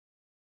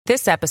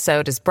This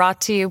episode is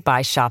brought to you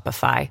by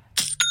Shopify.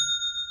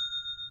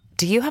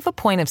 Do you have a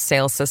point of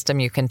sale system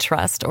you can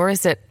trust, or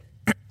is it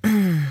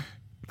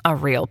a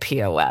real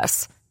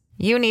POS?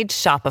 You need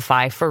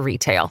Shopify for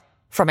retail.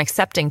 From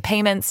accepting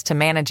payments to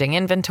managing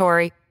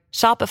inventory,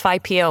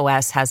 Shopify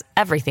POS has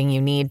everything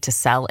you need to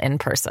sell in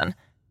person.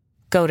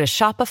 Go to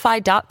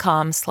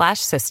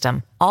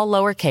shopify.com/system, all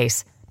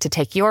lowercase, to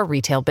take your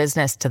retail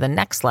business to the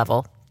next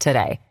level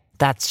today.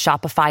 That's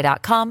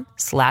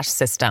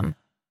shopify.com/system.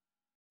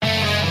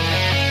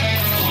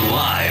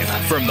 Live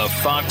from the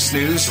Fox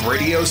News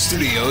radio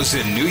studios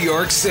in New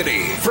York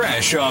City,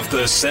 fresh off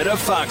the set of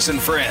Fox and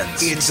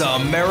Friends, it's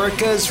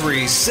America's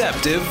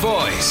receptive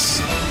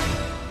voice,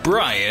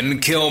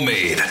 Brian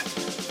Kilmeade.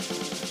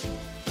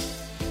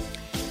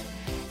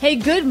 Hey,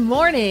 good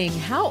morning.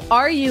 How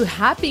are you?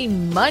 Happy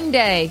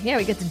Monday. Yeah,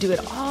 we get to do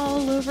it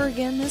all over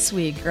again this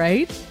week,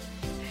 right?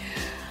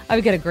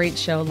 I've got a great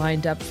show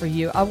lined up for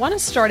you. I want to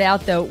start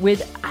out, though,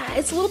 with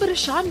it's a little bit of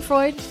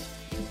Schadenfreude.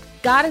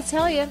 Gotta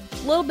tell you, a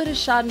little bit of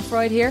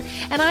Schadenfreude here.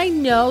 And I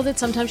know that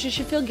sometimes you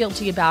should feel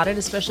guilty about it,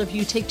 especially if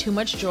you take too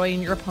much joy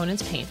in your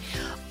opponent's pain.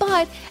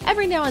 But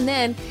every now and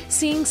then,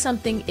 seeing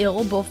something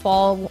ill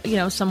befall,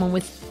 someone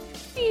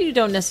with you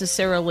don't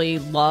necessarily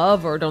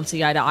love or don't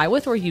see eye to eye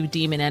with, or you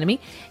deem an enemy,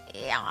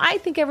 I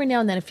think every now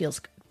and then it feels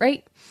good,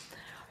 right?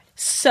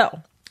 So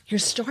you're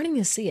starting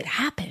to see it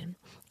happen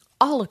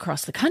all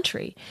across the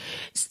country.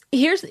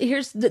 This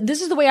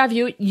is the way I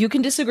view it. You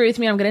can disagree with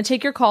me. I'm going to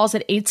take your calls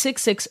at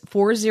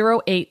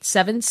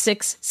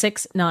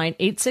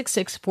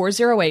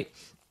 866-408-7669,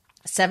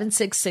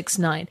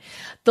 866-408-7669.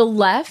 The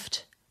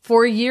left,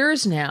 for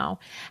years now,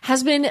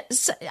 has been,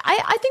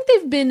 I think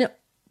they've been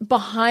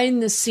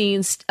behind the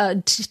scenes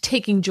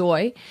taking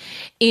joy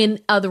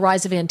in the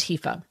rise of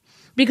Antifa,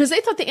 because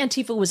they thought the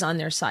Antifa was on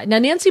their side. Now,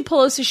 Nancy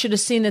Pelosi should have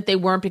seen that they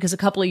weren't, because a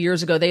couple of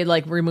years ago, they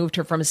removed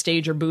her from a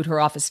stage or booed her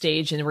off a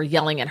stage, and they were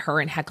yelling at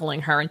her and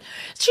heckling her. And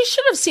she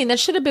should have seen,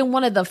 that should have been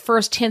one of the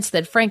first hints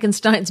that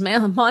Frankenstein's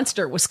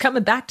monster was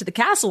coming back to the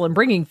castle and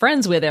bringing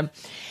friends with him.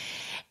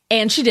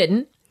 And she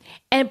didn't.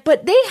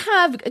 But they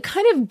have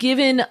kind of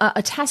given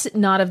a tacit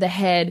nod of the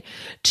head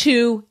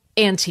to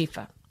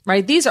Antifa.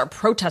 Right? These are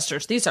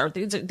protesters. These are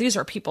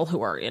people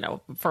who are,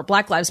 for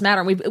Black Lives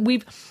Matter.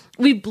 We've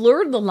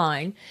blurred the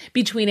line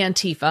between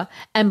Antifa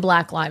and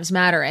Black Lives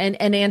Matter. And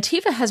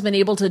Antifa has been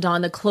able to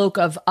don the cloak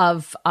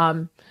of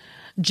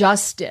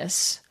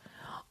justice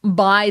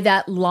by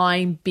that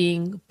line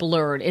being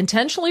blurred.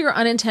 Intentionally or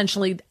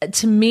unintentionally,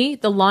 to me,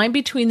 the line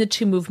between the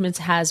two movements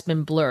has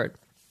been blurred.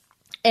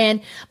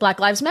 And Black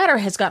Lives Matter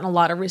has gotten a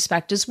lot of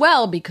respect as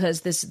well, because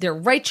they're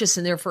righteous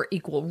and they're for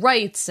equal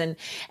rights. And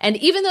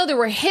even though there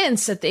were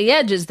hints at the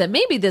edges that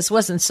maybe this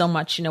wasn't so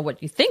much,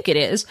 what you think it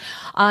is,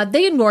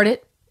 they ignored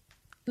it.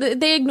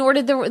 They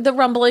ignored the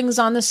rumblings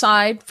on the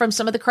side from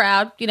some of the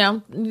crowd,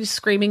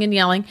 screaming and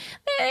yelling.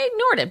 They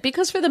ignored it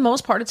because for the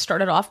most part, it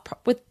started off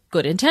with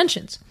good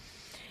intentions.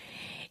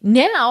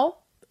 Now,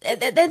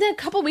 then a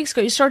couple of weeks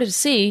ago, you started to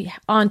see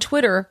on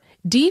Twitter,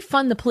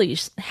 defund the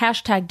police,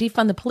 hashtag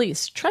defund the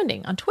police,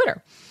 trending on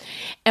Twitter.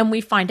 And we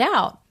find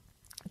out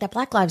that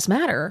Black Lives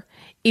Matter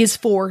is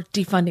for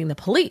defunding the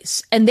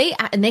police. And they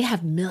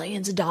have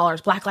millions of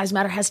dollars. Black Lives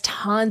Matter has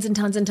tons and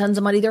tons and tons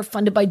of money. They're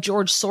funded by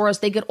George Soros.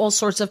 They get all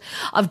sorts of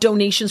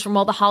donations from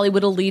all the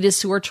Hollywood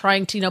elitists who are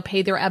trying to,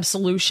 pay their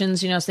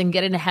absolutions, so they can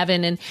get into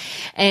heaven,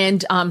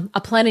 and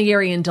a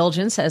plenary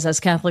indulgence,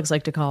 as Catholics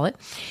like to call it.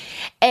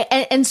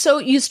 And so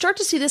you start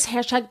to see this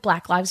hashtag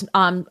Black Lives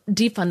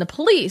defund the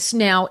police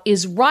now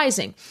is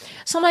rising.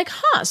 So I'm like,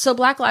 so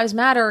Black Lives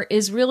Matter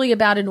is really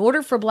about, in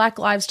order for Black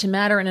lives to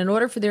matter and in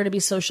order for there to be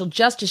social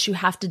justice, you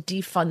have to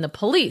defund the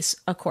police,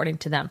 according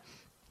to them.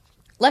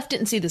 Left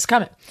didn't see this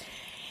coming.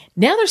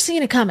 Now they're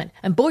seeing it coming.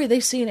 And boy,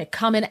 they're seeing it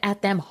coming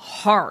at them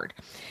hard.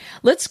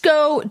 Let's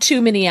go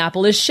to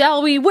Minneapolis,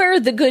 shall we? Where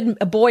the good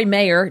boy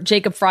mayor,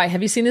 Jacob Frey.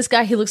 Have you seen this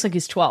guy? He looks like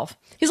he's 12.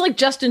 He's like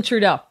Justin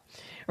Trudeau.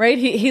 Right?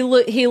 He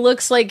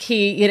looks like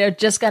he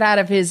just got out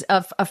of his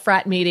a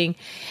frat meeting,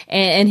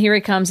 and here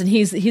he comes, and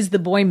he's the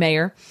boy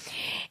mayor,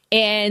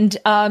 and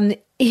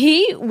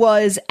he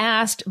was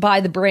asked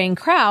by the braying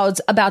crowds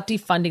about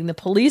defunding the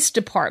police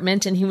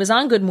department, and he was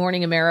on Good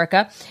Morning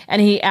America,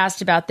 and he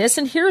asked about this,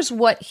 and here's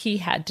what he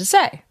had to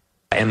say.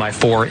 Am I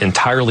for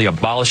entirely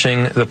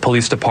abolishing the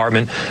police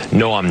department?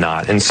 No, I'm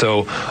not. And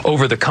so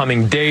over the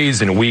coming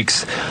days and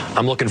weeks,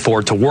 I'm looking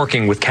forward to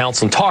working with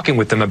council and talking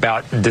with them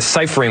about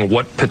deciphering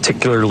what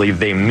particularly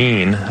they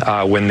mean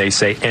when they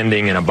say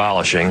ending and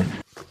abolishing.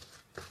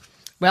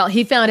 Well,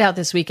 he found out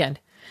this weekend,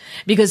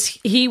 because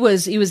he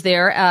was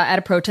there at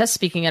a protest,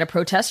 speaking at a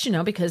protest,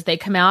 because they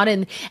come out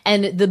and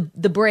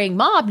the braying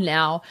mob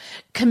now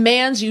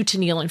commands you to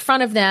kneel in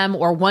front of them.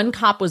 Or one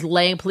cop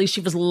police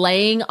chief was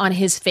laying on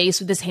his face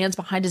with his hands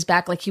behind his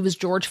back like he was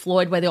George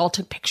Floyd, where they all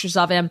took pictures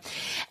of him.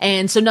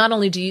 And so not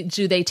only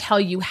do they tell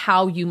you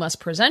how you must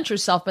present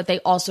yourself, but they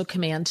also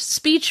command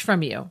speech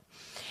from you.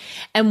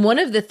 And one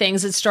of the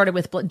things that started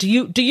with, do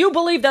you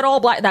believe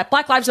that that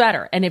Black Lives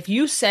Matter? And if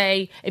you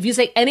say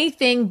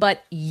anything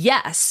but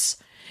yes,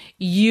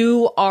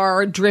 you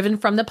are driven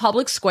from the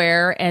public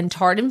square and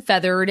tarred and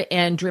feathered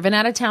and driven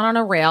out of town on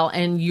a rail,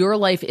 and your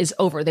life is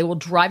over. They will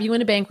drive you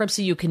into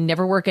bankruptcy. You can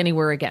never work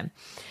anywhere again.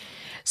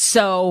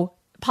 So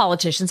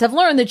politicians have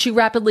learned that you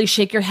rapidly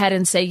shake your head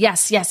and say,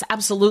 yes, yes,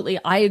 absolutely,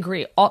 I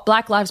agree.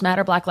 Black Lives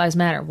Matter, Black Lives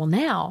Matter. Well,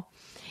 now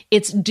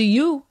it's, do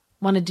you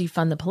want to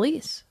defund the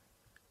police?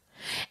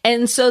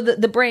 And so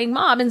the braying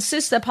mob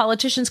insists that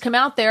politicians come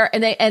out there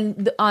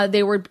and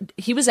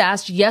he was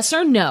asked, yes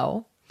or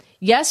no,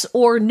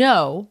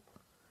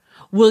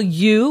 will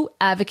you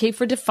advocate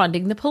for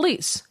defunding the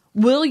police?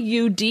 Will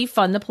you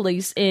defund the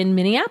police in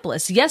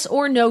Minneapolis? Yes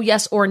or no,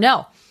 yes or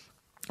no.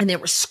 And they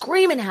were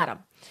screaming at him,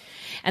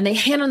 and they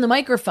hand him the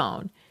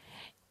microphone.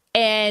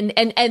 And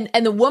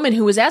the woman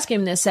who was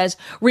asking him this says,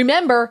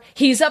 remember,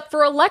 he's up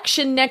for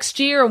election next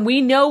year and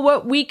we know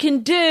what we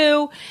can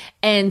do.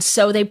 And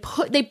so they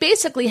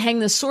basically hang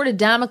the sword of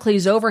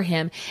Damocles over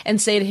him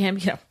and say to him,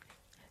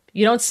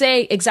 you don't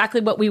say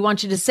exactly what we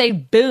want you to say,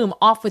 boom,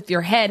 off with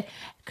your head,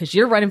 because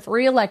you're running for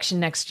re-election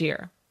next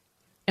year.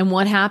 And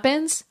what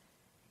happens?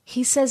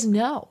 He says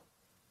no.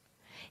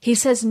 He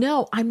says,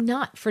 no, I'm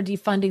not for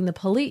defunding the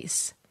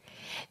police.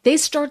 They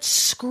start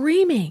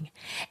screaming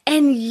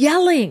and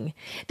yelling.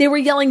 They were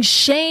yelling,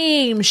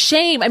 shame,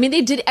 shame. I mean,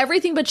 they did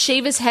everything but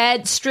shave his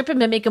head, strip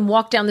him, and make him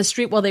walk down the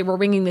street while they were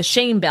ringing the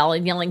shame bell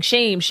and yelling,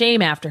 shame,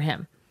 shame after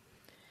him.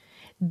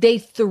 They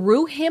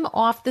threw him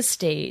off the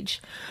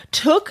stage,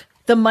 took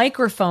the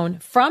microphone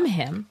from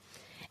him,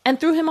 and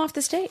threw him off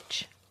the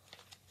stage.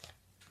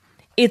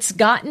 It's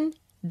gotten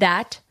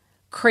that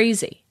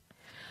crazy.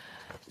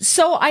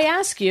 So I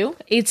ask you,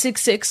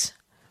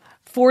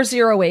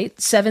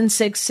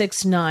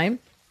 866-408-7669.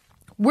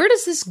 Where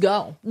does this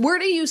go? Where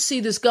do you see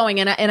this going?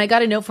 And I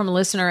got a note from a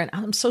listener, and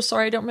I'm so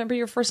sorry, I don't remember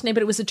your first name,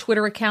 but it was a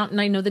Twitter account,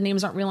 and I know the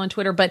names aren't real on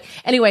Twitter. But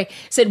anyway,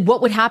 said,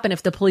 what would happen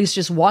if the police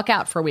just walk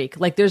out for a week?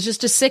 Like there's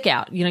just a sick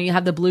out. You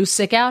have the blue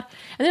sick out,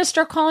 and then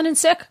start calling in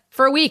sick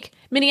for a week.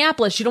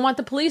 Minneapolis, you don't want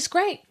the police?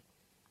 Great.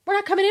 We're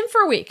not coming in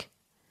for a week.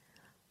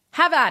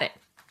 Have at it.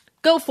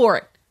 Go for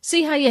it.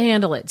 See how you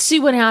handle it. See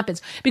what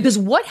happens. Because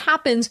what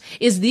happens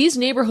is these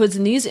neighborhoods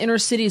and these inner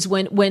cities,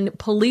 when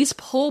police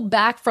pull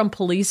back from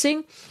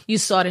policing, you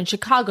saw it in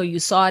Chicago, you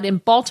saw it in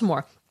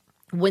Baltimore.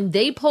 When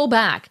they pull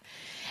back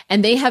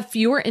and they have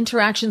fewer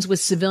interactions with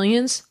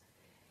civilians,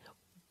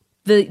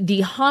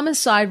 the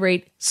homicide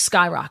rate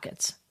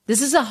skyrockets.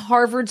 This is a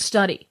Harvard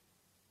study.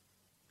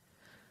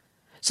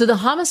 So the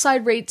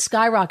homicide rate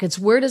skyrockets.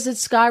 Where does it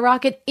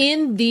skyrocket?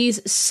 In these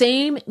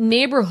same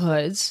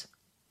neighborhoods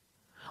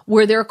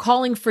where they're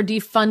calling for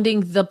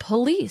defunding the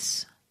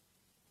police.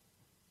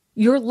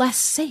 You're less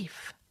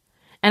safe.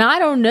 And I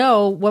don't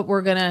know what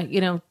we're going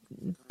to,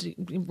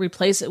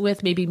 replace it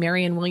with. Maybe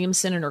Marianne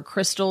Williamson and her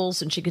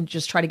crystals, and she can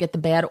just try to get the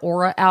bad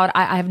aura out.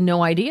 I have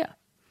no idea.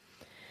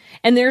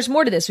 And there's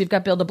more to this. We've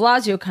got Bill de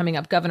Blasio coming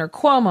up, Governor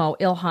Cuomo,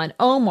 Ilhan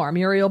Omar,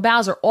 Muriel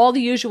Bowser, all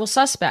the usual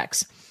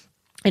suspects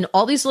in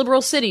all these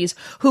liberal cities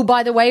who,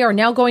 by the way, are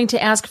now going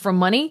to ask for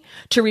money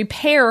to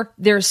repair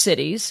their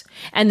cities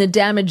and the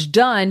damage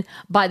done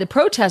by the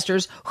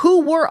protesters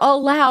who were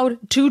allowed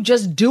to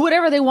just do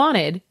whatever they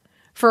wanted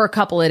for a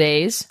couple of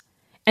days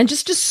and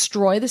just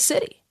destroy the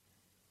city.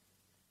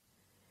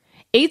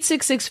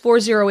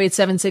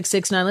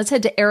 866-408-7669. Let's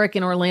head to Eric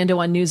in Orlando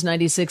on News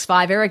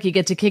 96.5. Eric, you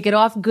get to kick it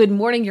off. Good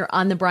morning. You're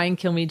on the Brian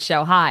Kilmeade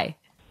Show. Hi.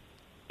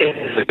 It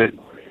is a good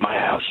morning. My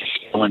house is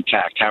still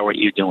intact. How are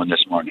you doing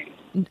this morning?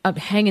 I'm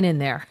hanging in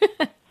there.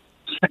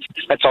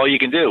 That's all you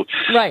can do.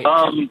 Right.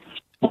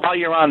 While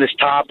you're on this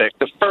topic,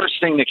 the first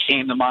thing that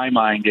came to my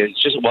mind is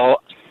just,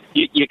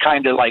 you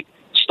kind of like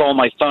stole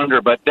my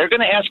thunder, but they're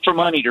going to ask for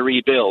money to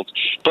rebuild.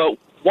 But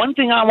one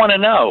thing I want to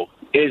know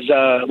is,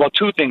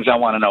 two things I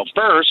want to know.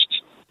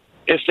 First,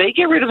 if they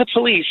get rid of the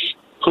police,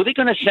 who are they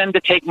going to send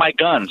to take my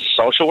guns?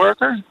 Social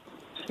worker?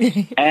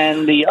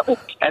 And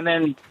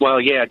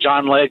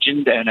John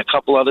Legend and a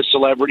couple other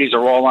celebrities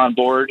are all on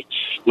board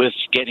with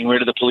getting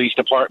rid of the police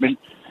department.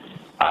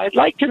 I'd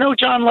like to know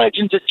John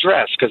Legend's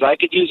address because I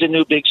could use a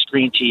new big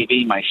screen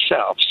TV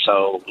myself.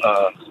 So,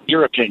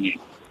 your opinion?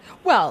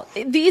 Well,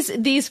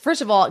 these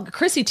first of all,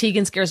 Chrissy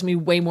Teigen scares me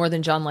way more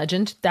than John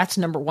Legend. That's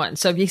number one.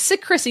 So if you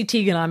sick Chrissy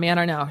Teigen on me, I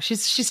don't know.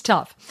 She's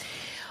tough.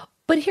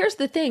 But here's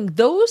the thing.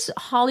 Those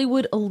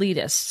Hollywood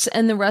elitists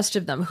and the rest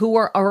of them who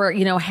are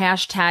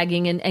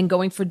hashtagging and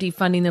going for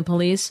defunding the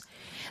police,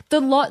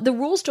 the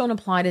rules don't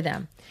apply to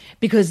them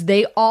because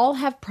they all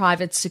have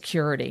private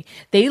security.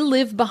 They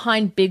live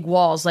behind big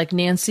walls like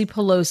Nancy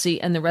Pelosi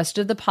and the rest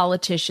of the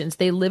politicians.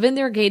 They live in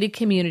their gated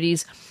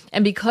communities.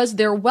 And because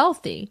they're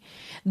wealthy,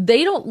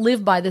 they don't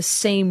live by the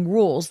same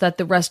rules that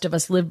the rest of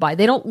us live by.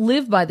 They don't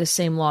live by the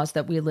same laws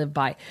that we live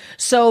by.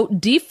 So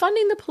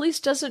defunding the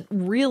police doesn't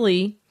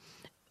really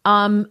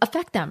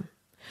affect them.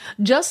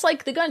 Just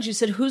like the guns, you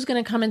said, who's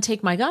going to come and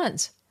take my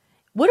guns?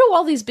 What do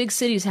all these big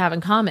cities have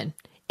in common?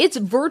 It's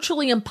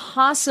virtually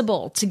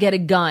impossible to get a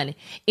gun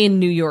in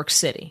New York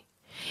City.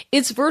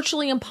 It's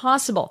virtually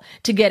impossible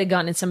to get a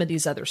gun in some of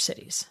these other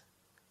cities.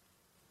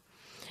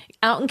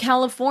 Out in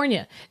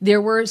California,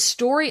 there was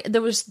story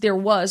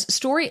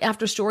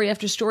after story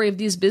after story of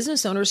these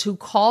business owners who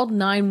called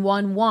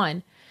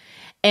 911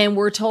 and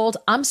were told,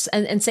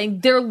 and saying,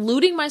 they're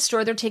looting my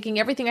store. They're taking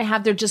everything I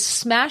have. They're just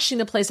smashing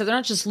the place. They're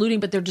not just looting,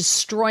 but they're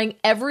destroying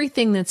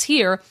everything that's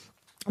here.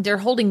 They're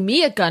holding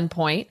me at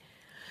gunpoint.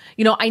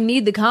 I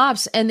need the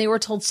cops. And they were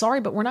told,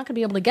 sorry, but we're not going to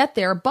be able to get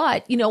there.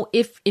 But,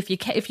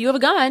 if you have a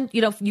gun,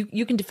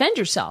 you can defend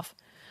yourself.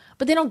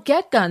 But they don't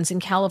get guns in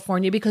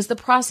California because the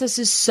process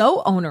is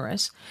so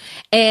onerous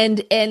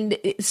and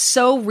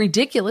so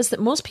ridiculous that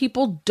most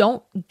people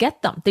don't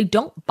get them. They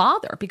don't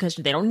bother because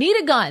they don't need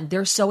a gun.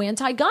 They're so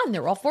anti-gun.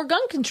 They're all for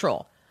gun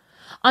control.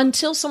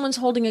 Until someone's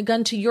holding a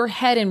gun to your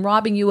head and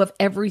robbing you of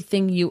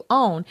everything you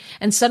own.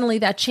 And suddenly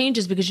that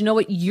changes because you know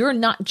what? You're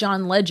not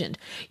John Legend.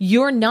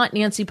 You're not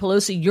Nancy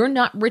Pelosi. You're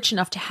not rich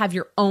enough to have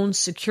your own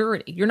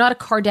security. You're not a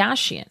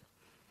Kardashian.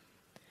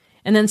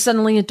 And then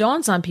suddenly it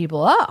dawns on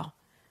people, oh,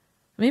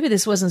 maybe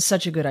this wasn't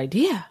such a good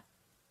idea.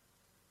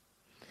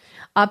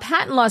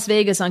 Pat in Las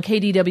Vegas on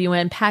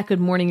KDWN. Pat, good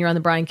morning. You're on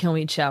the Brian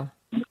Kilmeade Show.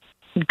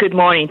 Good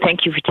morning.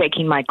 Thank you for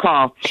taking my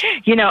call.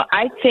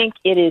 I think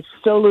it is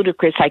so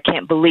ludicrous. I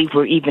can't believe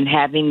we're even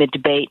having the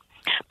debate,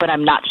 but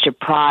I'm not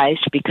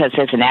surprised because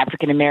as an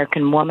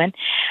African-American woman,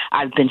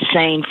 I've been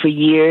saying for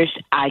years,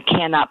 I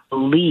cannot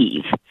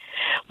believe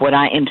what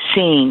I am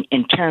seeing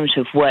in terms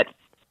of what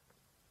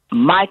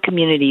my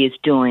community is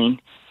doing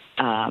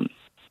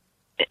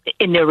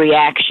in their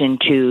reaction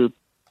to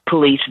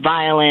police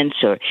violence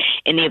or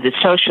any of the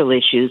social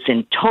issues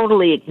and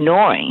totally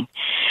ignoring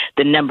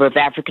the number of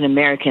African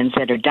Americans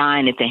that are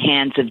dying at the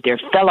hands of their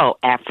fellow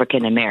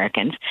African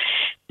Americans.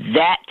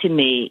 That to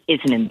me is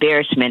an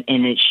embarrassment,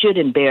 and it should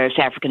embarrass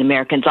African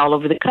Americans all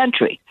over the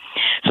country.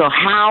 So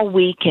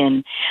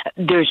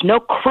there's no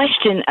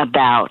question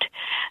about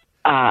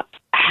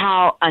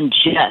how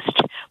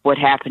unjust what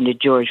happened to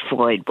George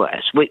Floyd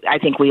was. I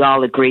think we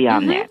all agree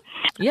on that.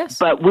 Yes.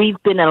 But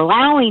we've been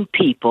allowing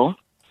people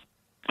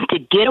to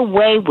get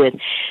away with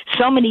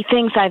so many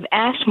things. I've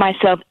asked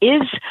myself,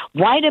 is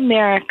white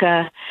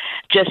America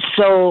just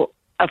so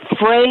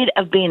afraid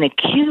of being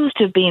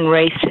accused of being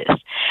racist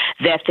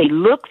that they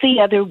look the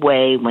other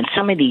way when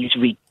some of these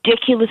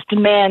ridiculous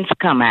demands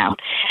come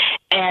out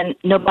and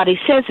nobody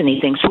says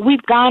anything? So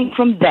we've gone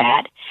from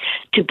that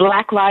to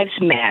Black Lives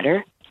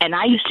Matter. And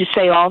I used to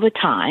say all the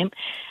time,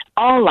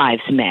 all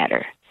lives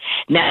matter.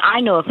 Now,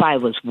 I know if I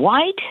was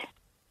white,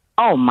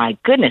 oh my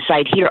goodness,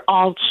 I'd hear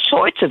all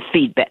sorts of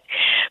feedback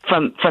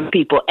from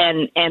people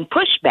and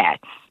pushback.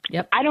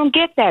 Yep. I don't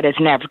get that as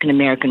an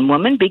African-American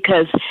woman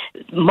because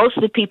most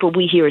of the people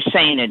we hear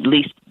saying, at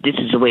least this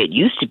is the way it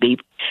used to be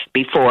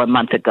before a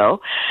month ago,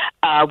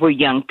 were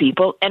young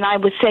people. And I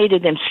would say to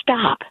them,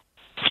 stop.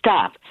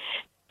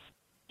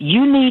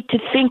 You need to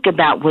think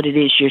about what it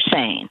is you're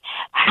saying.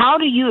 How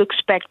do you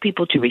expect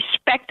people to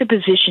respect the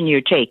position you're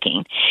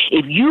taking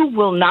if you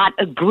will not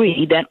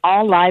agree that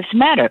all lives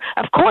matter?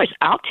 Of course,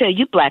 I'll tell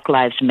you Black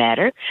Lives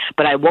Matter,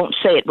 but I won't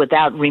say it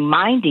without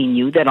reminding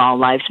you that all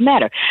lives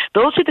matter.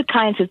 Those are the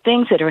kinds of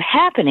things that are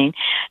happening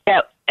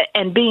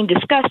and being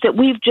discussed that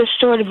we've just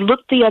sort of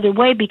looked the other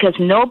way because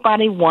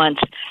nobody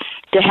wants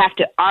to have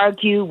to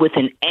argue with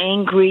an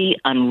angry,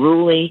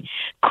 unruly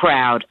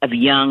crowd of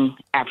young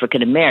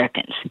African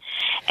Americans.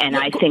 And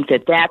I think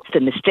that that's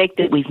the mistake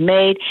that we've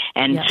made.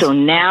 And so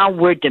now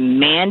we're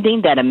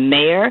demanding that a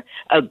mayor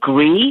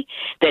agree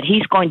that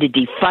he's going to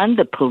defund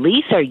the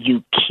police. Are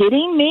you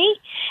kidding me?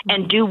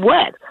 And do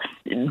what?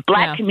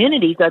 Black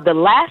communities are the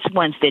last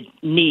ones that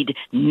need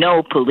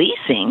no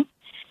policing.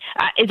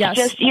 It's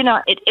just,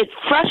 it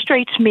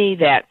frustrates me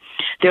that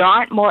there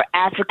aren't more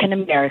African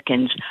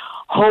Americans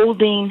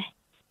holding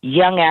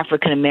young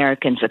African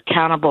Americans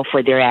accountable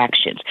for their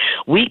actions.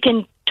 We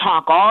can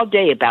talk all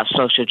day about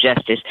social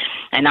justice,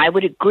 and I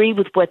would agree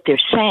with what they're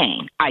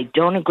saying. I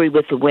don't agree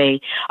with the way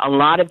a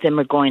lot of them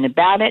are going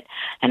about it,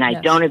 and I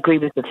don't agree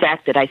with the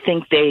fact that I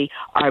think they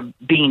are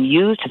being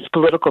used as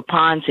political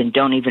pawns and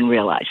don't even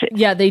realize it.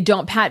 Yeah, they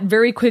don't. Pat,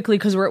 very quickly,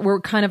 because we're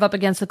kind of up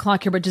against the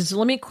clock here, but just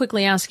let me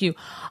quickly ask you,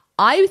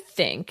 I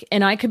think,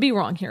 and I could be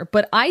wrong here,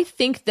 but I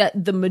think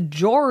that the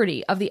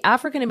majority of the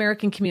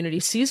African-American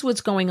community sees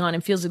what's going on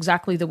and feels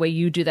exactly the way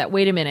you do that.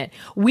 Wait a minute.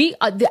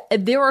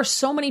 There are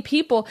so many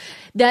people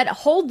that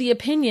hold the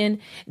opinion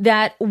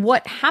that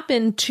what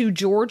happened to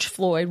George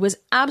Floyd was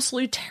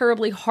absolutely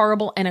terribly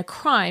horrible and a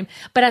crime,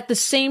 but at the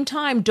same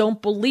time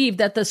don't believe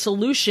that the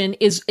solution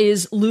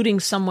is looting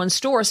someone's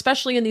store,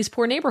 especially in these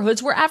poor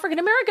neighborhoods where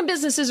African-American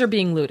businesses are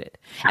being looted.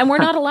 And we're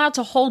not allowed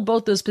to hold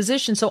both those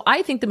positions. So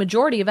I think the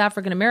majority of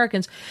African-Americans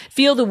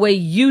feel the way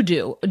you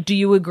do. Do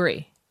you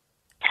agree?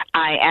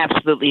 I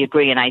absolutely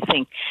agree, and I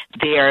think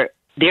they're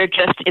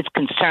just as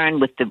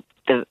concerned with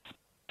the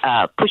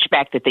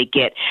pushback that they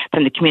get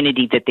from the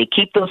community that they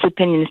keep those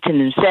opinions to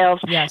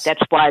themselves. Yes.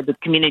 That's why the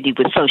community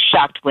was so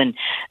shocked when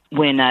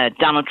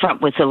Donald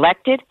Trump was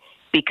elected,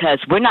 because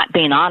we're not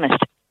being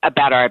honest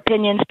about our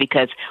opinions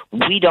because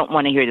we don't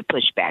want to hear the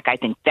pushback. I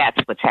think that's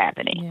what's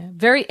happening. Yeah.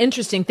 Very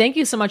interesting. Thank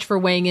you so much for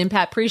weighing in,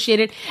 Pat.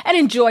 Appreciate it. And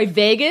enjoy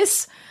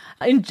Vegas.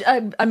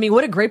 I mean,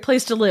 what a great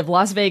place to live,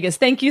 Las Vegas.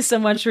 Thank you so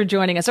much for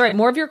joining us. All right,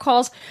 more of your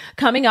calls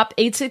coming up,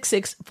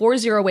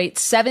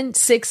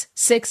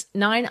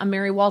 866-408-7669. I'm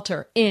Mary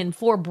Walter, in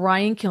for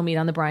Brian Kilmeade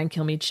on The Brian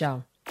Kilmeade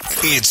Show.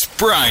 It's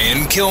Brian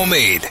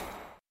Kilmeade.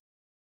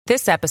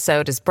 This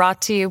episode is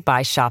brought to you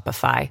by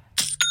Shopify.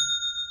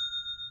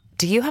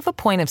 Do you have a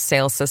point of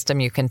sale system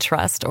you can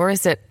trust, or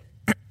is it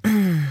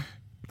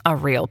a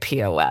real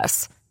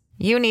POS?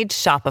 You need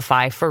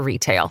Shopify for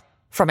retail.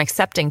 From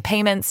accepting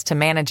payments to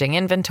managing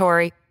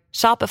inventory,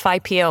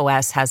 Shopify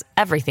POS has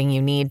everything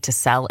you need to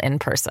sell in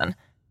person.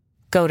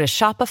 Go to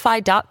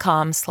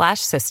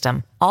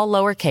shopify.com/system, all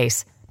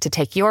lowercase, to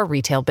take your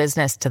retail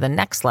business to the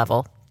next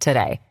level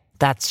today.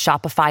 That's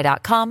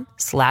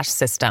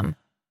shopify.com/system.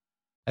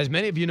 As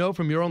many of you know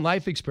from your own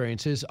life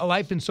experiences, a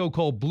life in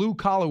so-called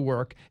blue-collar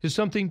work is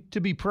something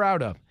to be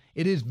proud of.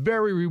 It is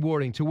very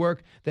rewarding to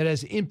work that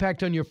has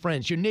impact on your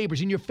friends, your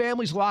neighbors, and your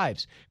family's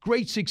lives.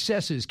 Great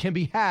successes can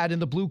be had in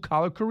the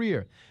blue-collar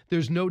career.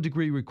 There's no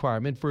degree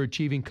requirement for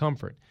achieving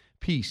comfort,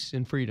 peace,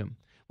 and freedom.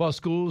 While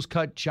schools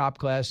cut shop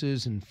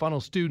classes and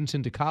funnel students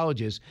into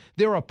colleges,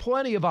 there are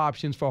plenty of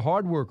options for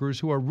hard workers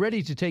who are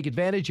ready to take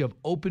advantage of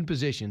open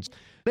positions.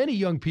 Many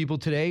young people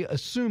today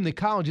assume that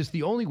college is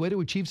the only way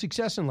to achieve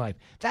success in life.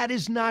 That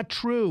is not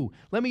true.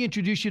 Let me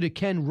introduce you to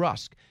Ken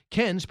Rusk.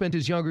 Ken spent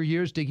his younger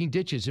years digging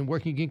ditches and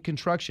working in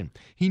construction.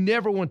 He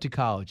never went to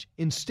college.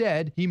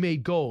 Instead, he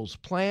made goals,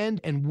 planned,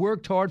 and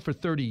worked hard for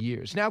 30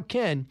 years. Now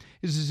Ken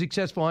is a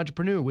successful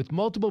entrepreneur with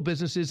multiple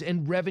businesses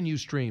and revenue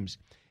streams.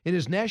 In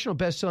his national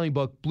best-selling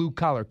book, Blue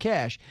Collar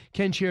Cash,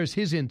 Ken shares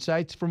his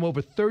insights from over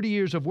 30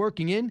 years of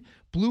working in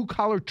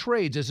blue-collar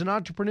trades as an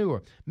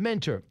entrepreneur,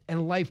 mentor,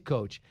 and life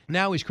coach.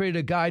 Now he's created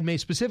a guide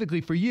made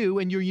specifically for you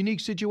and your unique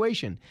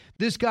situation.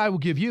 This guide will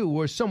give you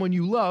or someone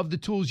you love the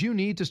tools you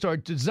need to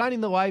start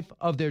designing the life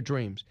of their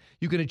dreams.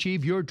 You can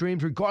achieve your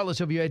dreams regardless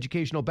of your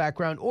educational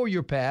background or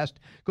your past.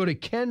 Go to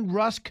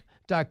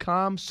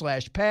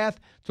kenrusk.com/path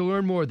to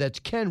learn more. That's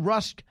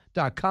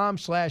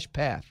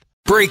kenrusk.com/path.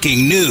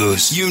 Breaking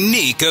news,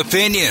 unique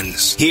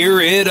opinions. Hear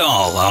it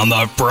all on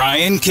The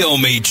Brian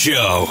Kilmeade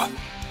Show.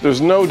 There's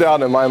no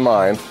doubt in my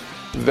mind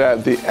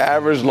that the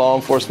average law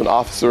enforcement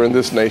officer in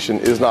this nation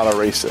is not a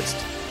racist.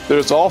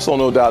 There's also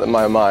no doubt in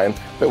my mind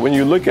that when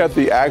you look at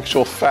the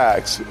actual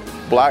facts,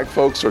 black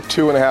folks are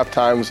 2.5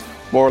 times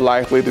more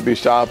likely to be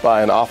shot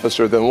by an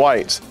officer than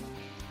whites.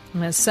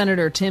 As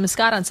Senator Tim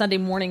Scott on Sunday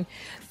Morning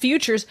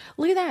Futures,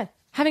 look at that,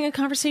 having a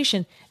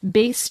conversation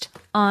based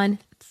on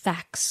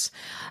facts.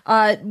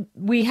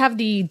 We have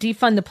the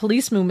defund the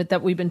police movement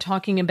that we've been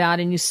talking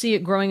about, and you see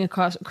it growing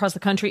across the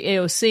country.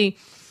 AOC,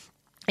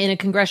 in a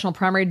congressional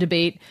primary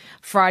debate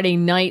Friday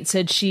night,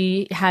 said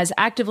she has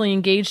actively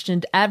engaged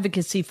in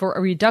advocacy for a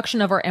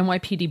reduction of our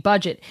NYPD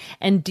budget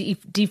and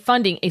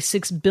defunding a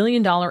 $6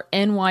 billion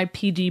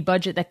NYPD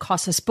budget that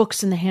costs us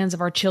books in the hands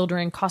of our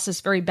children, costs us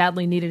very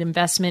badly needed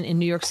investment in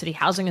New York City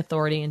Housing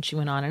Authority, and she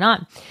went on and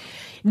on.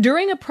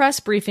 During a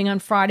press briefing on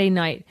Friday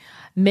night,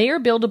 Mayor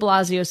Bill de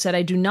Blasio said,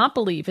 "I do not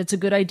believe it's a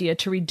good idea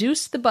to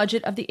reduce the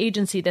budget of the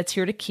agency that's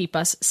here to keep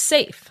us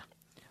safe."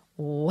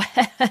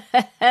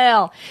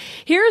 Well,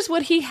 here's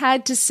what he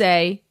had to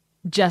say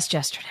just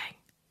yesterday.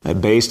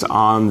 Based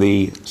on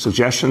the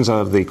suggestions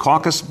of the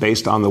caucus,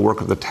 based on the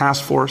work of the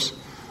task force,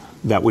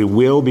 that we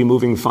will be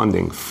moving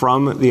funding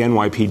from the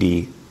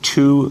NYPD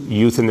to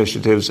youth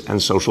initiatives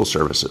and social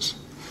services.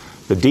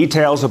 The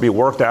details will be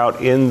worked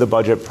out in the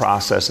budget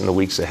process in the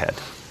weeks ahead.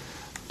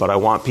 But I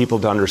want people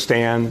to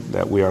understand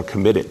that we are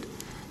committed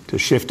to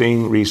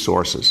shifting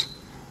resources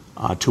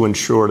to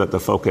ensure that the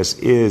focus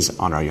is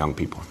on our young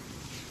people.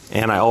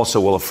 And I also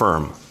will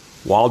affirm,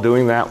 while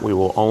doing that, we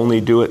will only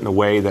do it in a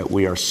way that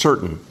we are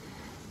certain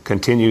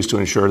continues to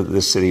ensure that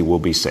this city will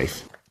be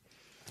safe.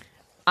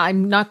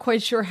 I'm not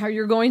quite sure how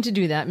you're going to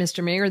do that,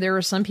 Mr. Mayor. There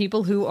are some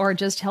people who are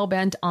just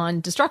hell-bent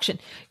on destruction.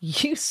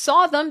 You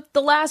saw them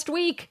the last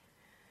week.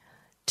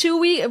 2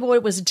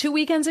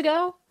 weekends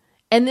ago?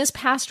 And this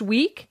past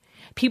week?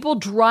 People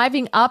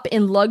driving up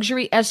in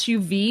luxury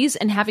SUVs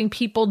and having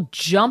people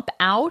jump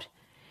out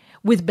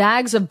with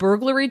bags of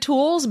burglary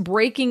tools,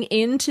 breaking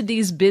into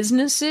these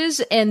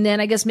businesses, and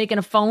then I guess making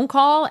a phone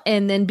call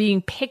and then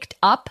being picked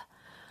up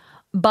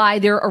by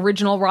their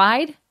original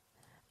ride.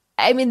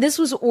 I mean, this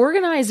was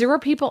organized. There were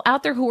people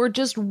out there who were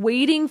just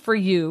waiting for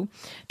you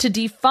to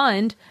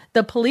defund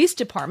the police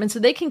department so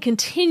they can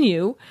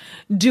continue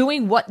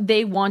doing what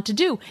they want to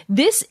do.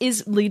 This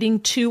is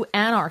leading to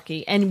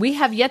anarchy. And we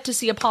have yet to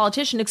see a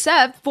politician,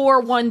 except for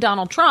one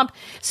Donald Trump,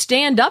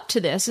 stand up to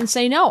this and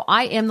say, no,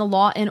 I am the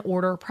law and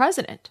order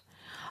president.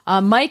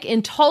 Mike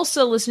in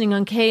Tulsa, listening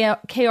on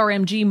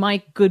KRMG.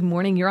 Mike, good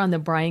morning. You're on the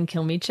Brian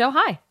Kilmeade Show.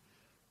 Hi.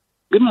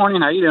 Good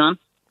morning. How you doing?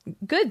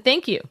 Good.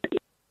 Thank you.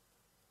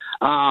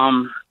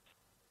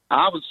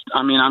 I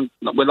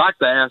would like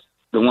to ask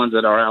the ones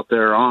that are out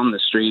there on the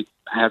street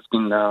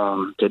asking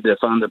to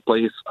defund the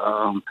police,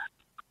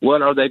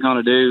 what are they going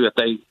to do if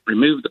they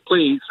remove the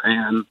police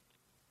and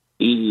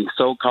the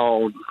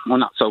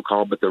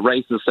but the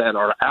racists that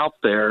are out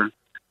there,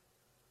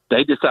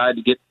 they decide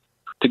to get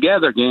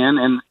together again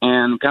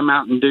and come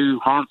out and do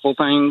harmful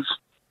things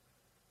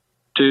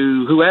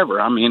to whoever.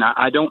 I mean,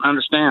 I don't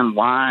understand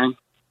why.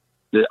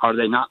 Are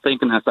they not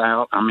thinking this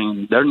out? I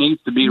mean, there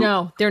needs to be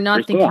No, they're not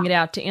reform. thinking it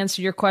out. To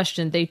answer your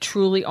question, they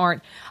truly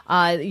aren't.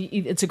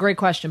 It's a great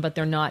question, but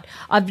they're not.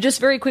 Just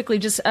very quickly,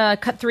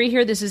 cut 3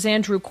 here. This is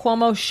Andrew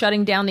Cuomo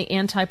shutting down the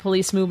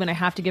anti-police movement. I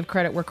have to give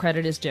credit where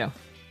credit is due.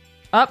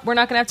 We're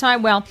not going to have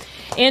time. Well,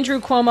 Andrew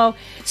Cuomo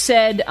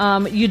said,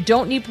 you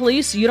don't need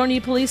police. You don't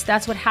need police.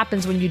 That's what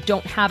happens when you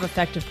don't have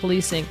effective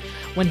policing,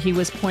 when he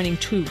was pointing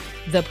to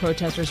the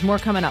protesters. More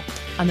coming up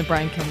on The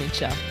Brian Kilmeade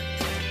Show.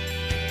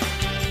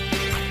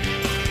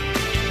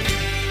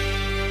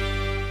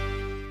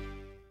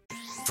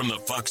 From the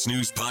Fox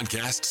News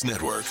Podcasts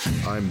Network.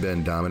 I'm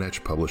Ben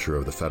Domenech, publisher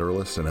of The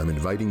Federalist, and I'm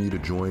inviting you to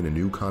join a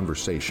new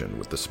conversation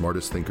with the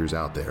smartest thinkers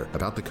out there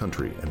about the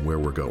country and where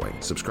we're going.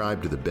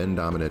 Subscribe to the Ben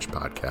Domenech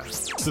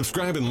Podcast.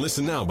 Subscribe and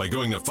listen now by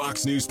going to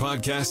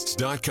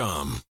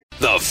foxnewspodcasts.com.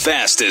 The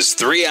fastest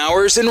 3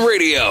 hours in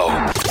radio.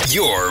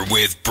 You're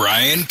with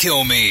Brian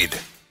Kilmeade.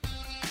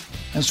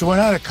 And so we're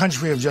not a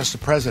country of just a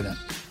president.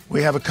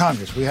 We have a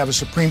Congress. We have a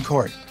Supreme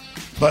Court.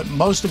 But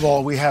most of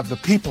all, we have the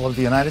people of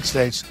the United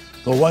States,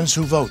 the ones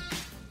who vote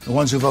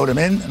him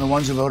in and the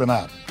ones who vote him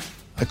out.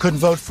 I couldn't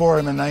vote for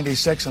him in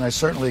 '96, and I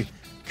certainly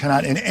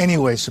cannot in any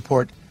way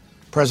support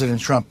President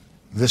Trump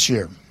this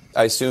year.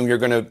 I assume you're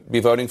going to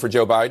be voting for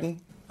Joe Biden?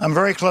 I'm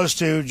very close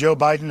to Joe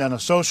Biden on a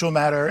social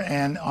matter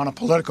and on a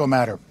political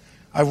matter.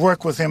 I've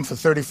worked with him for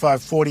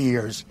 35, 40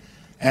 years,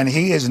 and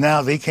he is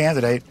now the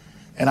candidate,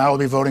 and I will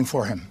be voting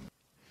for him.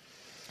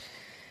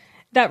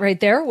 That right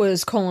there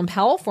was Colin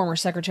Powell, former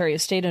Secretary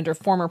of State under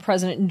former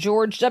President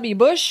George W.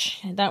 Bush.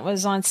 That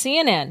was on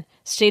CNN,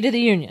 State of the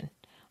Union,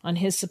 on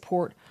his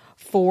support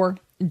for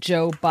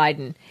Joe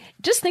Biden.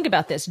 Just think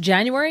about this.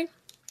 January,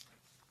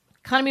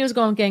 economy was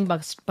going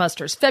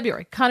gangbusters.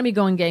 February, economy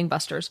going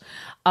gangbusters.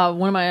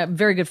 One of my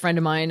very good friend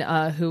of mine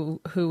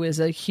who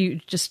is a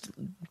huge, just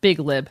big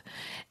lib.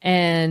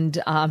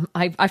 And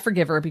I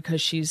forgive her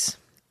because she's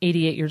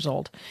 88 years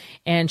old.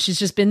 And she's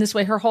just been this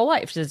way her whole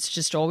life. It's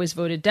just always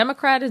voted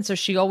Democrat. And so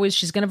she's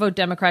going to vote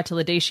Democrat till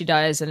the day she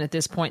dies. And at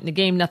this point in the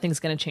game, nothing's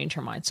going to change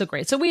her mind. So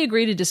great. So we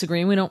agree to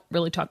disagree. And we don't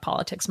really talk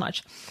politics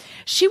much.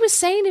 She was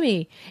saying to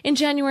me in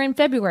January and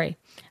February,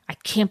 I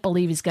can't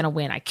believe he's going to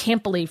win. I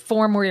can't believe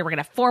we're going to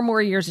have 4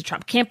 more years of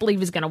Trump. Can't believe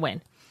he's going to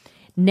win.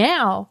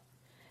 Now,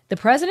 the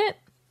president,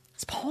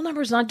 his poll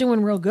number's not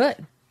doing real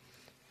good.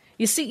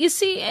 You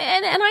see,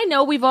 and I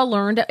know we've all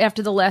learned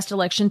after the last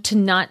election to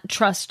not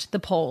trust the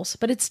polls,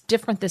 but it's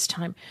different this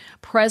time.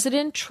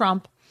 President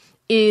Trump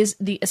is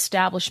the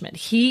establishment.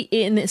 He,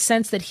 in the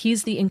sense that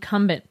he's the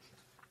incumbent.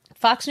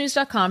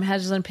 FoxNews.com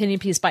has an opinion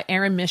piece by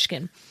Aaron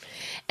Mishkin,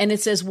 and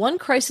it says, one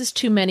crisis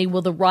too many.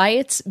 Will the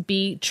riots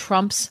be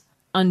Trump's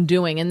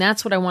undoing? And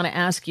that's what I want to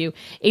ask you.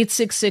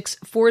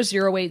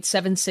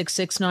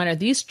 866-408-7669. Are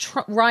these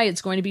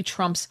riots going to be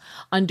Trump's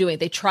undoing?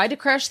 They tried to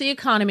crash the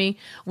economy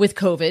with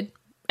COVID.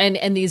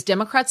 And these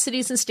Democrat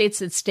cities and states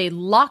that stayed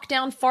locked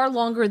down far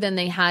longer than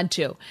they had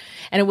to.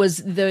 And it was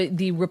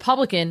the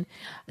Republican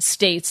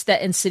states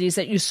and cities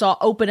that you saw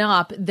open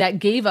up that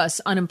gave us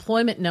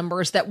unemployment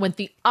numbers that went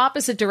the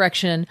opposite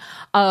direction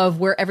of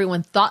where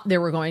everyone thought they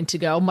were going to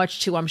go, much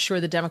to, I'm sure,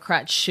 the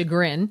Democrats'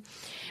 chagrin,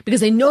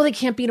 because they know they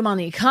can't beat them on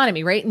the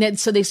economy, right? And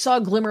so they saw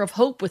a glimmer of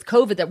hope with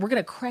COVID that we're going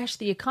to crash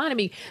the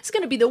economy. It's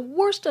going to be the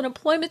worst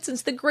unemployment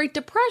since the Great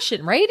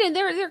Depression, right? And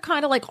they're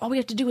kind of like, all we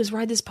have to do is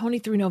ride this pony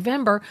through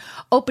November,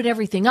 open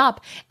everything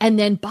up, and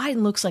then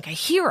Biden looks like a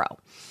hero.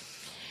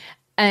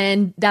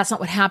 And that's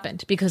not what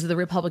happened because of the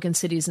Republican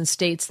cities and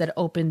states that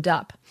opened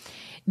up.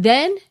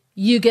 Then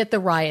you get the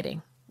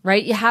rioting.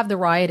 Right? You have the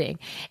rioting,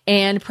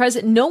 and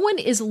no one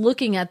is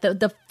looking at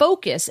the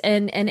focus.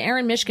 And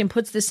Aaron Mishkin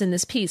puts this in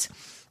this piece.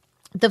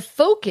 The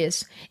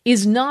focus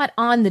is not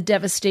on the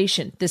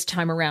devastation this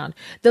time around.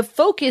 The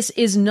focus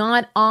is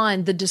not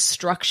on the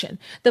destruction.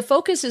 The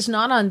focus is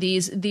not on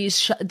these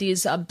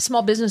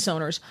small business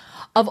owners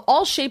of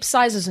all shapes,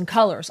 sizes, and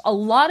colors. A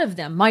lot of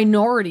them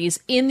minorities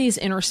in these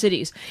inner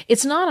cities.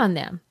 It's not on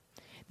them.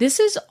 This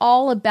is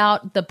all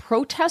about the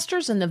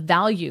protesters and the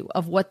value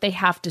of what they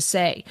have to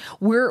say.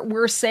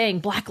 We're saying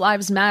Black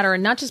Lives Matter,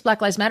 and not just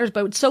Black Lives Matter,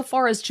 but so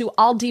far as to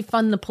I'll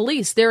defund the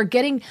police. They're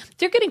getting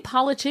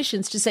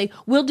politicians to say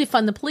we'll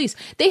defund the police.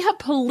 They have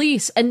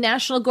police and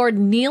National Guard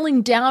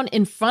kneeling down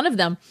in front of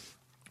them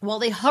while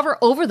they hover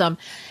over them,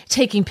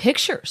 taking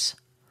pictures.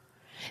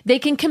 They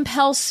can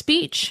compel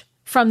speech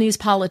from these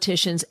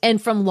politicians and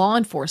from law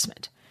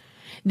enforcement.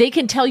 They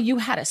can tell you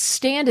how to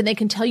stand, and they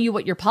can tell you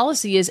what your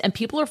policy is, and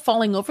people are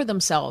falling over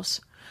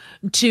themselves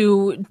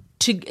to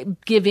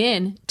give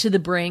in to the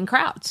braying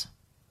crowds.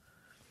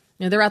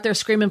 You know, they're out there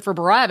screaming for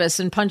Barabbas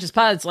and Pontius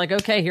Pilate's like,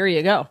 okay, here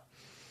you go.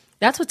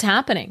 That's what's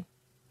happening.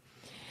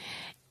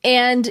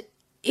 And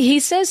he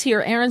says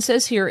here,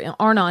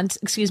 Arnon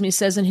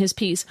says in his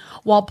piece,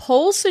 while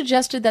polls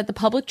suggested that the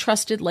public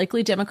trusted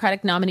likely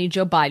Democratic nominee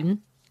Joe Biden,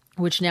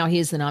 which now he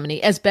is the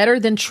nominee, as better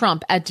than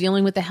Trump at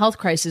dealing with the health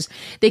crisis.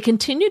 They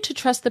continue to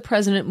trust the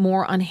president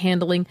more on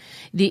handling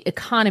the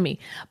economy.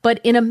 But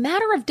in a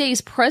matter of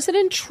days,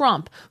 President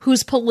Trump,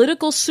 whose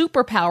political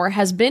superpower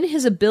has been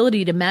his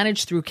ability to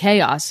manage through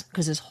chaos,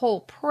 because his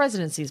whole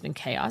presidency has been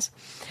chaos,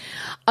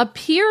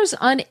 appears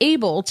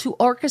unable to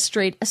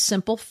orchestrate a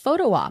simple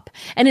photo op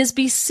and is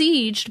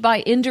besieged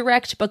by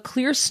indirect but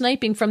clear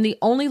sniping from the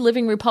only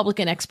living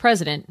Republican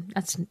ex-president.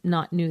 That's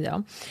not new,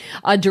 though.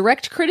 A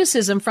direct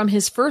criticism from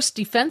his first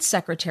defense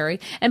secretary,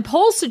 and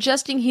polls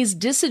suggesting he's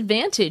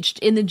disadvantaged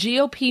in the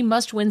GOP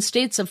must-win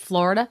states of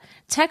Florida,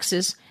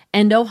 Texas,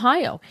 and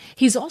Ohio.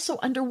 He's also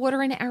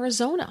underwater in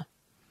Arizona.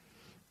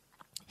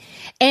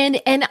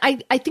 And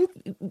I think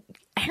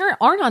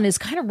Arnon is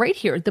kind of right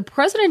here. The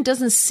president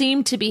doesn't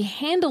seem to be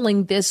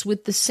handling this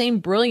with the same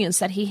brilliance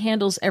that he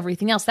handles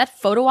everything else. That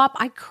photo op,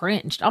 I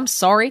cringed. I'm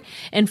sorry.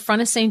 In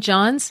front of St.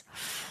 John's,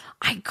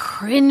 I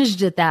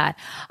cringed at that.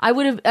 I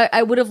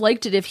would have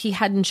liked it if he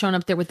hadn't shown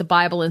up there with the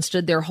Bible and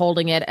stood there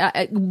holding it.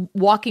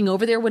 Walking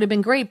over there would have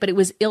been great, but it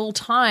was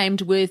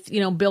ill-timed with,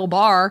 Bill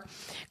Barr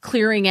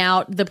clearing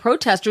out the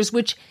protesters,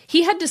 which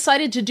he had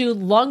decided to do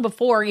long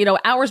before,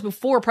 hours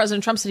before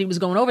President Trump said he was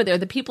going over there.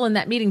 The people in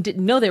that meeting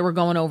didn't know they were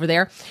going over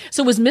there.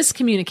 So it was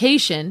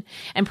miscommunication,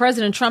 and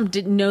President Trump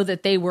didn't know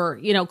that they were,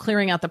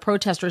 clearing out the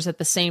protesters at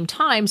the same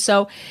time.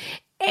 So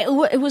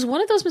it was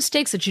one of those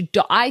mistakes that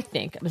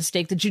a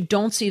mistake that you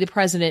don't see the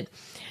president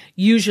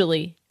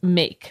usually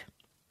make.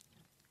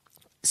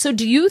 So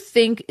do you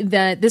think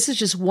that this is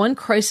just one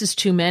crisis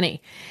too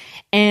many,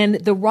 and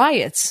the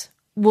riots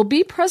will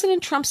be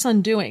President Trump's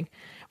undoing?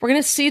 We're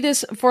going to see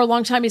this for a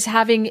long time. He's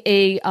having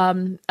a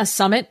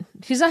summit.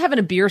 He's not having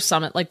a beer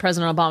summit like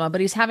President Obama,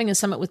 but he's having a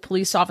summit with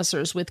police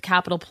officers, with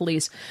Capitol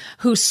Police,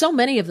 who so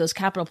many of those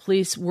Capitol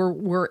Police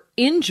were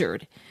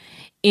injured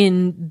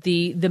in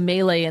the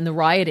melee and the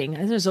rioting.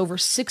 And there's over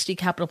 60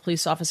 Capitol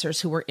Police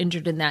officers who were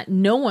injured in that.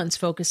 No one's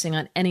focusing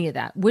on any of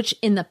that, which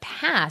in the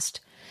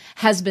past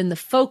has been the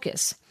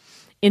focus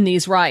in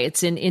these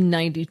riots in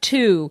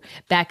 92,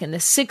 back in the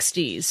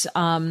 60s.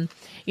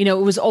 It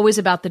was always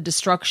about the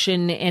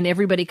destruction, and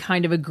everybody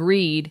kind of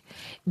agreed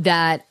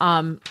that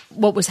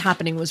what was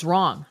happening was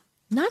wrong.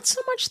 Not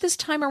so much this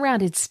time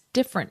around. It's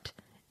different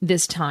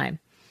this time.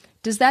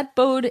 Does that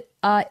bode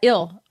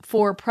ill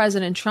for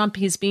President Trump?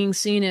 He's being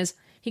seen as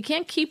he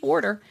can't keep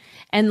order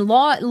and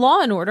law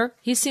and order.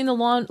 He's seen the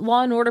law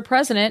and order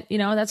president.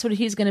 That's what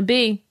he's going to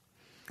be.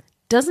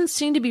 Doesn't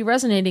seem to be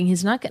resonating.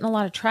 He's not getting a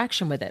lot of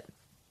traction with it.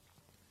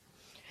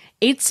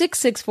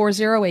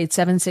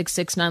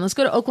 866-408-7669. Let's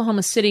go to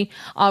Oklahoma City.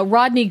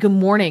 Rodney, good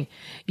morning.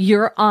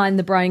 You're on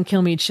the Brian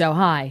Kilmeade Show.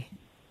 Hi.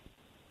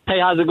 Hey,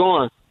 how's it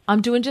going?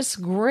 I'm doing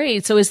just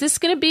great. So is this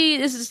going to be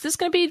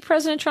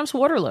President Trump's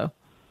Waterloo?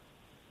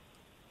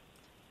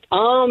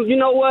 You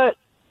know what?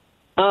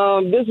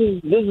 This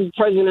is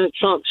President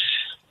Trump's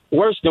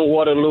worse than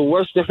Waterloo,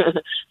 worse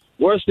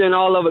than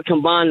all of it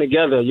combined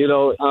together.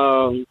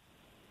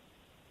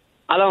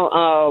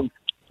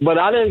 But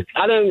I didn't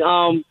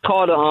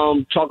call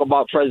to talk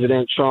about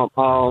President Trump.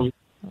 Okay.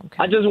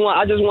 I just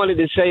wanted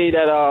to say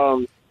that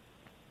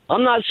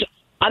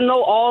I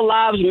know all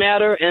lives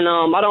matter, and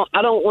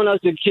I don't want us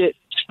to get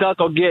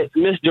stuck or get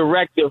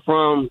misdirected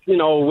from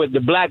with the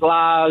Black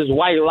lives,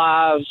 white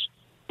lives.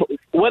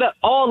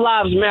 All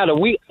lives matter.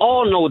 We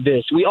all know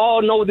this.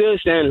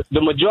 And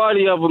the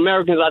majority of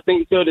Americans, I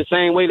think, feel the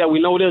same way that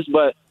we know this.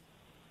 But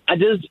I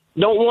just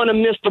don't want to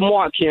miss the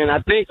mark here. And I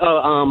think a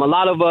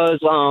lot of us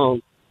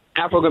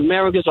African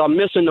Americans are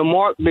missing the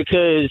mark,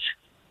 because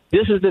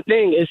this is the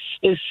thing.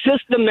 It's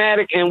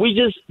systematic, and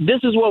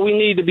this is what we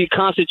need to be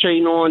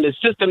concentrating on: the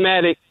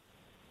systematic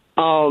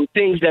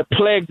things that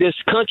plague this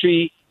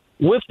country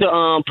with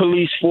the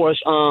police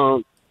force.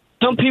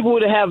 Some people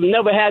would have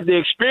never had the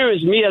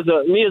experience. Me as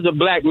a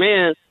black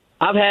man,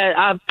 I've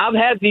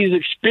had these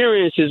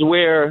experiences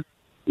where,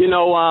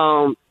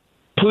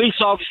 police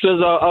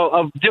officers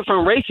of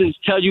different races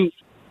tell you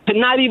to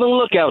not even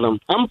look at them.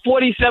 I'm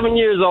 47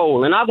 years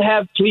old, and I've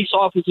had police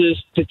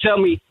officers to tell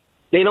me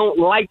they don't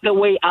like the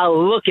way I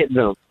look at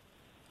them.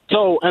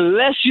 So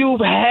unless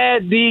you've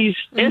had these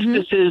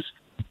instances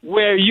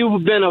where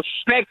you've been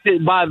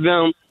affected by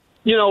them,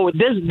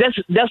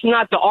 that's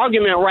not the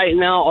argument right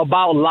now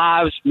about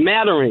lives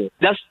mattering.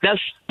 That's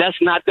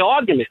not the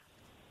argument.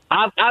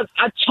 I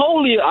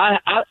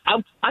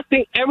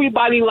think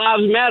everybody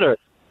lives matter.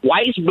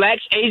 Whites,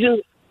 blacks,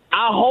 Asians,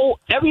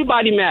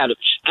 everybody matters.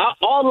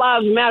 All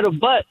lives matter,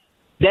 but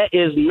that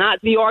is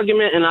not the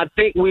argument. And I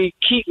think we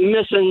keep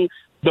missing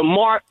the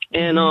mark,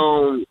 and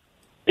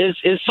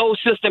it's so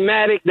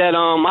systematic that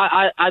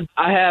I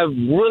have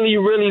really,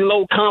 really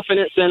low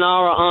confidence in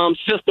our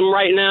system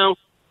right now.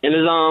 And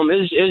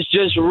it's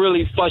just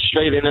really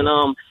frustrating, and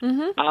I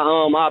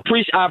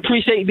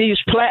appreciate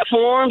these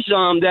platforms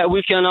that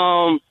we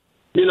can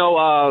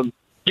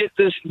get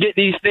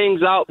these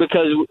things out,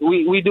 because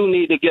we do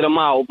need to get them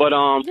out. But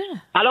I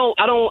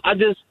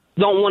just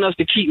don't want us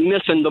to keep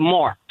missing the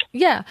mark.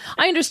 Yeah,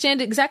 I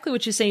understand exactly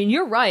what you're saying.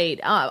 You're right.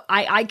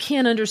 I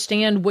can't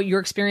understand what your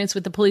experience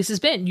with the police has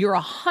been. You're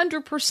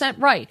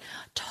 100% right.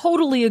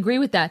 Totally agree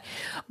with that.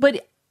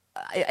 But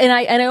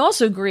I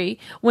also agree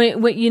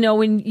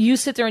when you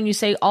sit there and you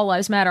say all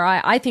lives matter.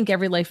 I think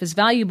every life is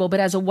valuable, but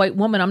as a white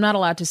woman, I'm not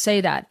allowed to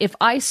say that. If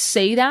I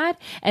say that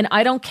and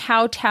I don't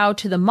kowtow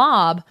to the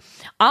mob,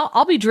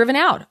 I'll be driven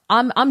out.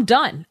 I'm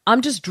done.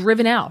 I'm just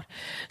driven out.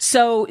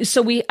 So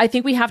I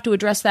think we have to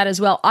address that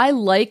as well. I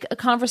like a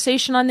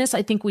conversation on this.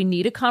 I think we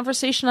need a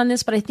conversation on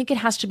this, but I think it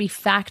has to be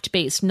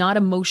fact-based, not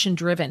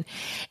emotion-driven.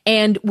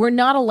 And we're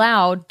not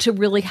allowed to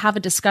really have a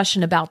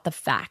discussion about the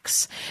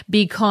facts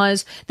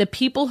because the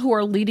people who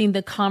are leading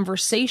the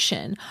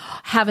conversation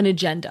have an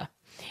agenda.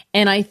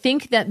 And I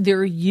think that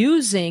they're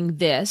using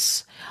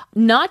this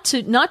not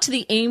to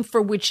the aim for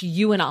which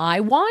you and I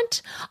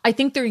want. I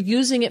think they're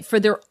using it for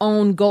their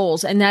own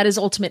goals, and that is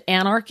ultimate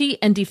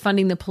anarchy and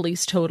defunding the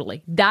police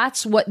totally.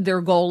 That's what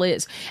their goal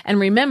is. And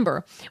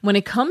remember, when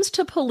it comes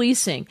to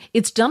policing,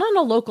 it's done on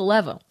a local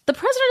level. The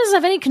president doesn't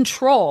have any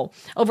control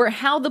over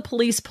how the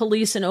police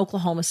in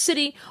Oklahoma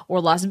City or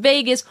Las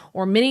Vegas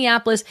or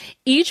Minneapolis.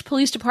 Each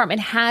police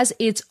department has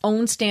its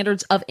own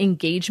standards of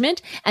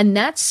engagement, and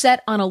that's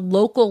set on a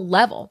local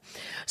level.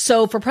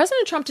 So for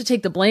President Trump to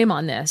take the blame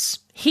on this,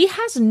 he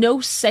has no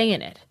say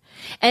in it.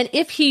 And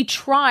if he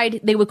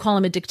tried, they would call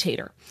him a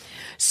dictator.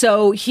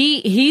 So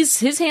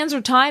his hands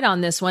are tied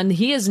on this one.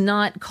 He is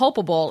not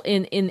culpable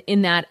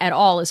in that at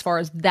all as far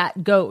as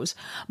that goes.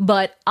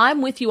 But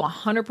I'm with you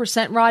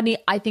 100%, Rodney.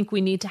 I think we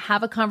need to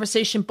have a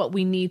conversation, but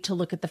we need to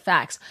look at the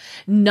facts,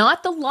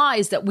 not the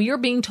lies that we are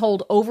being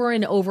told over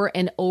and over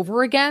and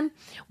over again.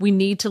 We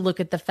need to look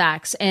at the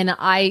facts. And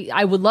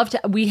I would love to,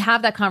 we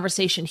have that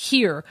conversation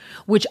here,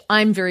 which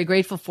I'm very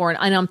grateful for.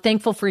 And I'm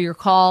thankful for your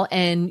call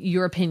and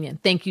your opinion.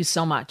 Thank you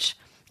so much.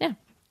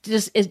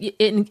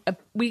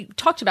 We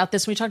talked about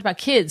this when we talked about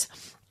kids.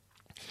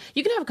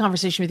 You can have a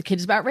conversation with your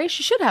kids about race.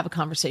 You should have a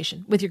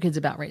conversation with your kids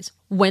about race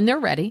when they're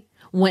ready,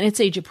 when it's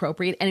age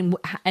appropriate, and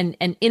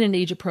in an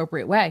age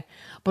appropriate way,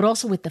 but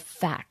also with the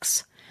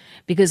facts.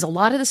 Because a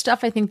lot of the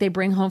stuff I think they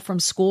bring home from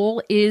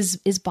school is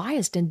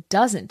biased and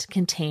doesn't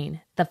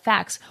contain the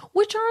facts,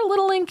 which are a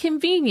little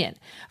inconvenient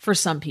for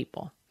some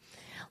people.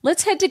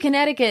 Let's head to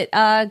Connecticut.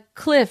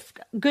 Cliff,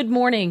 good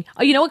morning.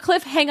 Oh, you know what,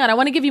 Cliff? Hang on. I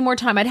want to give you more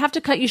time. I'd have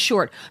to cut you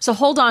short. So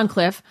hold on,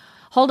 Cliff.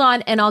 Hold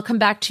on, and I'll come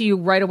back to you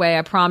right away.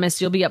 I promise.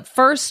 You'll be up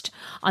first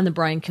on the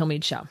Brian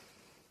Kilmeade Show.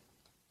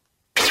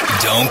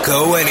 Don't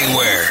go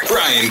anywhere.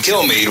 Brian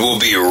Kilmeade will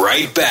be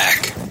right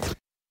back.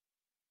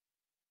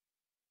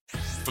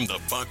 From the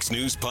Fox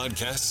News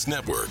Podcasts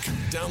Network.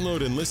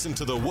 Download and listen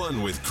to The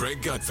One with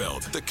Craig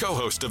Gutfeld, the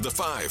co-host of The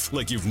Five,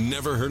 like you've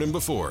never heard him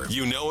before.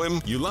 You know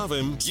him, you love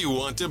him, you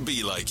want to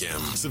be like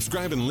him.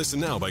 Subscribe and listen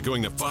now by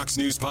going to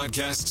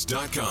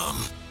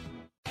foxnewspodcasts.com.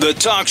 The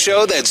talk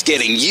show that's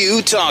getting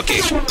you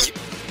talking.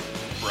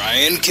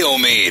 Brian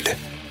Kilmeade.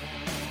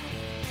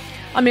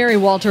 I'm Mary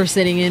Walter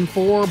sitting in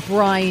for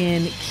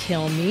Brian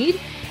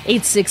Kilmeade.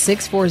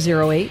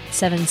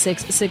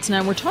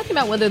 866-408-7669. We're talking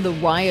about whether the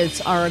riots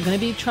are going to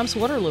be Trump's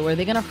Waterloo. Are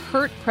they going to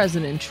hurt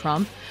President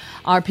Trump?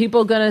 Are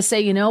people going to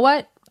say, you know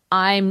what?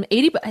 A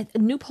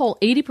new poll,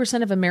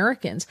 80% of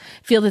Americans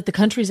feel that the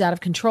country's out of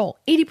control.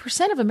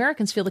 80% of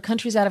Americans feel the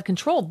country's out of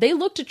control. They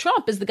look to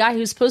Trump as the guy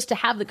who's supposed to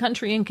have the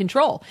country in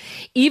control.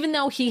 Even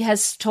though he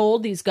has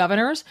told these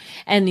governors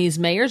and these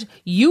mayors,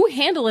 you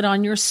handle it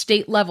on your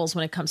state levels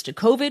when it comes to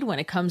COVID, when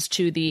it comes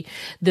to the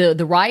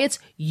riots.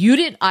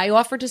 I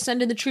offered to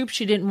send in the troops.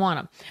 You didn't want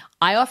them.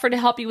 I offered to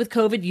help you with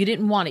COVID. You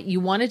didn't want it. You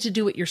wanted to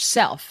do it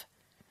yourself.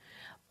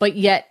 But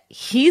yet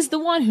he's the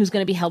one who's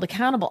going to be held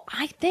accountable,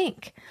 I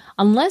think,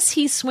 unless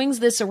he swings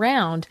this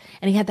around.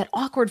 And he had that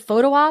awkward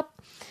photo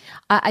op.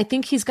 I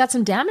think he's got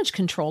some damage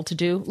control to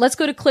do. Let's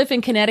go to Cliff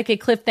in Connecticut.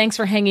 Cliff, thanks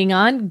for hanging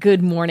on.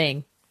 Good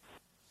morning.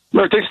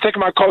 Mary, thanks for taking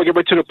my call to get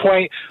right to the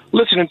point.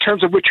 Listen, in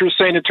terms of what you're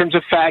saying, in terms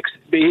of facts,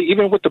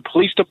 even with the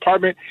police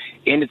department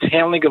and its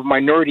handling of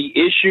minority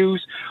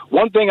issues,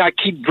 one thing I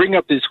keep bringing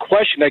up this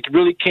question, I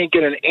really can't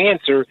get an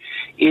answer,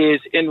 is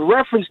in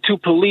reference to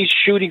police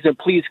shootings and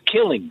police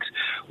killings.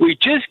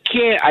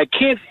 I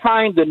can't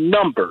find the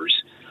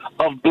numbers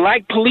of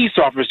black police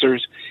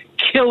officers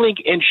killing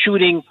and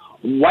shooting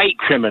white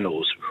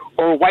criminals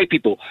or white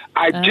people.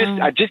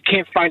 I just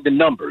can't find the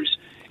numbers.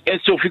 And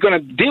so if you're going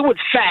to deal with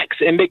facts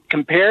and make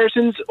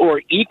comparisons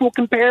or equal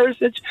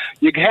comparisons,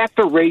 you have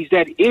to raise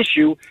that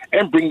issue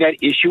and bring that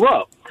issue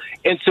up.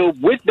 And so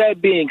with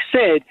that being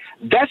said,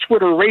 that's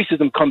where the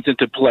racism comes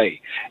into play.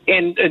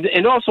 And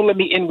also let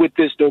me end with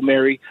this, though,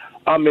 Mary.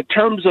 In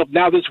terms of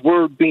now this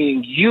word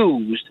being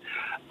used,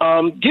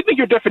 give me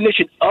your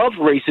definition of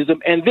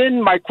racism. And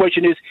then my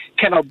question is,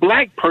 can a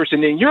black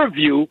person, in your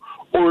view,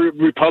 or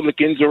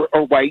Republicans or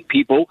white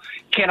people,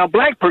 can a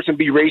black person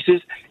be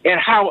racist, and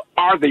how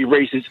are they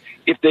racist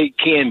if they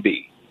can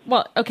be?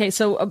 Well, okay,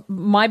 so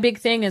my big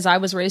thing is I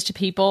was raised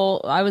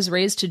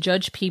to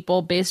judge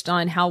people based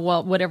on how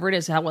well, whatever it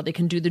is, how well they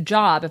can do the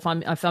job. If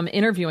I'm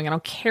interviewing, I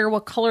don't care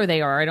what color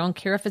they are. I don't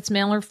care if it's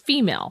male or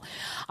female.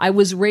 I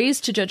was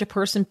raised to judge a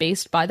person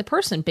based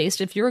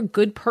if you're a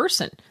good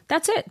person.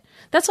 That's it.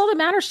 That's all that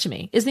matters to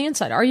me is the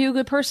inside. Are you a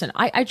good person?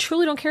 I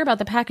truly don't care about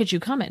the package you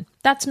come in.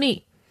 That's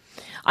me.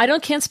 I'm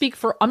not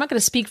going to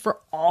speak for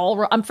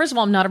all. First of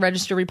all, I'm not a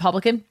registered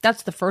Republican.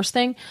 That's the first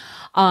thing.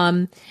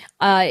 I'm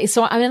not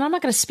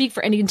going to speak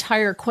for any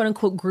entire quote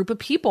unquote group of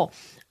people.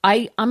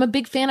 I'm a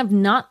big fan of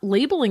not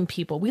labeling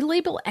people. We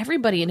label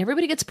everybody and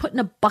everybody gets put in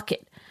a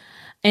bucket.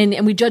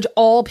 And we judge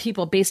all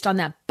people based on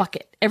that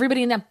bucket.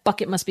 Everybody in that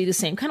bucket must be the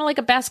same. Kind of like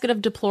a basket of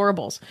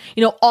deplorables.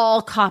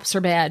 All cops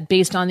are bad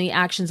based on the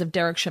actions of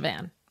Derek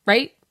Chauvin,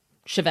 right?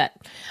 Chevette.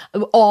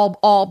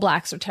 All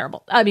blacks are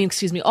terrible.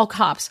 All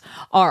cops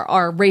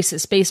are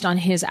racist based on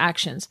his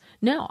actions.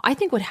 No, I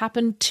think what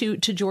happened to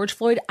George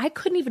Floyd, I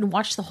couldn't even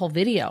watch the whole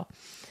video.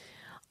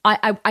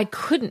 I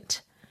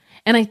couldn't.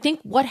 And I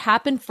think what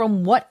happened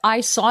from what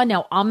I saw,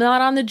 now I'm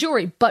not on the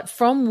jury, but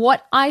from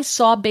what I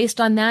saw based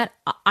on that,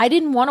 I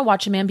didn't want to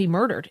watch a man be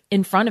murdered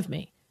in front of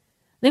me.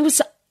 It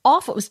was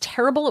awful. It was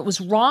terrible. It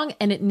was wrong,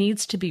 and it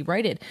needs to be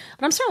righted.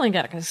 But I'm certainly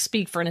not going to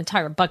speak for an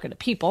entire bucket of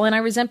people, and I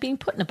resent being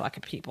put in a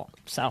bucket of people.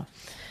 So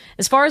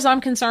as far as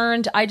I'm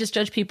concerned, I just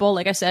judge people,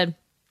 like I said,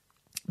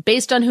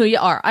 based on who you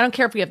are. I don't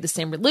care if we have the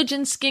same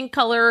religion, skin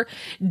color,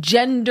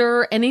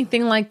 gender,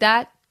 anything like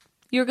that.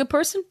 You're a good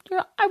person.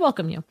 I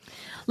welcome you.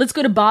 Let's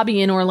go to Bobby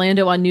in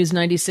Orlando on News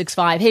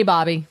 96.5. Hey,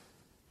 Bobby.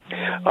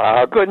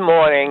 Good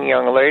morning,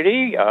 young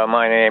lady.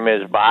 My name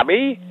is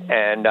Bobby,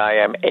 and I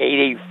am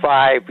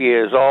 85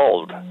 years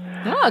old.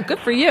 Oh, good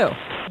for you.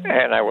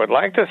 And I would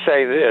like to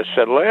say this.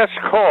 The last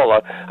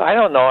caller, I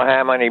don't know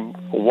how many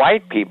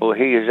white people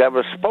he has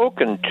ever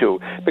spoken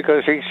to,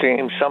 because he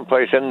seems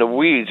someplace in the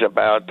weeds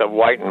about the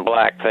white and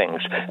black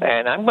things.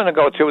 And I'm going to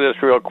go through this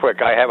real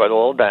quick. I have it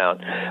all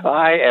down.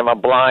 I am a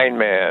blind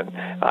man.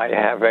 I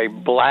have a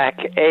black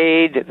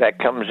aide that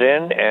comes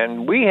in,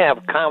 and we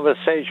have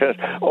conversations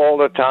all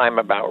the time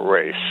about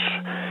race.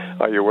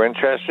 Are you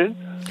interested?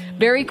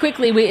 Very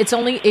quickly, we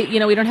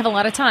don't have a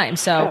lot of time,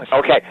 so.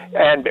 Okay,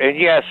 and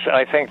yes,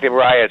 I think the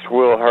riots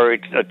will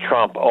hurt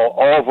Trump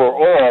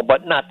overall,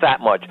 but not that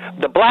much.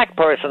 The black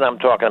person I'm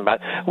talking about,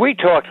 we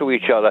talk to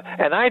each other,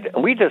 and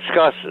we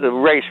discuss the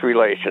race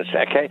relations,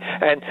 okay?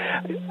 And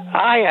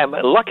I am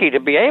lucky to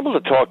be able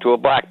to talk to a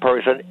black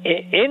person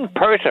in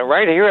person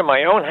right here in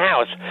my own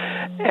house.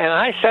 And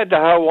I said to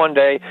her one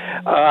day,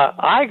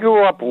 I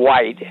grew up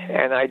white,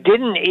 and I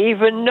didn't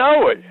even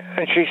know it.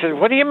 And she said,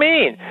 what do you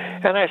mean?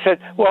 And I said,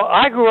 well,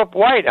 I grew up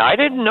white. I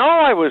didn't know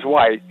I was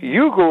white.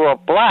 You grew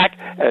up black,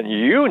 and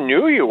you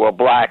knew you were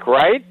black,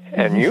 right?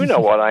 And you know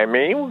what I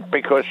mean,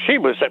 because she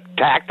was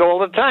attacked all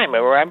the time.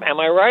 Am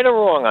I right or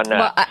wrong on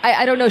that? Well,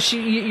 I don't know.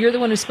 You're the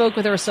one who spoke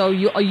with her, so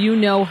you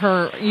know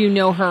her. You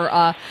know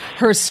her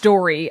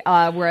story,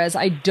 whereas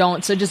I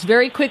don't. So just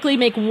very quickly,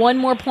 make one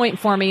more point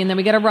for me, and then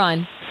we got to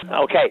run.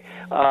 Okay.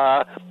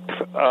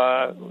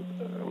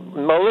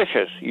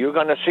 Militias. You're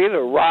going to see the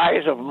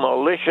rise of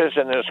militias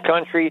in this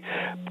country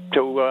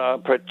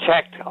to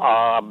protect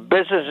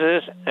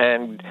businesses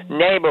and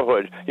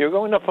neighborhoods. You're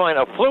going to find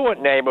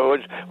affluent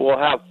neighborhoods will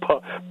have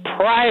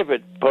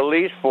private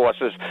police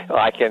forces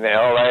like in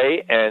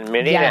L.A. and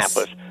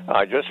Minneapolis. Yes.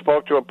 I just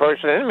spoke to a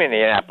person in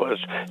Minneapolis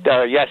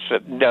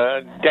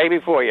day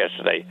before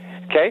yesterday.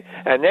 Okay?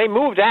 And they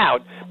moved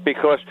out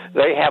because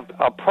they have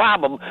a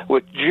problem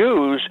with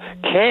Jews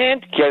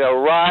can't get a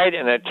ride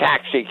in a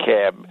taxi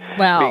cab.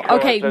 Wow.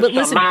 Okay, but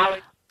listen,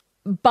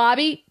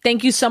 Bobby,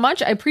 thank you so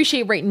much. I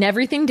appreciate writing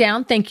everything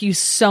down. Thank you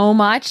so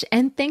much.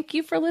 And thank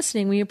you for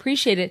listening. We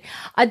appreciate it.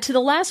 To the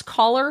last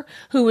caller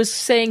who was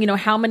saying,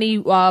 how many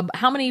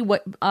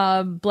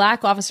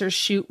black officers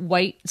shoot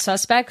white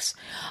suspects.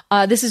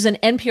 This is an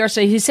NPR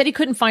study. He said he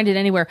couldn't find it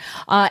anywhere.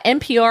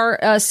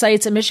 NPR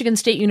cites a Michigan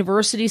State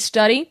University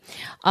study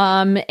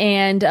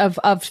and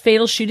of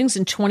fatal shootings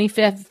in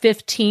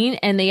 2015.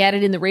 And they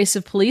added in the race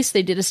of police.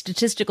 They did a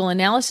statistical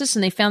analysis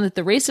and they found that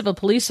the race of a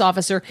police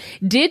officer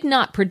did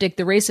not predict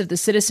the race of the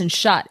citizen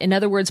shot. In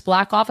other words,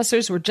 black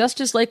officers were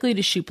just as likely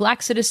to shoot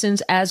black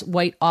citizens as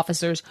white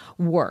officers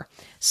were.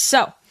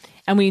 So,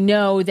 and we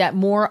know that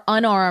more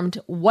unarmed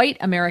white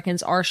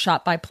Americans are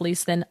shot by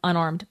police than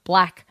unarmed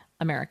black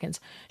Americans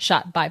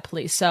shot by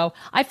police. So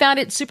I found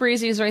it super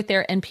easy. It's right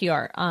there,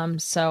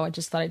 NPR. So I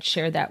just thought I'd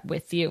share that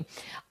with you.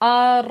 Where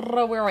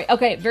are we?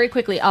 Okay, very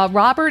quickly.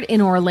 Robert in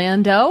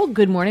Orlando.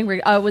 Good morning.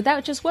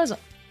 That just was.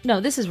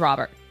 No, this is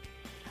Robert.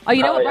 Oh,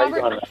 you know what,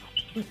 Robert?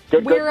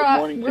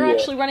 We're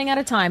actually running out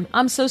of time.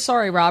 I'm so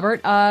sorry, Robert.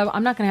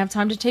 I'm not going to have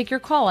time to take your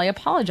call. I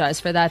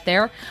apologize for that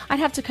there. I'd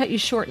have to cut you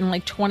short in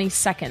like 20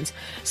 seconds.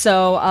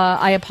 So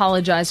I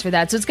apologize for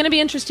that. So it's going to be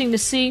interesting to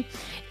see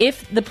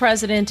if the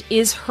president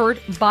is hurt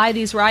by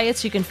these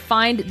riots. You can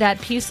find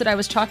that piece that I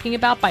was talking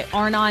about by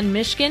Arnon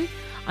Mishkin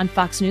on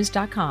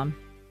FoxNews.com.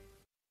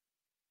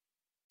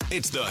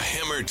 It's the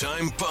Hammer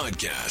Time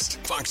Podcast.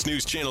 Fox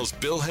News Channel's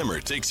Bill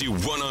Hemmer takes you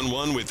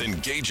one-on-one with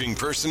engaging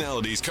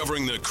personalities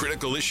covering the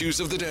critical issues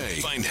of the day.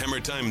 Find Hammer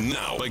Time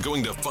now by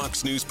going to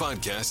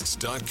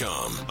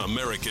foxnewspodcasts.com.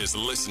 America's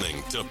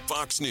listening to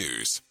Fox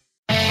News.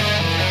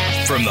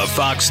 From the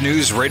Fox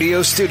News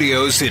radio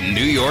studios in New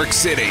York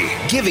City,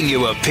 giving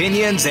you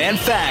opinions and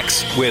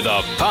facts with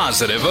a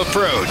positive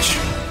approach.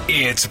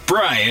 It's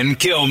Brian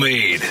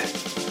Kilmeade.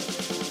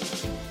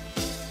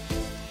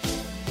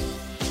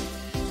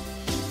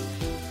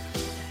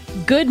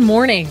 Good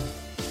morning.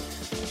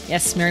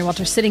 Yes, Mary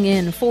Walter sitting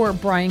in for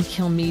Brian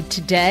Kilmeade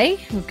today.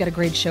 We've got a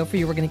great show for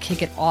you. We're going to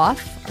kick it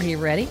off. Are you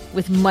ready?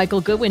 With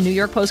Michael Goodwin, New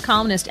York Post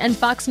columnist and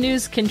Fox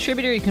News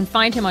contributor. You can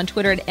find him on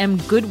Twitter at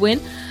mgoodwin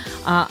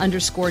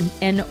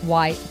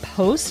 _NY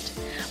Post.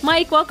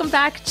 Mike, welcome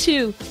back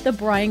to the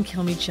Brian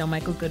Kilmeade Show.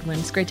 Michael Goodwin,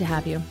 it's great to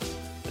have you.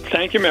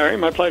 Thank you, Mary.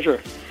 My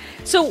pleasure.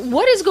 So,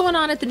 what is going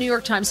on at the New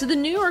York Times? So, the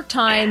New York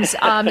Times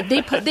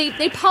they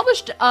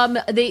published an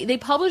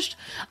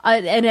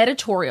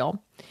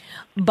editorial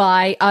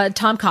by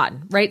Tom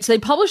Cotton, right? So, they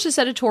published this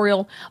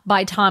editorial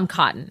by Tom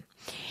Cotton.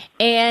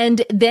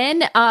 And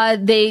then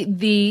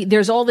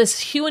there's all this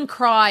hue and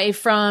cry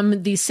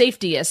from the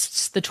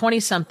safetyists, the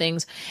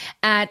 20-somethings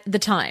at the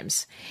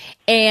Times.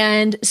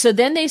 And so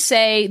then they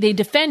say they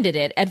defended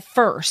it at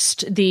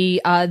first.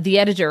 The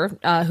editor,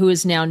 who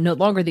is now no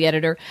longer the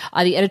editor,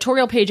 the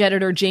editorial page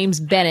editor, James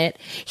Bennett,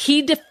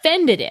 he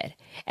defended it.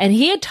 And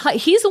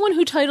he's the one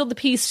who titled the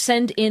piece,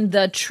 "Send in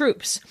the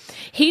Troops."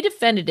 He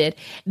defended it.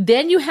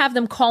 Then you have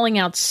them calling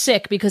out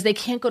sick because they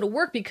can't go to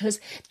work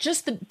because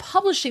just the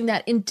publishing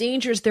that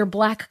endangers their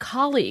black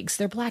colleagues,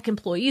 their black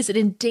employees. It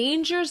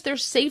endangers their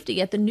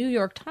safety at the New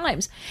York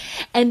Times.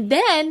 And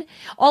then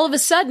all of a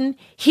sudden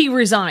he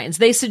resigns.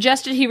 They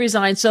suggested he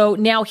resign. So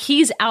now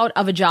he's out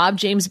of a job,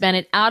 James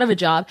Bennett out of a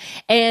job.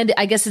 And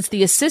I guess it's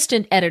the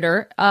assistant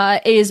editor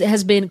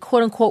has been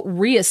quote unquote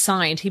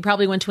reassigned. He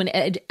probably went to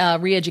an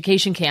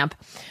re-education camp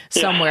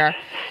somewhere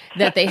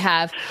that they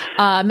have.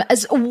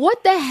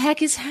 What the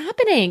heck is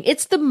happening?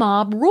 It's the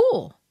mob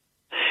rule.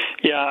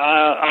 Yeah,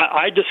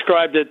 I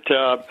described it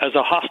as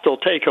a hostile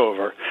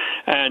takeover.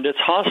 And it's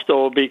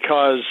hostile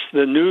because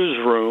the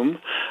newsroom,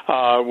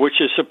 which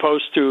is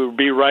supposed to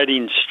be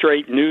writing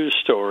straight news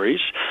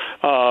stories,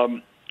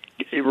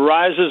 it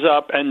rises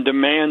up and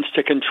demands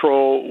to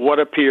control what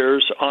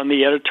appears on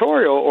the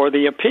editorial or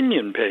the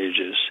opinion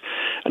pages.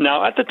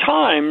 Now, at the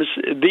Times,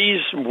 these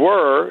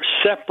were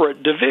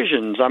separate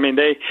divisions. I mean,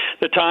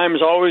 the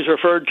Times always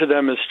referred to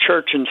them as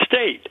church and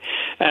state,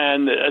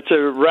 and it's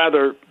a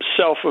rather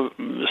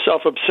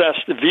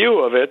self-obsessed view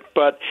of it,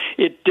 but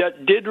it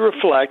did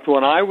reflect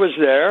when I was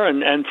there,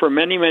 and for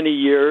many, many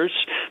years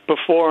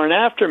before and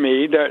after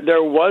me,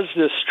 there was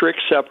this strict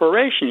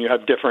separation. You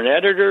have different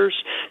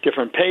editors,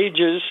 different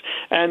pages,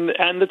 and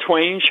the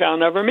twain shall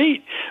never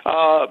meet.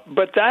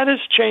 But that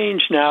has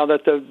changed now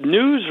that the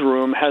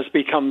newsroom has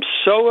become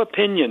so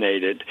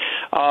opinionated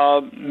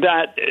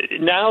that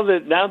now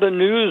the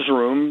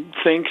newsroom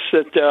thinks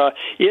that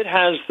it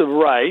has the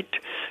right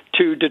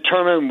to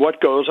determine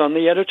what goes on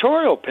the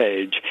editorial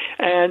page.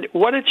 And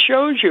what it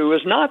shows you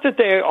is not that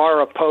they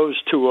are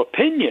opposed to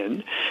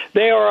opinion,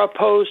 they are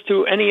opposed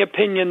to any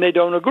opinion they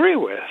don't agree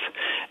with.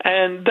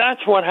 And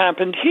that's what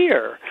happened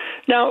here.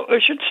 Now, I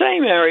should say,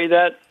 Mary,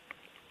 that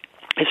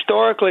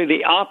historically,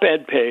 the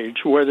op-ed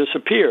page where this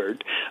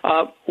appeared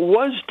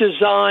was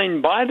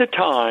designed by the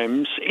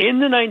Times in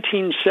the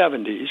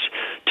 1970s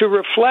to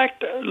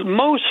reflect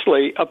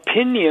mostly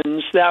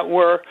opinions that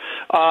were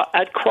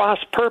at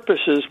cross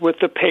purposes with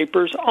the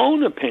paper's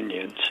own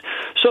opinions.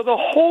 So the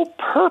whole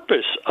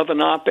purpose of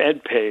an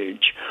op-ed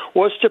page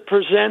was to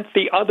present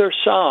the other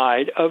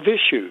side of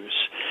issues,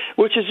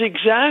 which is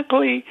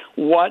exactly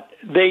what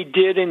they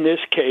did in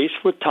this case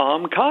with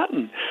Tom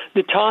Cotton.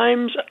 The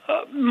Times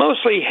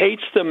mostly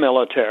hates the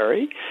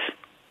military,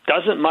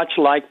 doesn't much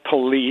like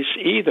police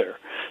either.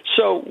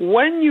 So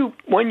when you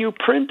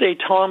print a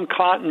Tom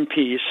Cotton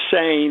piece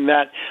saying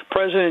that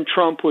President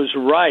Trump was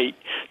right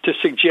to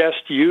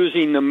suggest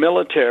using the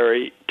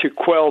military to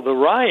quell the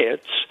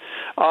riots,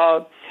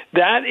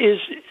 that is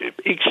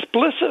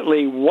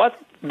explicitly what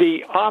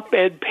the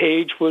op-ed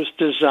page was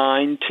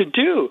designed to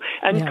do.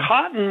 And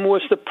Cotton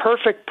was the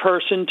perfect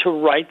person to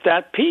write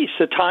that piece.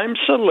 The Times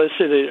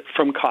solicited it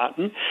from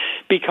Cotton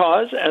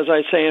because, as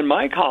I say in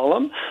my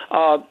column,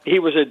 he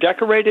was a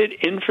decorated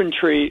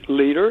infantry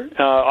leader,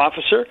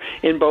 officer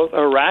in both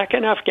Iraq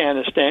and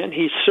Afghanistan.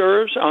 He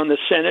serves on the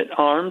Senate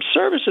Armed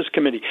Services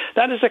Committee.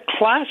 That is a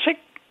classic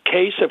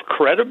case of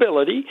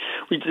credibility.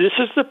 This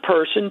is the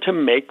person to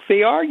make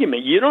the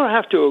argument. You don't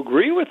have to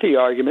agree with the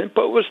argument,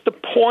 but was the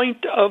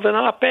point of an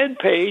op-ed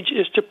page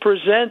is to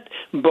present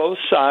both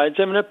sides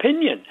of an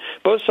opinion,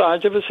 both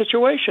sides of a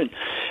situation.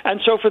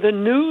 And so for the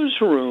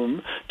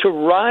newsroom to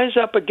rise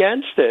up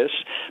against this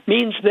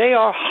means they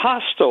are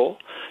hostile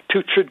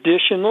to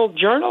traditional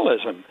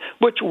journalism,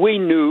 which we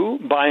knew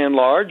by and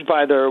large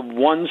by their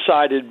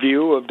one-sided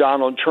view of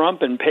Donald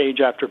Trump in page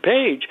after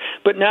page.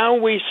 But now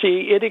we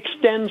see it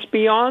extends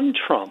beyond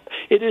Trump.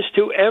 It is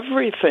to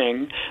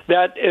everything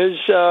that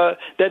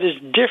is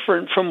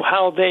different from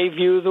how they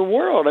view the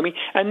world. I mean,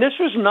 and this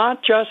was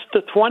not just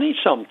the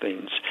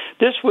 20-somethings.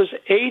 This was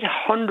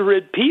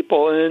 800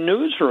 people in a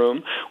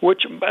newsroom,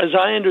 which, as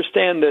I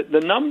understand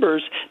the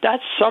numbers,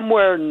 that's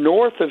somewhere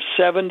north of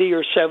 70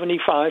 or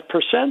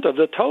 75% of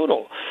the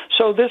total.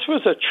 So this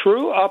was a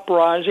true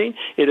uprising.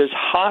 It is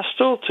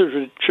hostile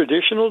to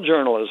traditional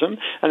journalism.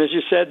 And as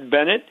you said,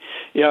 Bennett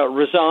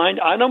resigned.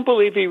 I don't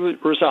believe he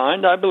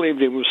resigned. I believe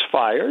he was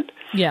fired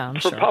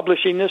for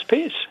publishing this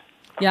piece.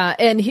 Yeah,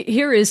 and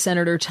here is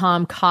Senator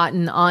Tom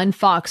Cotton on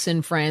Fox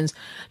and Friends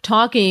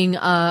talking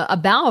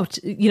about,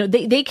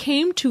 they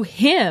came to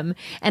him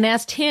and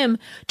asked him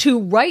to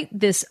write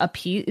this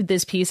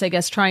piece, I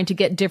guess, trying to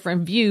get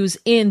different views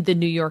in the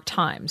New York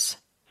Times.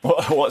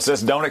 Well, it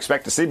says don't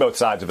expect to see both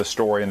sides of a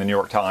story in the New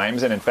York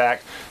Times. And in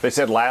fact, they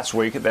said last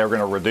week they were going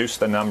to reduce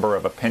the number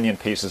of opinion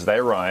pieces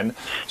they run.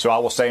 So I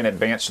will say in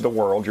advance to the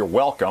world, you're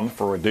welcome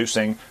for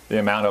reducing the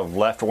amount of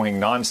left-wing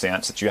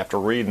nonsense that you have to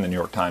read in the New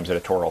York Times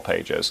editorial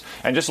pages.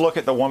 And just look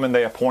at the woman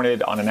they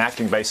appointed on an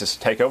acting basis to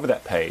take over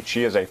that page.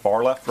 She is a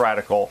far-left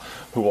radical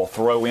who will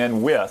throw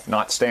in with,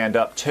 not stand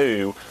up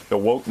to, the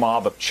woke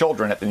mob of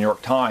children at the New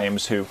York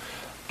Times who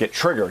get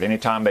triggered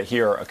anytime they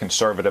hear a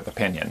conservative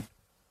opinion.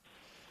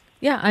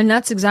 Yeah, and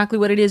that's exactly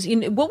what it is.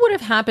 What would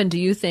have happened, do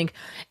you think,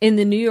 in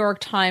the New York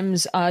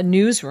Times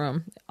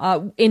newsroom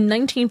in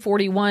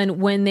 1941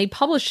 when they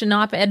published an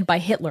op-ed by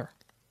Hitler?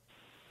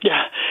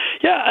 Yeah,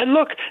 and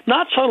look,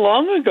 not so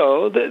long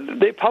ago,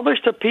 they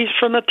published a piece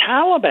from the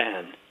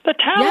Taliban. The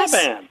Taliban.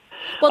 Yes.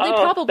 Well, they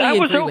probably that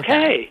was agree with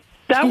that. okay.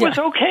 That was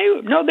okay.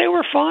 No, they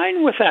were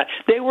fine with that.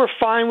 They were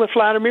fine with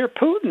Vladimir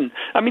Putin.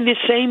 I mean, the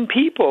same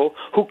people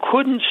who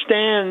couldn't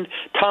stand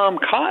Tom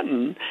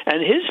Cotton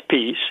and his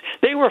piece,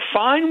 they were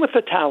fine with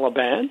the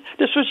Taliban.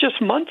 This was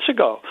just months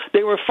ago.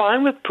 They were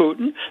fine with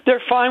Putin.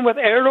 They're fine with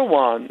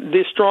Erdogan,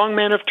 the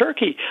strongman of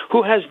Turkey,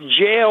 who has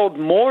jailed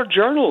more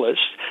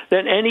journalists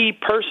than any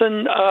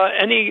person,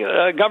 any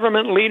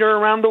government leader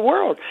around the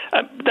world.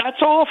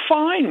 That's all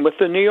fine with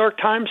the New York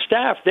Times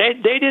staff. They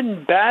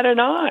didn't bat an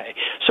eye.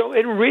 So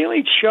it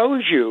really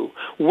shows you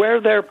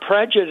where their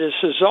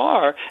prejudices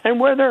are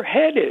and where their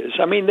head is.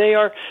 I mean, they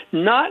are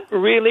not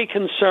really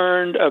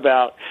concerned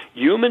about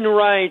human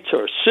rights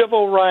or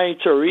civil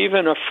rights or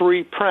even a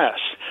free press.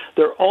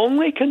 They're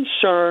only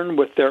concerned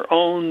with their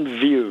own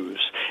views.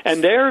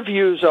 And their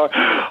views are,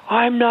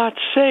 I'm not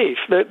safe.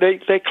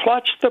 They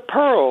clutch the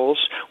pearls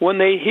when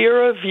they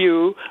hear a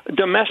view,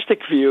 domestic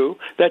view,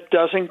 that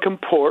doesn't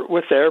comport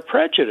with their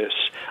prejudice.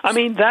 I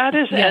mean, that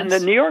is, and the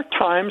New York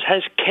Times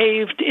has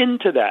caved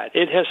into that.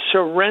 It has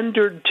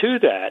surrendered to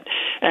that.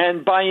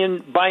 And by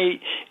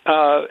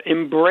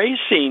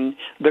embracing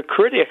the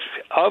critics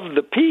of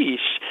the piece,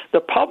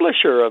 the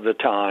publisher of the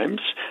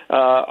Times,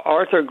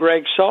 Arthur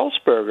Gregg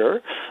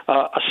Salzberger,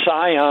 a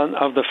scion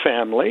of the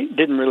family,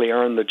 didn't really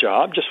earn the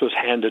job, just was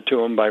handed to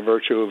him by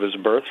virtue of his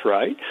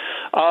birthright.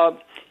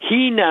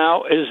 He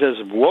now is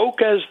as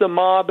woke as the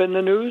mob in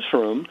the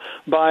newsroom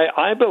by,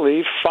 I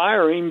believe,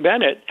 firing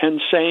Bennett and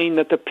saying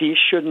that the piece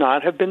should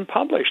not have been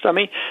published. I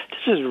mean,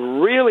 this is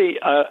really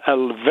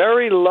a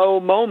very low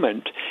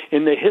moment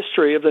in the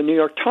history of the New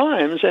York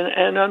Times,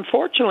 and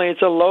unfortunately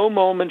it's a low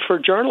moment for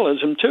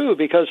journalism, too,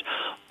 because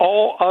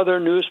all other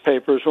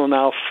newspapers will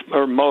now,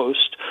 or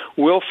most,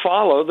 will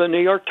follow the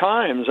New York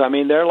Times. I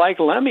mean, they're like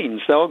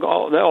lemmings. They'll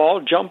all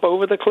jump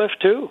over the cliff,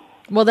 too.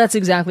 Well, that's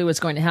exactly what's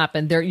going to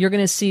happen. You're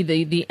going to see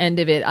the end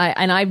of it.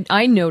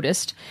 I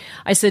noticed.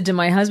 I said to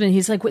my husband,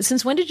 he's like,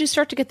 "Since when did you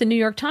start to get the New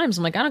York Times?"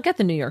 I'm like, "I don't get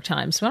the New York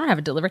Times. So I don't have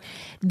it delivered."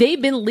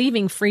 They've been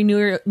leaving free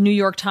New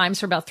York Times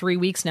for about 3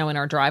 weeks now in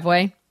our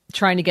driveway,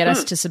 trying to get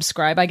us to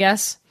subscribe, I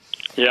guess.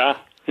 Yeah.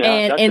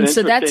 And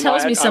so that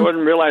tells me I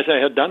wouldn't realize I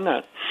had done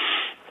that.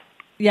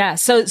 Yeah,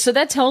 so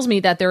that tells me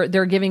that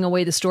they're giving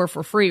away the store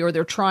for free, or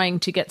they're trying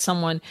to get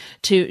someone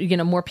to,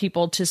 more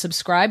people to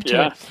subscribe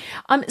to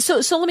it.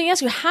 So let me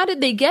ask you, how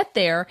did they get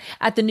there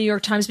at the New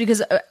York Times?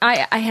 Because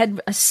I had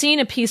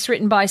seen a piece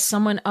written by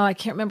someone, I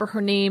can't remember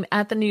her name,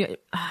 at the New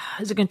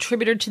as a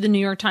contributor to the New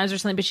York Times or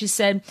something, but she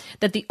said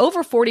that the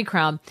over 40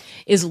 crowd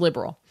is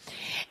liberal.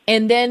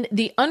 And then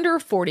the under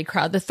 40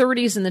 crowd, the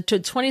 30s and the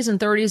 20s and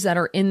 30s that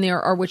are in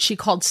there, are what she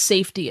called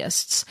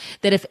safetyists.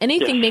 That if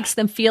anything makes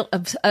them feel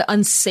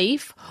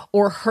unsafe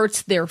or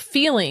hurts their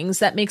feelings,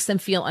 that makes them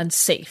feel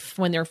unsafe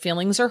when their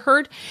feelings are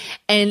hurt.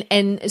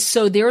 And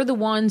so they're the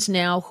ones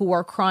now who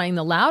are crying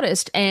the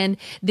loudest, and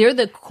they're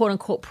the quote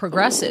unquote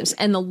progressives.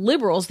 And the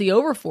liberals, the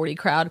over 40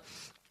 crowd,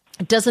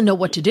 doesn't know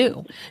what to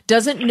do,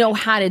 doesn't know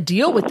how to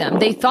deal with them.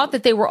 They thought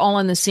that they were all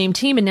on the same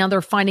team, and now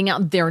they're finding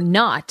out they're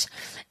not.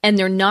 And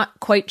they're not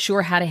quite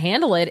sure how to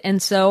handle it. And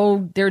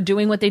so they're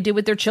doing what they did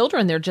with their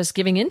children. They're just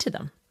giving in to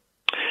them.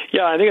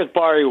 Yeah, I think it's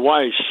Bari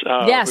Weiss.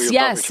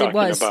 Yes, it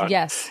was. About.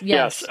 Yes.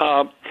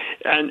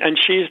 And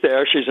she's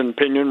there. She's an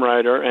opinion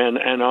writer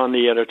and on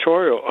the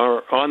editorial,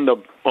 or on the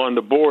on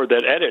the board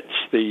that edits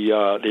the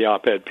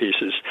op-ed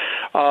pieces.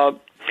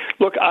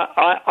 Look,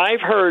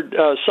 I've heard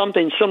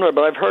something similar,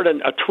 but I've heard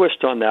a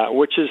twist on that,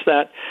 which is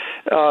that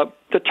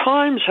the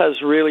Times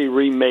has really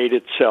remade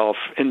itself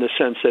in the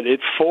sense that it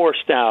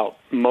forced out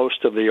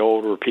most of the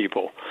older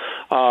people.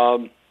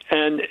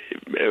 And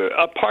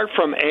apart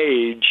from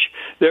age,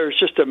 there's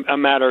just a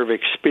matter of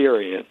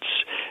experience.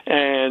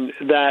 And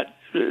that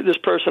this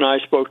person I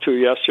spoke to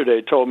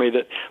yesterday told me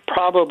that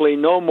probably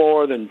no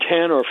more than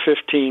 10 or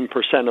 15%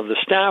 of the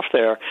staff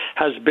there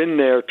has been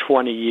there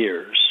 20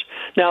 years.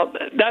 Now,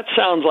 that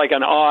sounds like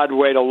an odd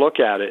way to look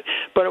at it,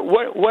 but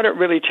what it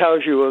really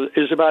tells you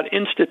is about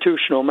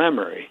institutional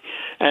memory.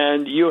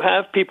 And you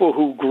have people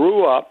who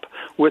grew up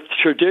with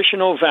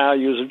traditional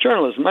values of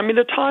journalism. I mean,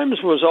 the Times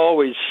was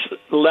always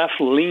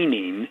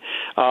left-leaning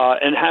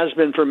and has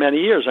been for many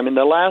years. I mean,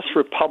 the last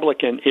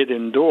Republican it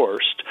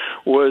endorsed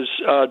was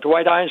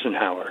Dwight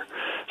Eisenhower.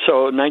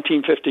 So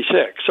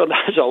 1956. So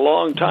that's a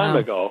long time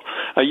ago.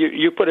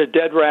 You put a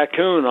dead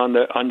raccoon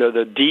under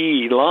the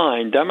D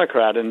line,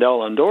 Democrat, and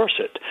they'll endorse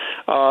it.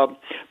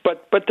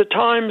 But the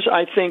Times,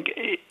 I think,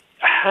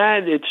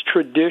 had its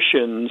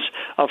traditions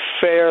of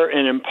fair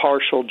and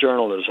impartial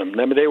journalism.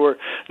 I mean, they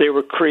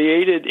were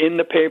created in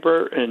the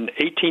paper in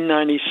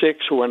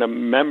 1896 when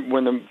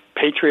the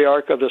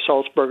patriarch of the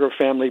Sulzberger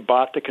family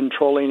bought the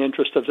controlling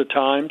interest of the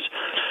Times,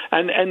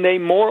 and they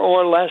more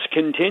or less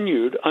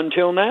continued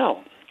until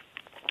now.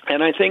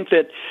 And I think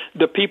that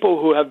the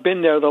people who have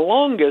been there the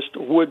longest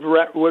would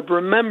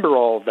remember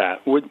all of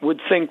that, would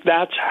think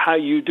that's how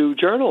you do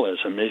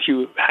journalism, is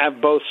you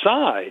have both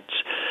sides.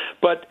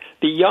 But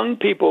the young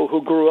people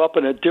who grew up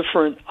in a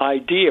different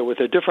idea, with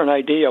a different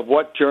idea of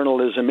what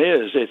journalism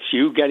is, it's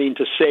you getting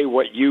to say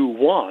what you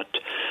want,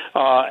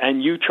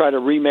 and you try to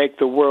remake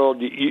the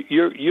world.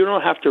 You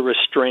don't have to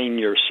restrain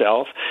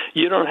yourself.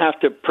 You don't have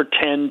to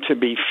pretend to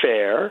be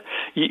fair.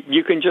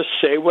 You can just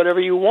say whatever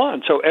you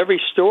want. So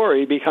every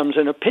story becomes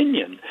an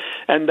opinion.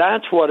 And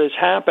that's what has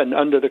happened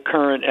under the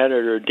current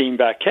editor, Dean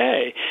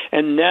Baquet.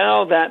 And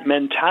now that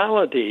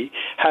mentality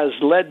has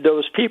led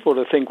those people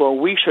to think, well,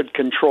 we should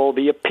control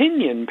the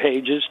opinion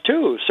pages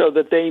too, so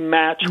that they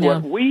match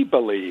what we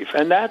believe.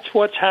 And that's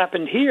what's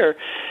happened here.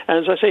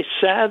 And as I say,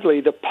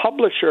 sadly, the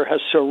publisher has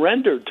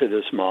surrendered to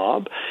this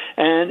mob,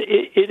 and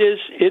it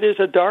is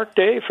a dark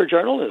day for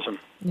journalism.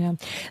 Yeah.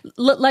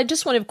 I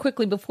just want to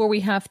quickly, before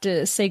we have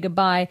to say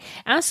goodbye,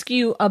 ask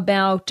you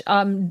about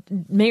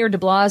Mayor de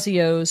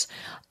Blasio's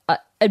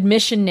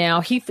admission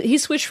now. He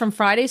switched from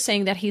Friday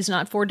saying that he's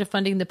not for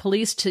defunding the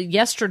police to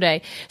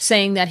yesterday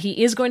saying that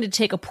he is going to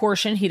take a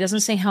portion, he doesn't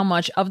say how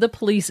much, of the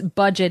police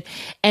budget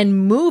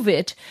and move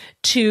it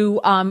to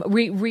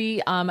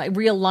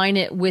realign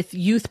it with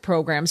youth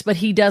programs. But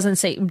he doesn't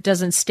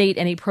state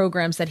any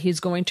programs that he's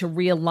going to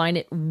realign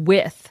it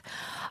with.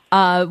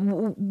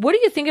 What do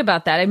you think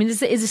about that? I mean,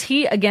 is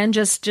he again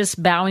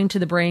just bowing to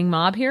the braying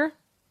mob here?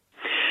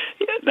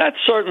 Yeah, that's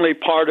certainly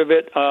part of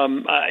it.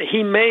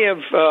 He may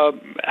have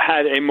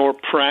had a more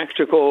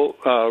practical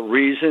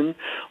reason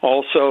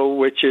also,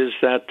 which is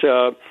that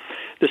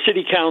the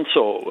city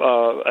council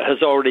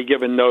has already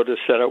given notice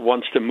that it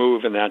wants to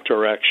move in that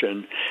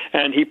direction,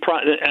 and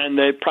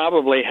they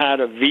probably had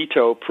a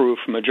veto-proof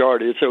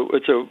majority.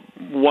 It's a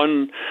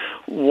one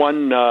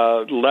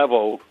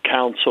level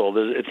council.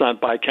 It's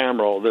not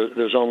bicameral.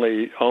 There's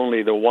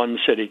only the one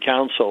city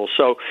council.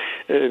 So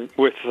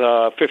with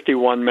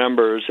 51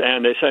 members,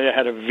 and they say it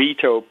had a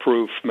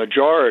veto-proof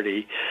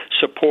majority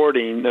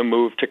supporting the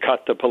move to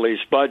cut the police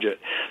budget.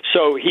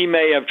 So he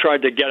may have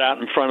tried to get out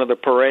in front of the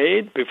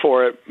parade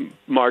before it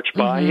marched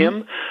by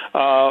him.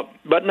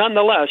 But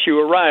nonetheless, you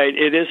were right.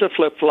 It is a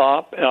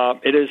flip-flop.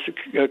 It is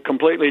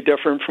completely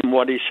different from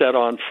what he said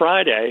on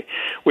Friday.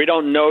 We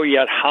don't know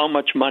yet how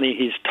much money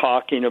he's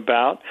talking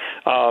about.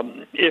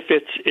 If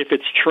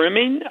it's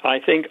trimming, I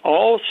think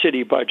all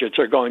city budgets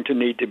are going to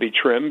need to be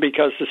trimmed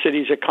because the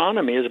city's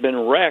economy has been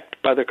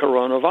wrecked by the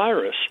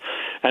coronavirus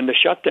and the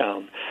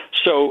shutdown.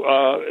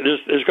 So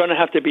there's going to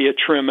have to be a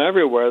trim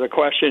everywhere. The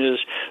question is,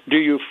 do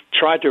you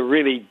try to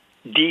really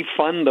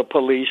defund the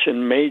police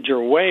in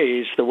major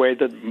ways, the way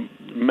that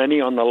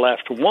many on the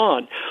left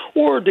want,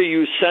 or do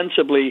you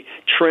sensibly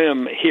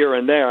trim here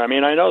and there? I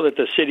mean, I know that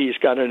the city's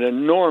got an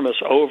enormous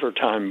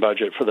overtime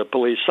budget for the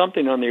police,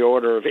 something on the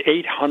order of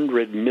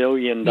 $800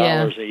 million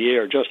a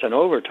year just in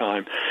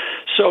overtime.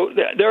 So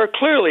there are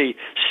clearly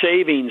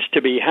savings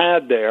to be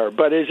had there,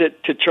 but is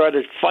it to try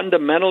to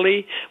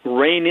fundamentally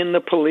rein in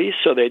the police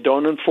so they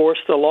don't enforce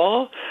the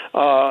law?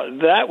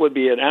 That would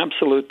be an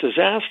absolute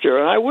disaster,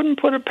 and I wouldn't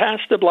put it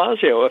past de Blasio.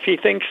 If he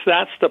thinks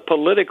that's the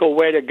political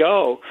way to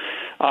go,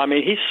 I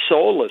mean, he's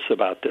soulless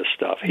about this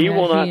stuff. He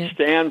will not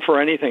stand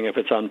for anything if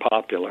it's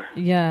unpopular.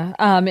 Yeah.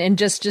 And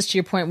just to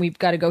your point, we've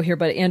got to go here,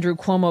 but Andrew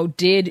Cuomo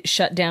did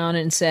shut down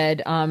and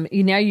said, I'm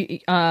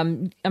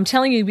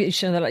telling you,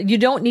 that you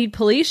don't need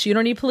police. You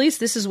don't need police.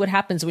 This is what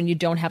happens when you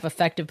don't have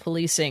effective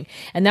policing.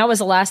 And that was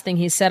the last thing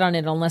he said on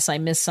it, unless I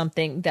missed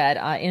something that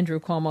Andrew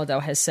Cuomo, though,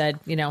 has said,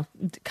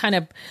 kind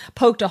of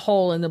poked a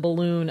hole in the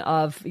balloon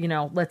of,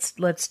 let's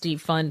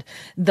defund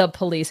the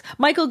police.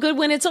 Michael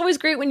Goodwin, it's always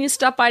great when you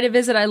stop by to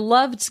visit. I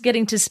loved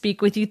getting to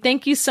speak with you.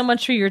 Thank you so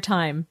much for your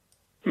time.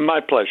 My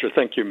pleasure.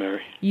 Thank you,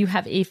 Mary. You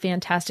have a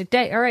fantastic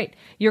day. All right.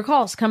 Your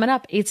call's coming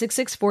up.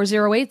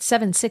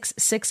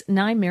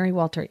 866-408-7669. Mary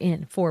Walter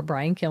in for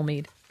Brian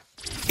Kilmeade.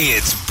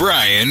 It's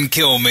Brian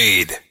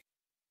Kilmeade.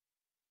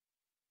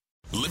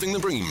 Living the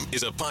Bream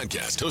is a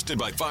podcast hosted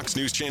by Fox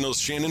News Channel's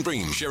Shannon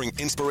Bream, sharing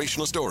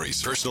inspirational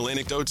stories, personal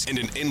anecdotes, and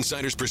an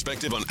insider's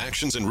perspective on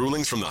actions and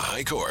rulings from the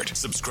High Court.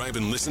 Subscribe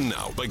and listen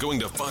now by going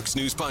to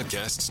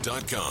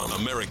foxnewspodcasts.com.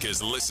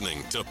 America's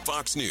listening to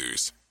Fox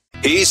News.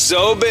 He's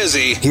so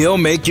busy, he'll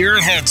make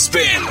your head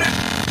spin.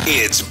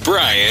 It's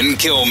Brian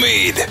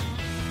Kilmeade.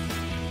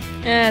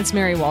 It's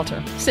Mary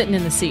Walter sitting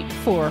in the seat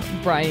for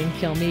Brian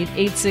Kilmeade.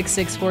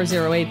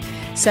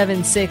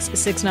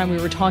 866-408-7669. We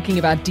were talking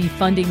about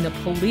defunding the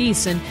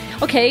police. And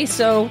okay,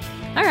 so,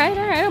 all right,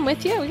 I'm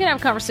with you. We can have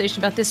a conversation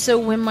about this. So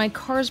when my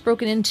car's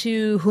broken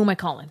into, who am I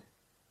calling?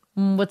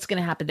 What's going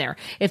to happen there?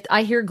 If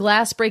I hear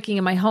glass breaking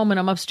in my home and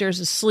I'm upstairs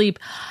asleep,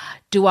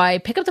 do I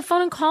pick up the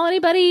phone and call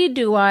anybody?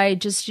 Do I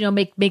just,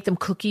 make them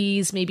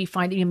cookies, maybe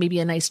find maybe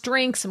a nice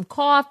drink, some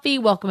coffee,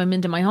 welcome them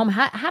into my home?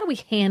 How do we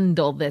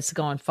handle this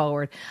going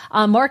forward?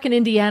 Mark in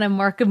Indiana.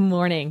 Mark, good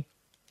morning.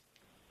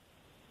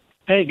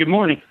 Hey, good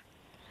morning.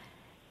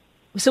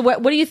 So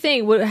what do you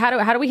think?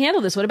 How do we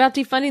handle this? What about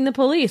defunding the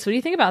police? What do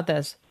you think about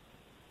this?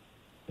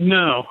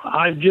 No,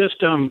 I've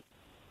just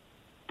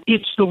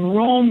it's the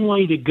wrong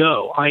way to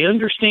go. I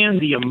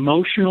understand the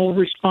emotional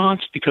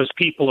response because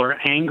people are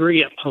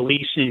angry at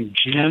police in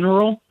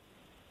general,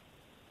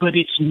 but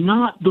it's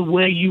not the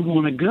way you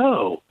want to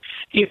go.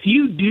 If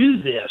you do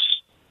this,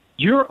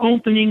 you're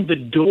opening the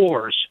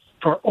doors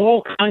for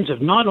all kinds of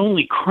not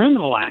only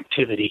criminal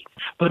activity,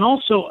 but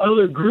also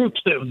other groups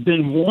that have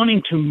been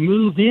wanting to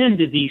move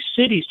into these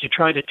cities to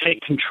try to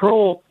take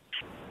control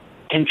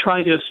and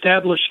try to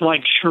establish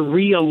like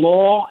Sharia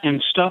law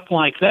and stuff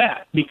like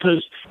that,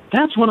 because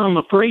that's what I'm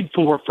afraid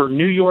for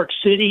New York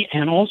City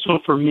and also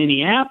for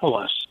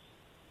Minneapolis.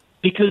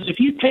 Because if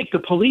you take the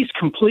police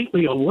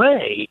completely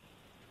away,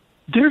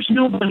 there's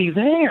nobody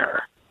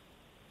there.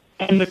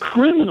 And the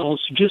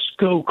criminals just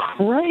go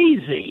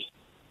crazy.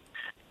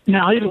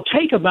 Now, it'll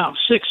take about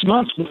 6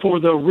 months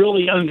before they'll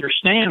really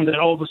understand that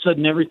all of a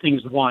sudden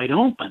everything's wide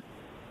open.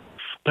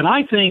 But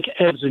I think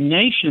as a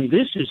nation,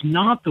 this is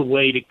not the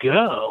way to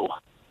go.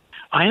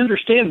 I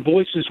understand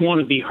voices want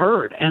to be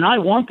heard, and I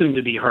want them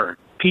to be heard.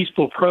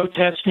 Peaceful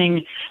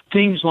protesting,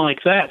 things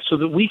like that, so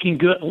that we can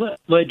get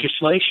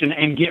legislation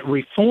and get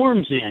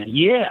reforms in,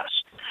 yes,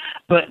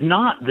 but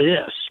not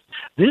this.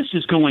 This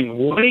is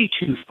going way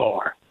too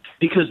far,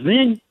 because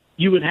then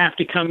you would have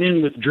to come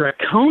in with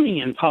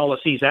draconian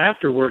policies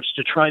afterwards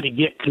to try to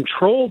get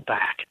control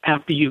back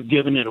after you've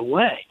given it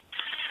away.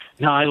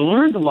 Now, I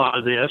learned a lot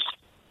of this.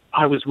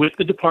 I was with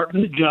the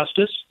Department of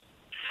Justice,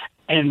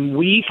 and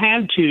we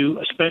had to,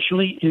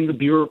 especially in the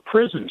Bureau of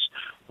Prisons,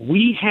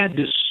 we had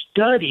to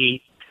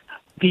study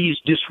these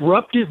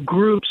disruptive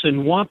groups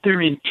and what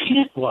their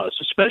intent was,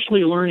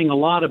 especially learning a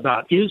lot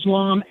about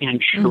Islam and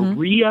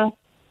Sharia.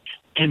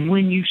 And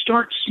when you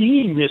start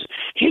seeing this,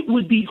 it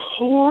would be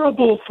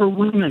horrible for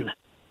women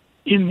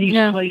in these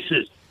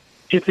places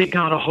if it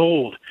got a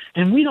hold.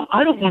 And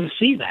I don't want to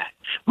see that.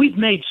 We've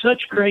made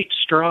such great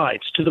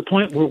strides to the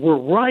point where we're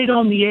right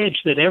on the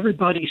edge that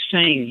everybody's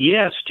saying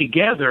yes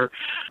together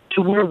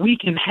to where we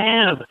can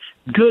have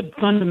good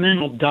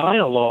fundamental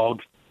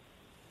dialogue.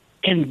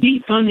 And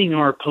defunding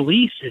our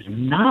police is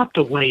not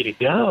the way to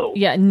go.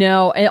 Yeah,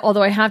 no.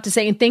 Although I have to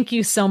say, and thank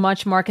you so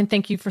much, Mark, and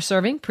thank you for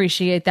serving.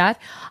 Appreciate that.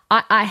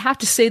 I have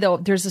to say, though,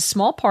 there's a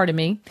small part of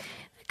me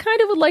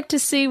kind of would like to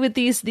see with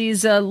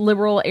these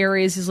liberal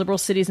areas, these liberal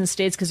cities and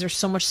states, because they're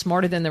so much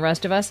smarter than the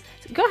rest of us.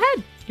 Go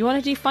ahead. You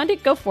want to defund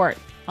it? Go for it.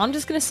 I'm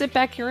just going to sit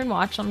back here and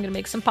watch. I'm going to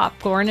make some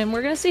popcorn, and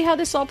we're going to see how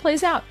this all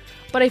plays out.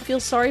 But I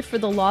feel sorry for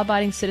the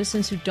law-abiding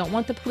citizens who don't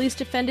want the police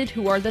defended,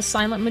 who are the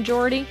silent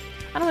majority.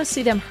 I don't want to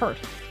see them hurt.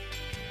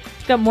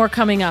 Got more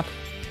coming up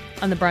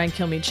on the Brian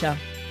Kilmeade Show.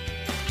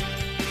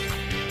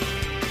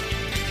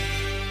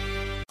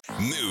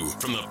 New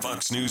from the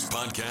Fox News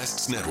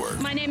Podcasts Network.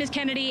 My name is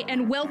Kennedy,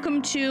 and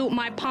welcome to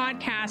my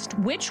podcast,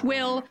 which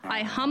will,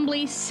 I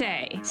humbly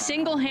say,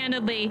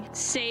 single-handedly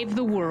save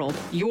the world.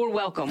 You're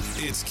welcome.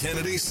 It's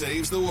Kennedy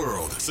Saves the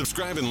World.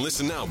 Subscribe and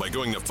listen now by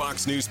going to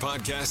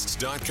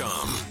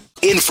foxnewspodcasts.com.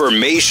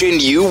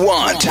 Information you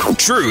want.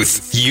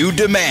 Truth you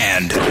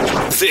demand.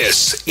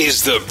 This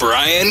is the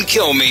Brian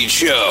Kilmeade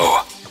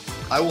Show.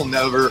 I will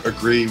never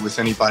agree with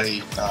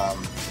anybody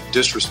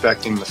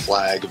disrespecting the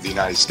flag of the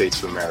United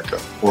States of America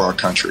or our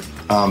country.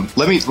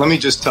 Let me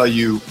just tell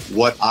you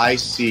what I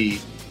see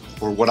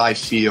or what I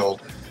feel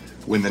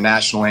when the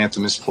national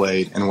anthem is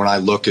played and when I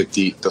look at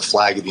the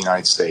flag of the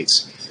United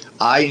States.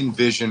 I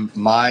envision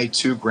my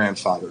two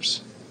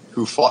grandfathers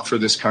who fought for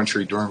this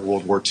country during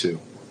World War II,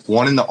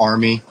 one in the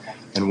Army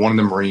and one in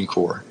the Marine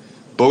Corps,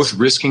 both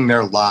risking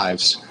their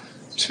lives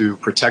to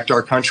protect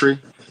our country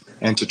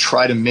and to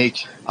try to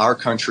make our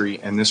country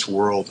and this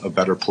world a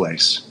better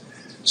place.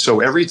 So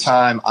every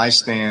time I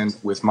stand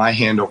with my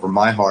hand over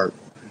my heart,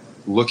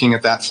 looking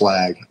at that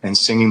flag and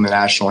singing the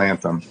national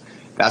anthem,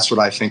 that's what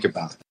I think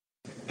about.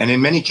 And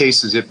in many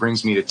cases, it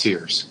brings me to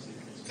tears,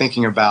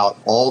 thinking about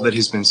all that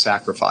has been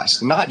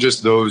sacrificed, not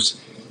just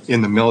those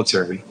in the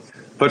military,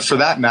 but for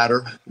that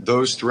matter,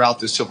 those throughout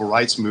the civil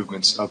rights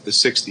movements of the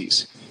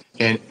 60s,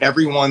 and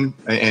everyone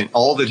and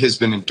all that has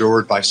been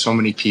endured by so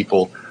many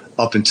people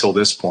up until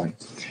this point.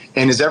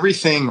 And is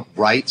everything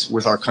right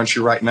with our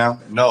country right now?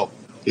 No,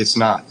 it's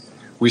not.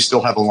 We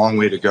still have a long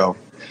way to go.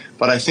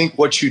 But I think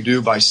what you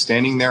do by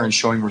standing there and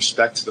showing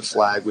respect to the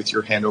flag with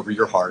your hand over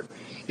your heart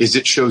is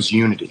it shows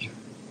unity.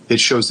 It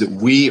shows that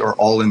we are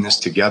all in this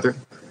together.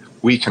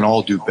 We can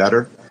all do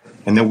better,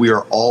 and that we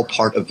are all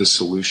part of the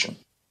solution.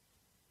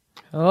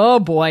 Oh,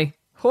 boy.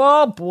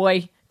 Oh,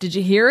 boy. Did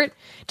you hear it?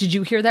 Did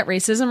you hear that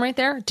racism right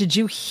there? Did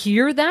you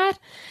hear that?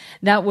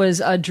 That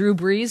was Drew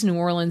Brees, New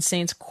Orleans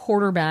Saints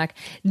quarterback.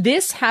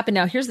 This happened.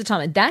 Now, here's the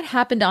time. That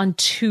happened on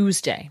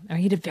Tuesday. Now,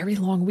 he had a very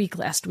long week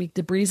last week.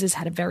 The Breeses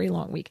had a very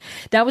long week.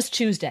 That was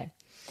Tuesday.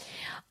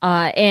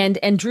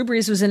 And Drew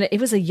Brees was I want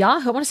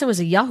to say it was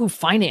a Yahoo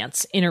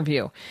Finance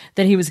interview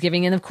that he was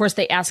giving. And of course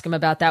they asked him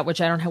about that,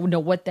 which I don't know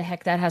what the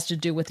heck that has to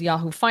do with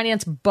Yahoo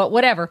Finance, but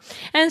whatever.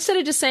 And instead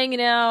of just saying,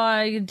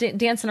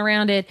 dancing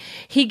around it,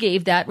 he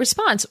gave that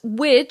response,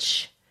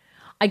 which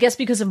I guess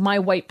because of my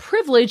white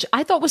privilege,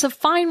 I thought was a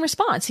fine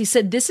response. He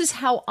said, this is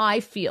how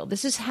I feel.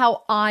 This is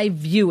how I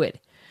view it.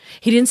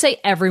 He didn't say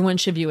everyone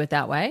should view it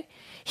that way.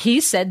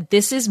 He said,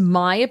 this is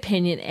my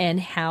opinion and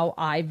how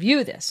I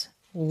view this.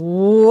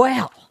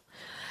 Well,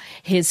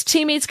 his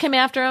teammates came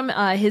after him.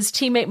 His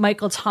teammate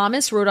Michael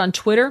Thomas wrote on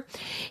Twitter,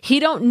 he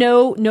don't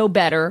know no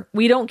better.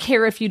 We don't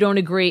care if you don't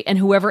agree. And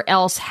whoever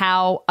else,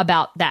 how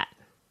about that?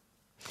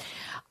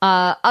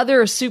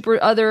 Other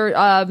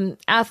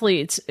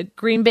athletes,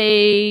 Green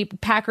Bay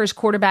Packers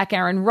quarterback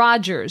Aaron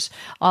Rodgers,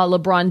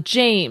 LeBron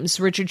James,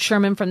 Richard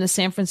Sherman from the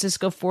San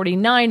Francisco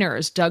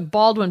 49ers, Doug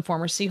Baldwin,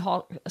 former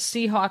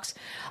Seahawks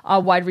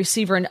wide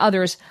receiver, and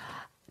others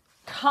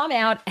come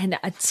out and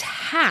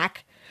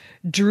attack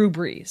Drew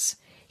Brees.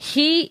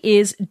 He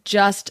is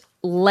just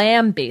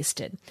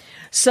lambasted.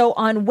 So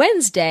on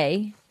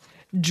Wednesday,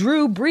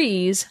 Drew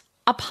Brees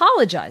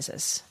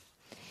apologizes.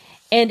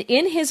 And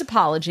in his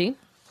apology,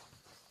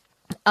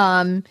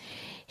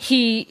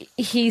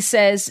 he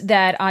says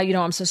that,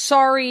 I'm so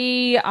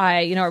sorry.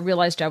 I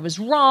realized I was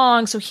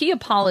wrong. So he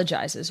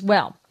apologizes.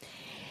 Well,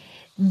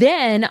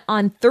 then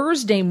on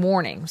Thursday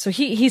morning, so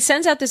he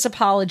sends out this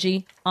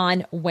apology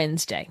on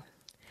Wednesday.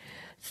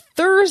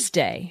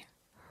 Thursday,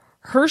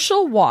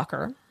 Herschel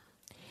Walker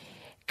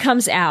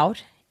comes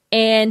out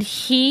and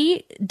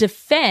he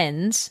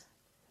defends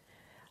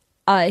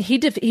he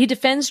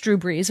defends Drew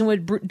Brees and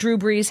what Drew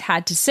Brees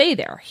had to say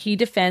there. He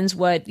defends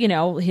what,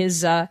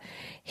 his a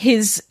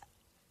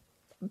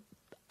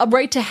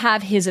right to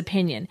have his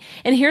opinion.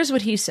 And here's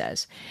what he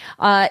says.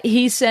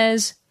 He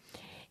says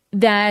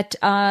that,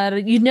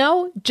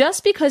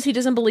 just because he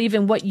doesn't believe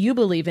in what you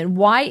believe in,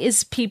 why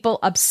is people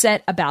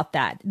upset about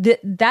that?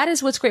 That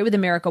is what's great with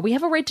America. We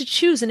have a right to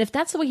choose. And if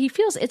that's the way he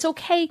feels, it's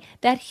okay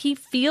that he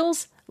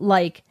feels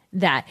like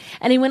that.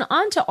 And he went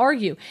on to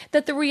argue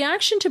that the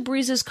reaction to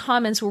Brees'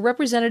 comments were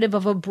representative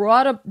of a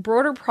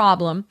broader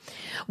problem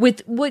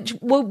with what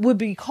would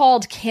be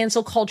called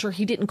cancel culture.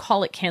 He didn't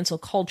call it cancel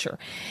culture.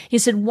 He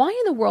said, why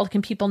in the world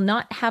can people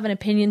not have an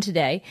opinion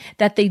today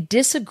that they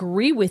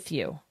disagree with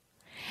you?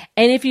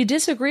 And if you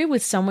disagree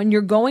with someone,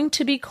 you're going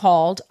to be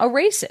called a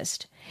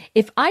racist.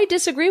 If I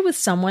disagree with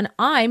someone,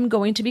 I'm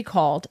going to be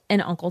called an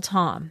Uncle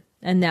Tom.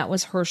 And that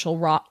was Herschel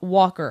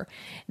Walker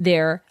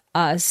there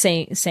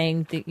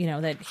saying that,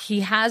 that he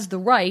has the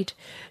right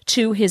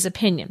to his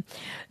opinion.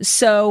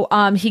 So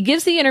he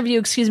gives the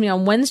interview,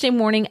 on Wednesday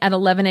morning at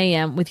 11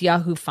 a.m. with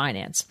Yahoo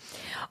Finance.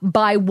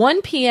 By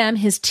 1 p.m.,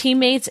 his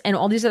teammates and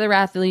all these other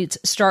athletes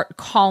start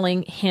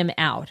calling him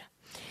out.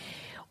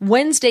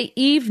 Wednesday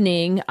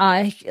evening,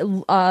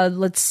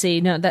 Thursday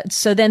in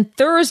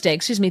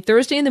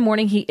the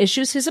morning, he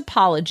issues his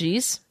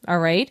apologies, all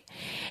right?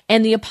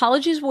 And the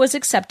apologies was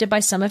accepted by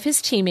some of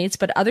his teammates,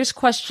 but others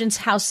questioned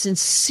how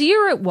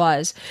sincere it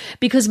was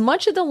because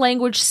much of the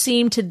language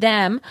seemed to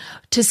them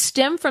to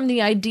stem from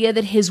the idea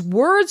that his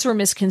words were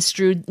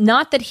misconstrued,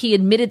 not that he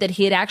admitted that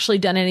he had actually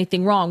done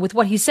anything wrong with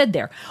what he said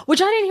there,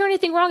 which I didn't hear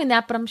anything wrong in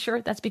that, but I'm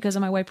sure that's because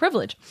of my white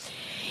privilege.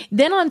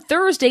 Then on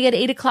Thursday at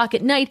 8:00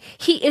 at night,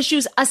 he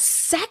issues a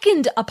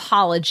second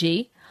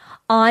apology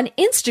on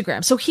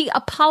Instagram. So he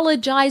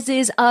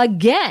apologizes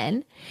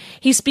again.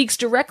 He speaks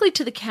directly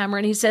to the camera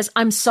and he says,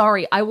 I'm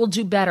sorry. I will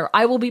do better.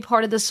 I will be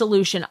part of the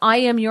solution. I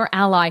am your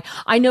ally.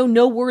 I know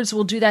no words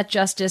will do that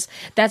justice.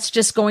 That's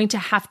just going to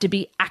have to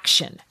be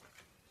action.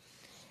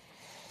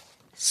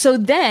 So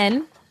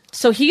then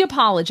So he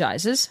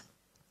apologizes.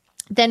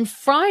 Then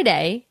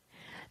Friday,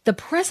 the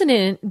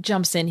president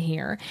jumps in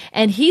here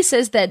and he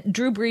says that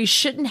Drew Brees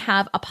shouldn't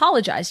have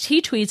apologized.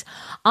 He tweets,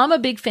 "I'm a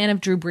big fan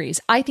of Drew Brees.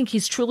 I think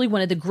he's truly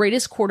one of the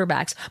greatest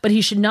quarterbacks, but he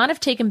should not have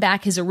taken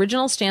back his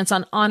original stance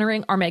on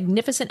honoring our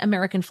magnificent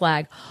American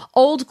flag.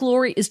 Old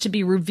Glory is to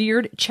be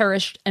revered,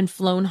 cherished, and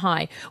flown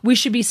high. We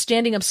should be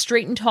standing up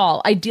straight and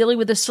tall, ideally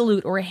with a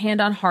salute or a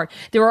hand on heart.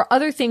 There are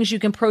other things you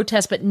can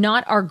protest, but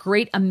not our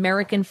great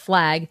American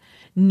flag.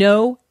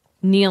 No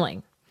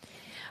kneeling."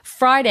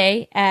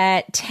 Friday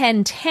at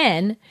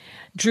 10:10,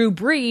 Drew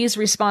Brees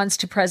responds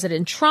to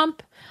President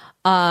Trump,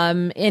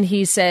 and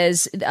he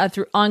says,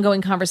 through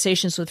ongoing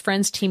conversations with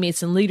friends,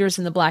 teammates, and leaders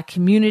in the Black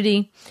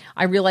community,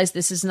 I realize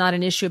this is not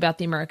an issue about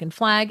the American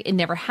flag. It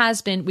never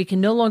has been. We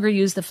can no longer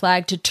use the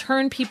flag to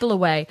turn people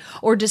away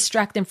or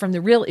distract them from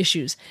the real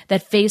issues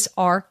that face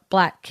our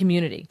Black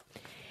community.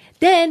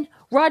 Then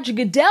Roger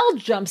Goodell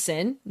jumps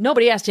in.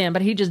 Nobody asked him,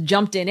 but he just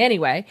jumped in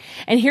anyway.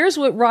 And here's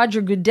what Roger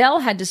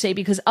Goodell had to say,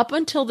 because up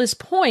until this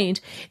point,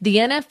 the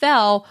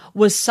NFL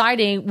was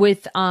siding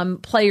with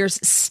players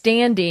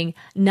standing,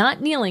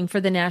 not kneeling for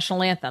the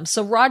national anthem.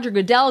 So Roger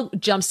Goodell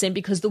jumps in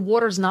because the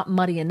water's not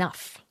muddy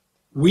enough.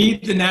 We,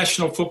 the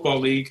National Football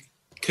League,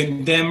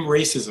 condemn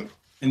racism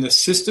and the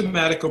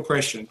systematic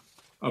oppression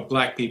of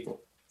Black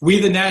people. We,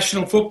 the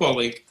National Football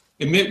League,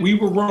 admit we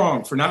were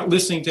wrong for not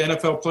listening to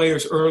NFL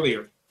players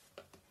earlier,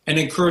 and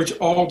encourage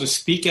all to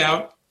speak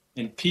out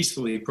and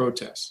peacefully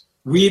protest.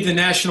 We, the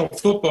National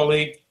Football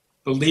League,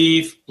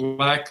 believe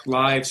Black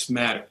lives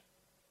matter.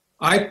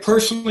 I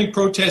personally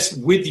protest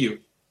with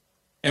you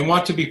and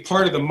want to be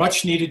part of the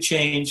much-needed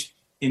change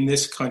in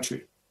this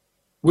country.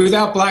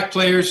 Without Black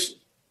players,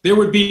 there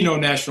would be no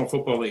National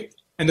Football League.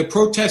 And the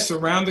protests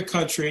around the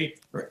country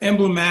are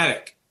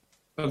emblematic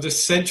of the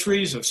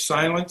centuries of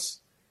silence,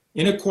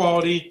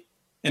 inequality,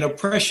 and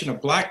oppression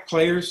of Black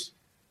players,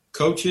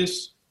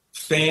 coaches,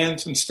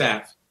 fans, and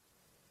staff.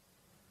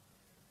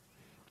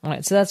 All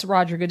right, so that's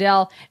Roger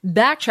Goodell.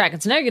 Backtrack.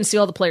 So now you're going to see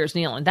all the players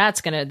kneeling.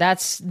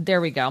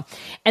 There we go.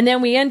 And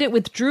then we end it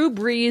with Drew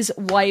Brees'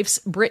 wife's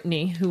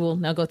Brittany, who will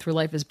now go through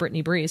life as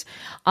Brittany Brees.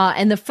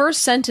 And the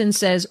first sentence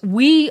says,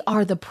 "We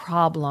are the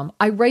problem.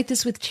 I write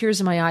this with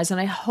tears in my eyes,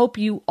 and I hope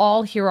you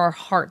all hear our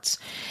hearts."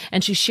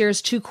 And she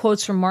shares 2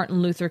 quotes from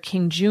Martin Luther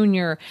King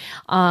Jr.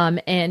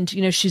 And,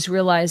 you know, she's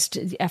realized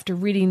after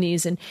reading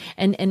these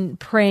and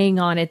praying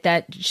on it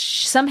that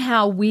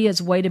somehow we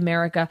as white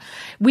America,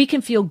 we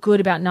can feel good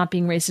about not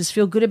being racist,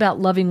 feel good about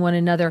loving one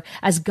another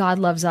as God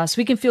loves us.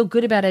 We can feel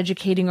good about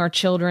educating our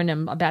children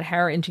and about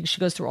and she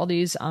goes through all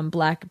these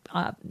Black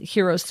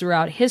heroes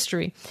throughout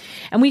history.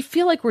 And we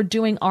feel like we're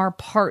doing our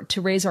part to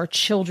raise our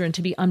children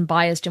to be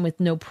unbiased and with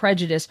no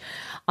prejudice.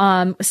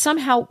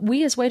 Somehow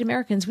we as white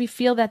Americans, we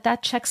feel that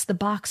that checks the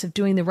box of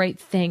doing the right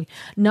thing.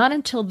 Not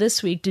until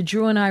this week did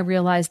Drew and I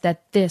realize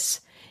that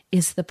this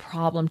is the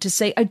problem. To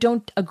say, I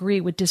don't agree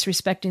with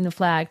disrespecting the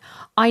flag,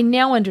 I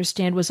now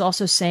understand was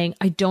also saying,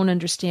 I don't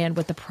understand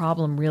what the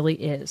problem really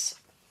is.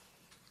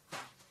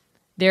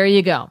 There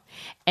you go.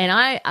 And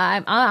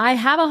I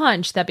have a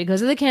hunch that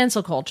because of the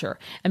cancel culture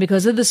and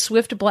because of the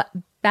swift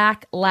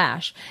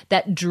backlash,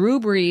 that Drew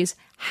Brees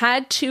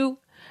had to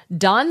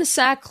don the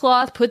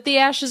sackcloth, put the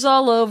ashes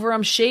all over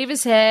him, shave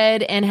his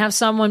head, and have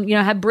someone,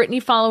 have Brittany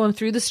follow him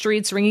through the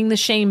streets, ringing the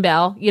shame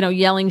bell,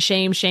 yelling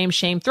shame, shame,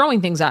 shame,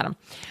 throwing things at him.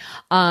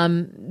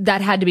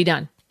 That had to be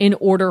done in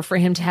order for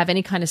him to have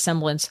any kind of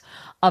semblance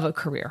of a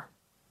career.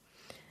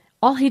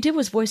 All he did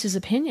was voice his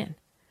opinion.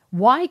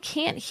 Why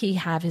can't he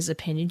have his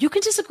opinion? You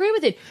can disagree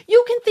with it.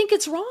 You can think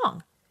it's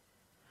wrong.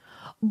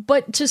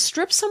 But to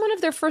strip someone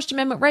of their First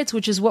Amendment rights,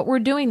 which is what we're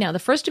doing now, the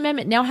First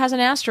Amendment now has an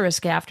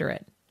asterisk after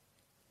it.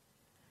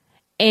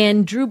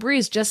 And Drew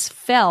Brees just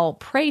fell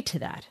prey to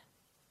that.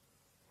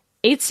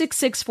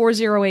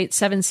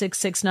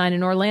 866-408-7669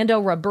 in Orlando.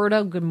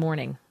 Roberto, good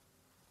morning.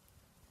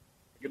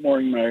 Good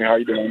morning, Mary. How are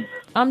you doing?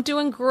 I'm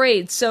doing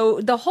great.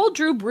 So the whole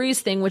Drew Brees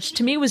thing, which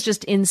to me was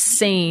just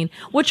insane.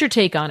 What's your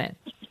take on it?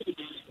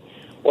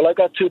 Well, I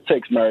got 2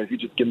 takes, Mary, if you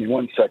just give me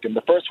 1 second.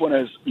 The first one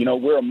is,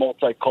 we're a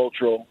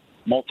multicultural,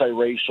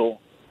 multiracial,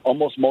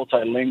 almost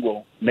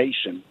multilingual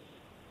nation.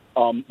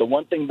 The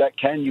one thing that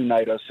can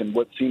unite us in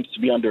what seems to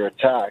be under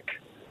attack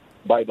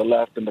by the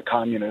left and the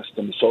communists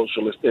and the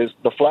socialists is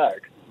the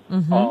flag.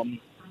 Mm-hmm.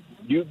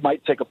 You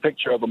might take a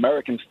picture of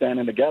Americans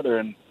standing together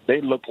and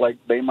they look like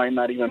they might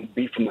not even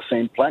be from the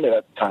same planet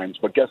at times.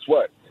 But guess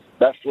what?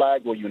 That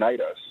flag will unite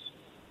us.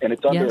 And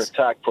it's under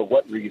attack for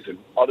what reason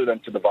other than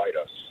to divide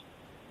us?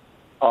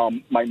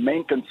 My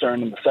main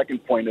concern and the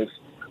second point is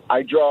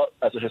I draw,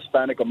 as a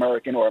Hispanic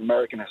American or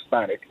American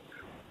Hispanic,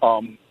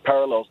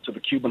 parallels to the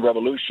Cuban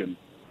Revolution,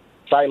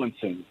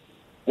 silencing,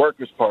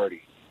 Workers'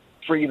 Party,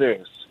 free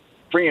this,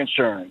 free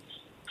insurance,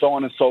 so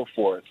on and so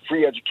forth,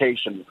 free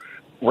education,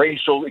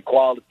 racial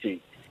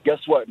equality.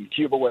 Guess what? In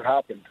Cuba, what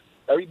happened?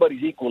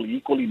 Everybody's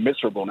equally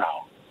miserable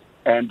now.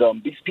 And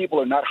these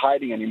people are not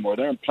hiding anymore.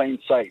 They're in plain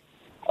sight.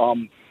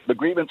 The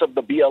grievance of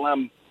the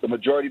BLM, the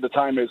majority of the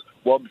time is,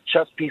 well, the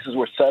chess pieces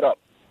were set up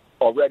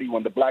already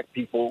when the Black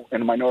people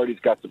and the minorities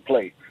got to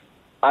play.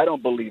 I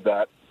don't believe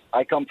that.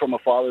 I come from a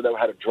father that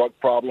had a drug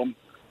problem.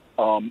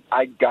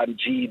 I got a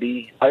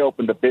GED. I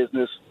opened a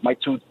business. My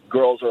 2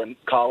 girls are in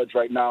college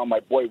right now. My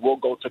boy will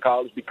go to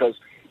college because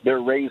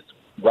they're raised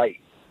right.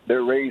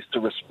 They're raised to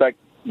respect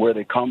where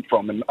they come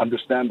from and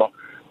understand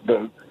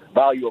the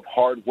value of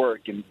hard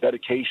work and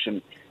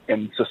dedication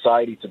in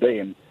society today.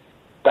 And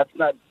that's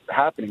not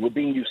happening. We're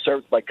being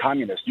usurped by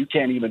communists. You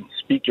can't even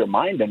speak your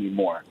mind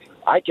anymore.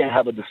 I can't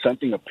have a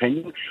dissenting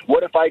opinion.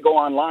 What if I go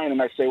online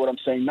and I say what I'm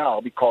saying now?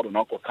 I'll be called an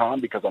Uncle Tom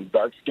because I'm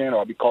dark-skinned, or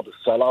I'll be called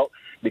a sellout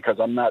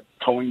because I'm not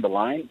towing the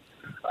line?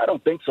 I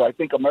don't think so. I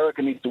think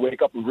America needs to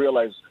wake up and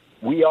realize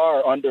we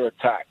are under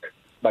attack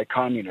by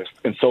communists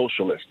and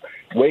socialists.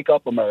 Wake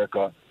up,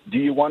 America. Do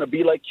you want to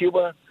be like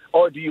Cuba,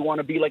 or do you want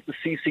to be like the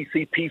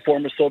CCCP,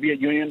 former Soviet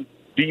Union?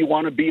 Do you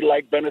want to be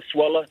like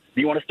Venezuela?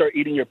 Do you want to start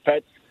eating your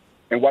pets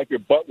and wipe your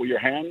butt with your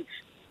hands?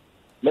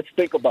 Let's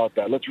think about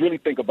that. Let's really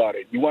think about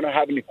it. You want to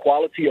have an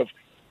equality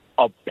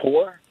of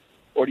poor,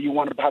 or do you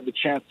want to have the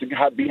chance to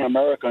be in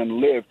America and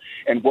live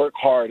and work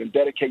hard and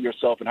dedicate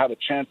yourself and have a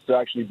chance to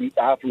actually be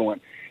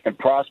affluent and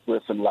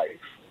prosperous in life?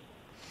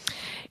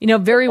 You know,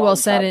 very well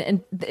said,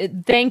 and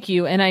thank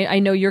you. And I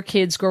know your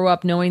kids grow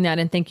up knowing that,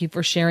 and thank you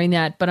for sharing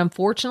that. But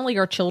unfortunately,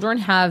 our children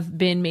have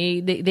been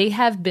made, they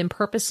have been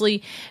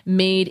purposely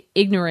made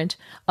ignorant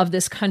of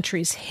this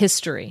country's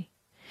history.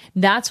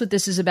 That's what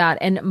this is about.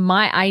 And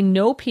I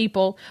know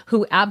people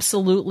who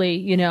absolutely,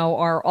 you know,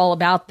 are all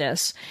about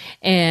this.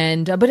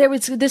 And, but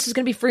this is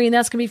going to be free and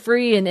that's going to be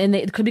free. And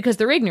they could, because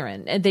they're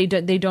ignorant and they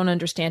don't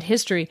understand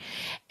history.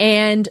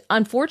 And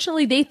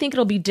unfortunately, they think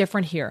it'll be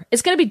different here.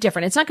 It's going to be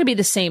different. It's not going to be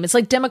the same. It's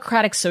like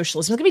democratic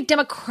socialism. It's going to be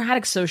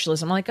democratic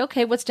socialism. I'm like,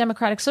 okay, what's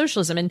democratic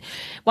socialism? And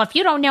well, if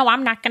you don't know,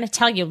 I'm not going to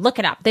tell you, look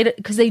it up.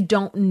 Because they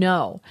don't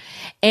know.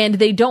 And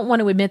they don't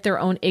want to admit their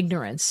own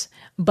ignorance.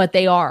 But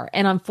they are.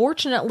 And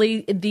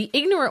unfortunately, the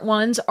ignorant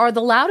ones are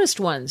the loudest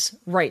ones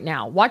right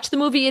now. Watch the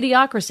movie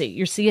Idiocracy.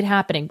 You see it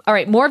happening. All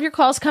right, more of your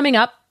calls coming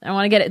up. I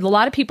want to get it. A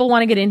lot of people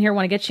want to get in here,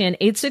 want to get you in.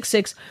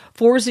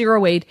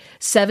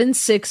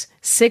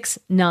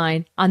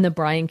 866-408-7669 on the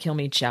Brian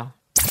Kilmeade Show.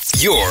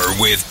 You're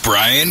with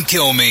Brian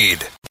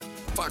Kilmeade.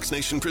 Fox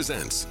Nation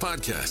presents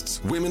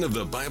podcasts Women of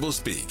the Bible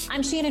Speak.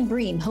 I'm Shannon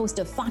Bream, host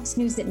of Fox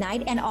News at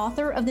Night and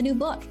author of the new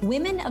book,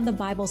 Women of the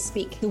Bible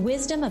Speak, the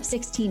wisdom of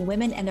 16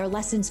 women and their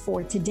lessons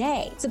for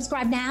today.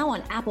 Subscribe now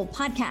on Apple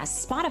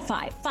Podcasts,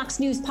 Spotify,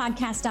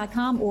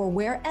 foxnewspodcast.com, or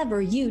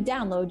wherever you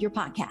download your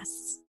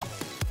podcasts.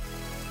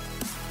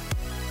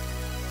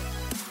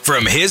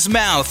 From his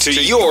mouth to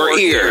your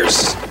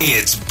ears,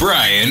 it's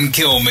Brian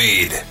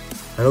Kilmeade.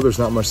 I know there's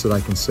not much that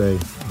I can say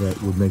that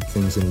would make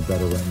things any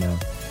better right now.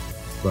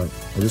 But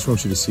I just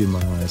want you to see in my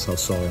eyes how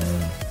sorry I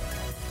am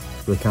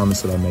for the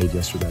comments that I made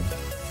yesterday.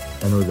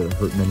 I know that it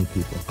hurt many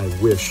people. I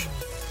wish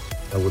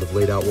I would have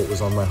laid out what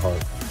was on my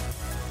heart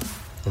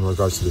in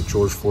regards to the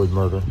George Floyd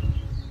murder,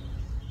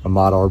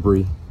 Ahmaud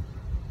Arbery,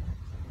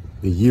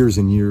 the years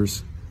and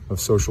years of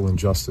social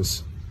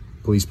injustice,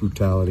 police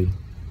brutality,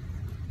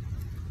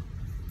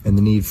 and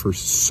the need for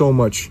so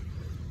much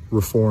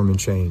reform and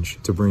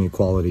change to bring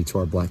equality to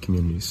our black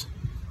communities.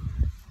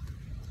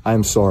 I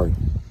am sorry.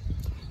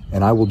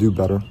 And I will do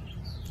better,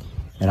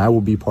 and I will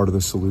be part of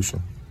the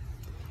solution,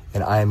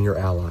 and I am your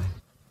ally.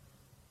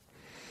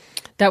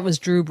 That was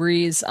Drew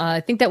Brees. I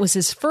think that was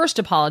his first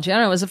apology. I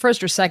don't know, it was the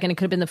first or second. It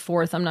could have been the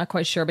fourth. I'm not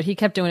quite sure, but he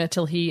kept doing it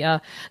till he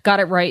got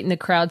it right, and the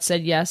crowd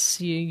said,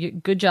 yes, you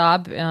good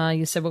job.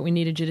 You said what we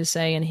needed you to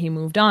say, and he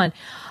moved on.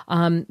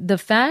 The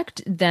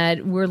fact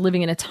that we're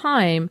living in a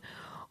time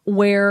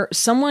where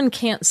someone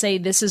can't say,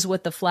 this is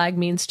what the flag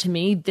means to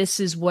me. This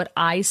is what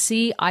I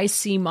see. I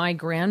see my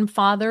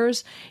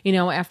grandfathers, you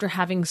know, after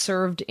having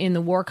served in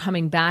the war,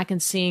 coming back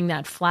and seeing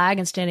that flag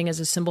and standing as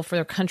a symbol for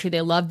their country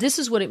they love. This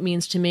is what it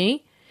means to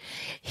me.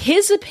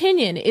 His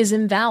opinion is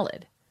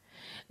invalid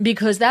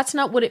because that's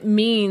not what it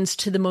means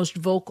to the most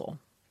vocal.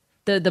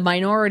 The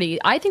minority.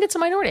 I think it's a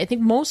minority. I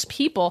think most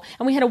people,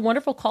 and we had a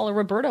wonderful caller,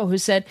 Roberto, who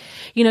said,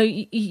 you know,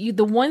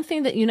 the one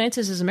thing that unites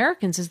us as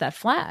Americans is that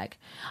flag.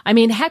 I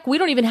mean, heck, we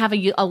don't even have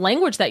a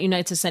language that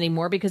unites us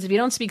anymore because if you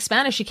don't speak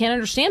Spanish, you can't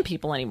understand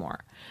people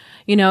anymore.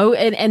 You know,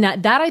 and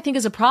that I think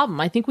is a problem.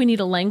 I think we need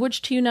a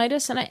language to unite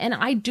us. And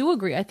I do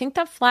agree. I think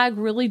that flag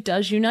really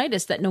does unite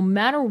us, that no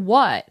matter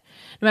what,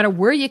 no matter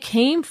where you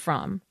came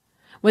from,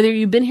 whether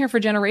you've been here for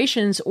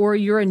generations or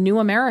you're a new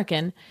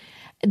American,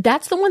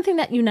 that's the one thing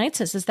that unites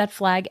us is that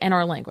flag and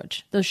our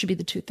language. Those should be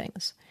the two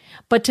things.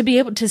 But to be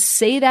able to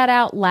say that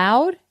out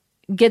loud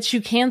gets you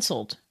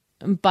canceled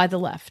by the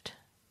left.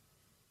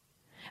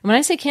 And when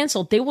I say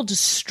canceled, they will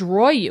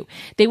destroy you.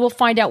 They will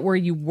find out where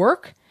you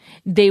work.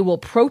 They will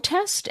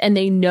protest, and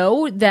they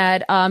know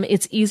that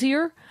it's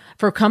easier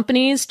for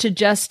companies to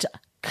just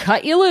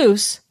cut you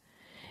loose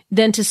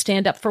than to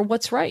stand up for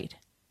what's right.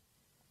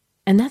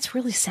 And that's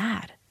really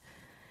sad.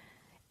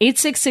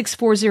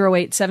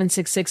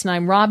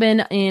 866-408-7669.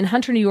 Robin in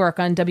Hunter, New York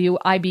on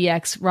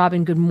WIBX.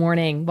 Robin, good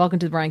morning. Welcome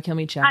to the Brian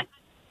Kilmeade Show. Hi.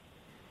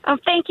 Oh,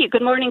 thank you.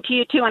 Good morning to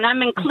you, too. And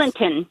I'm in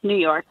Clinton, New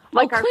York,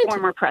 like our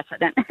former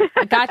president.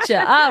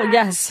 Gotcha. Oh,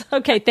 yes.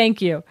 Okay,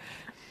 thank you.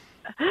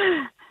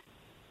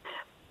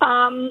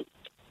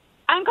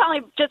 I'm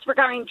calling just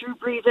regarding Drew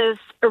Brees'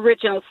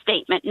 original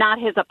statement, not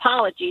his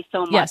apology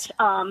so much. Yes.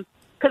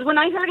 Because when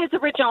I heard his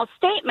original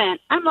statement,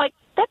 I'm like,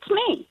 that's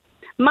me.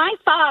 My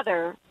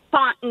father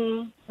fought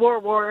in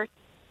World War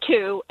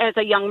II as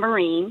a young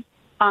Marine,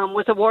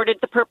 was awarded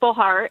the Purple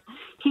Heart.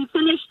 He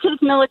finished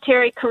his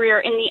military career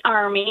in the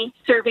Army,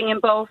 serving in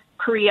both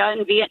Korea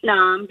and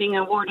Vietnam, being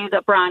awarded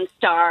a Bronze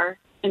Star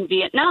in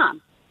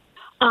Vietnam.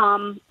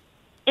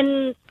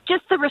 And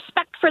just the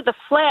respect for the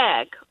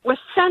flag was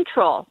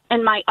central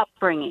in my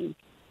upbringing.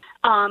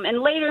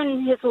 And later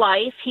in his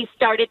life, he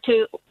started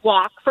to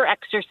walk for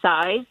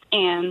exercise,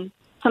 and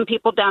some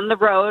people down the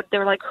road, they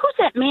were like, who's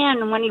that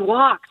man? And when he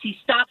walks, he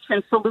stops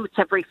and salutes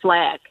every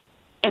flag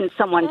in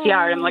someone's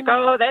yard. I'm like,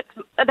 oh,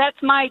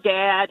 that's my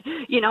dad.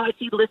 You know, as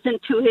he listened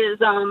to his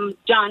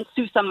John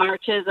Sousa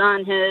marches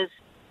on his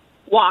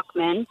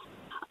Walkman.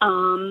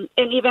 And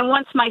even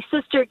once my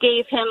sister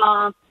gave him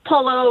a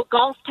polo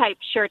golf type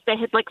shirt that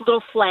had like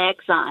little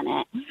flags on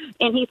it.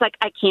 And he's like,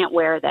 I can't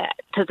wear that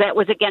because that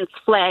was against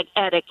flag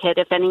etiquette.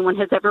 If anyone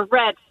has ever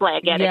read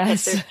flag etiquette,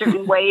 Yes. there's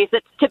certain ways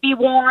it's to be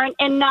worn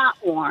and not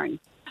worn.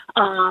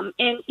 And,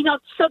 you know,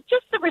 so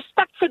just the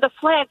respect for the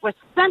flag was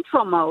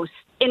central most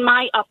in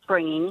my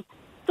upbringing.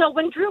 So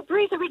when Drew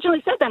Brees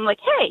originally said that, I'm like,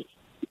 hey,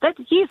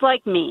 he's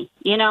like me.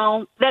 You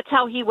know, that's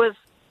how he was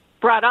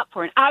brought up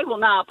for it. I will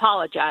not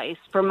apologize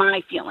for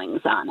my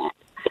feelings on it.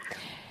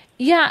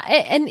 Yeah,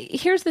 and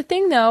here's the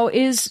thing, though,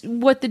 is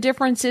what the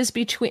difference is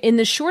between in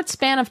the short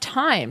span of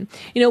time.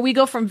 You know, we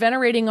go from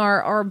venerating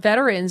our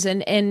veterans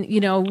and you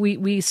know,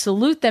 we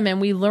salute them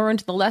and we learned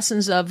the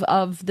lessons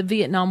of the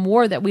Vietnam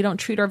War, that we don't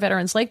treat our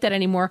veterans like that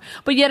anymore.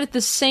 But yet at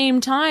the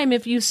same time,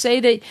 if you say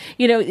that,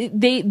 you know,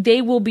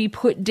 they will be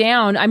put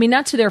down, I mean,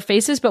 not to their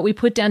faces, but we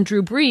put down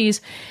Drew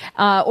Brees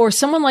or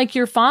someone like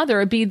your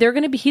father, he's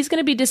going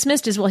to be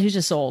dismissed as, well, he's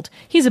just old.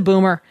 He's a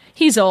boomer.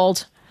 He's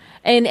old.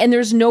 And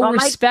there's no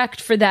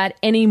respect for that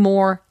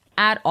anymore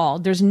at all.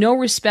 There's no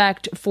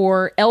respect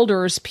for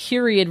elders,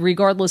 period,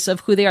 regardless of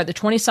who they are. The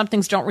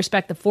 20-somethings don't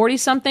respect the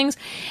 40-somethings,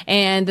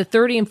 and the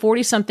 30 and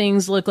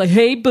 40-somethings look like,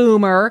 hey,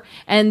 boomer,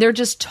 and they're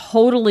just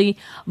totally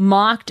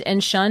mocked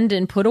and shunned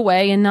and put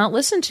away and not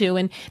listened to.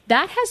 And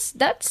that's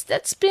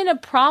been a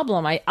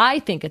problem. I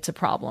think it's a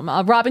problem.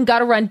 Robin,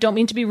 gotta run. Don't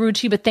mean to be rude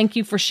to you, but thank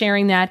you for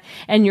sharing that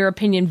and your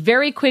opinion.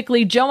 Very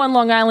quickly, Joe on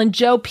Long Island.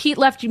 Joe, Pete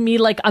left me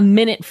like a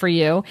minute for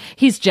you.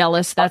 He's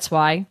jealous. That's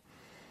why.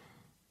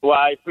 Well,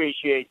 I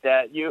appreciate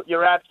that.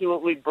 You're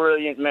absolutely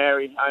brilliant,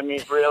 Mary. I mean,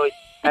 really.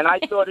 And I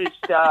thought his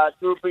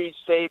Drew Brees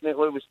statement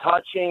was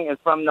touching and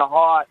from the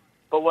heart.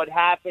 But what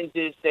happens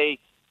is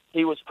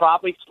he was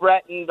probably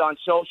threatened on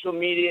social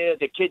media.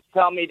 The kids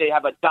tell me they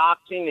have a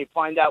doxing. They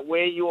find out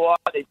where you are.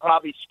 They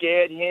probably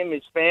scared him,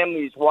 his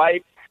family, his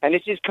wife. And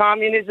this is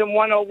communism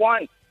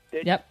 101.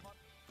 Yep.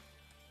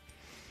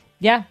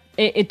 Yeah,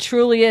 it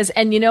truly is.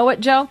 And you know what,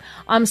 Joe?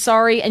 I'm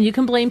sorry. And you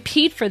can blame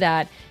Pete for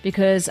that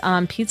because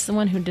Pete's the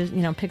one who does,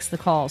 you know, picks the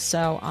calls.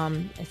 So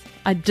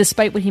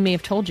despite what he may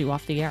have told you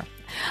off the air.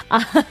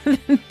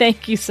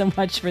 Thank you so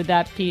much for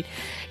that, Pete.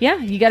 Yeah,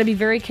 you got to be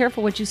very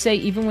careful what you say,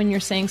 even when you're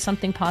saying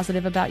something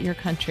positive about your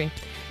country.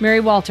 Mary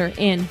Walter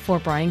in for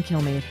Brian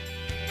Kilmeade.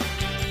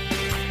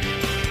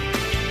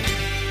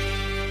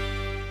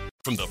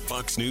 From the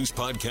Fox News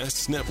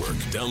Podcasts Network,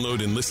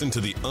 download and listen to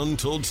The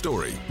Untold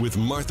Story with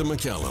Martha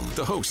McCallum.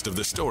 The host of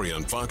The Story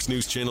on Fox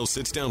News Channel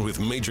sits down with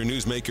major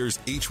newsmakers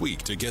each week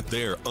to get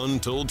their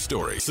untold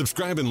story.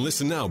 Subscribe and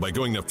listen now by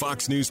going to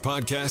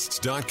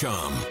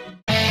foxnewspodcasts.com.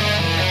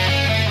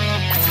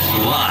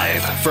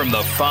 Live from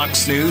the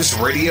Fox News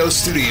radio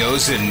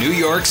studios in New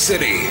York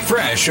City,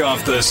 fresh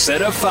off the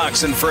set of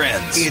Fox and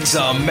Friends, it's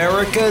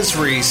America's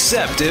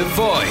receptive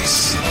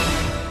voice,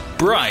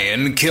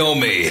 Brian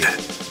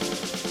Kilmeade.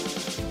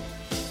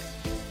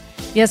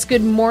 Yes,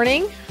 good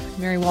morning.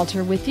 Mary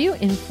Walter with you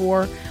in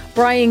for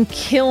Brian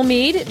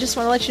Kilmeade. Just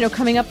want to let you know,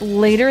 coming up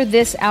later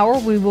this hour,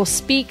 we will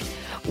speak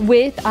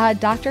with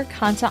Dr.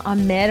 Kansa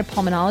Ahmed, a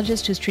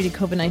pulmonologist who's treated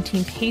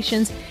COVID-19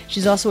 patients.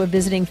 She's also a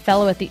visiting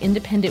fellow at the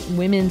Independent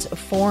Women's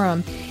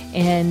Forum.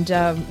 And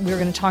we're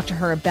going to talk to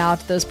her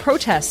about those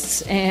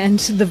protests and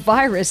the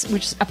virus,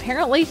 which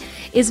apparently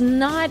is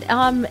not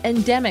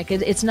endemic.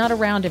 It's not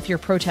around if you're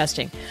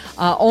protesting.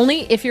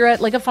 Only if you're at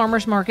like a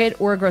farmer's market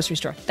or a grocery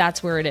store.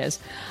 That's where it is.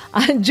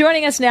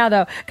 Joining us now,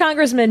 though,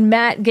 Congressman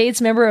Matt Gaetz,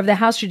 member of the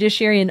House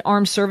Judiciary and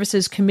Armed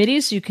Services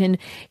Committees. You can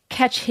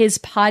catch his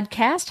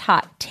podcast,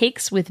 Hot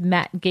Takes with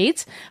Matt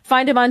Gaetz.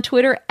 Find him on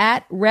Twitter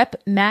at Rep.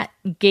 Matt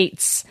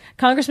Gaetz.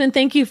 Congressman,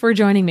 thank you for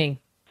joining me.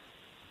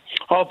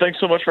 Oh, thanks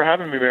so much for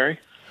having me, Mary.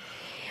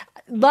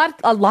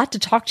 A lot to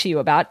talk to you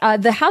about.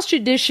 The House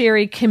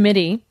Judiciary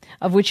Committee,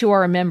 of which you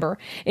are a member,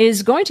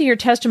 is going to hear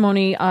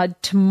testimony on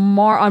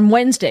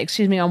Wednesday,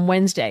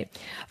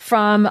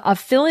 from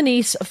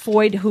Philonise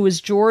Floyd, who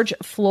is George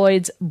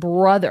Floyd's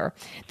brother.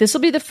 This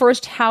will be the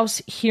first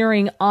House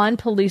hearing on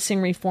policing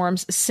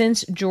reforms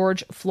since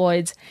George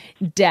Floyd's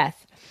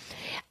death.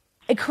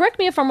 Correct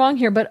me if I'm wrong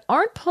here, but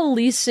aren't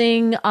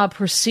policing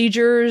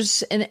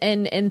procedures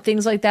and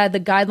things like that, the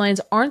guidelines,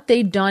 aren't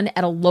they done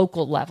at a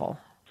local level?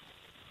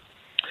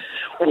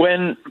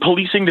 When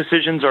policing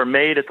decisions are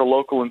made at the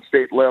local and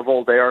state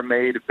level, they are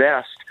made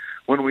best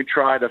when we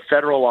try to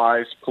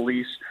federalize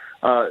police.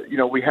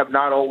 We have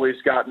not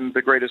always gotten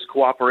the greatest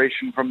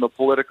cooperation from the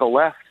political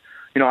left.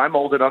 I'm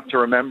old enough to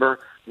remember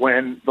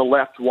when the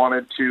left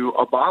wanted to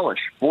abolish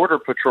Border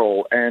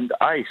Patrol and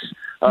ICE.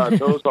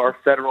 Those are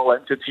federal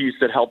entities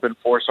that help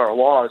enforce our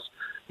laws.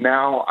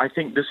 Now, I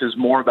think this is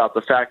more about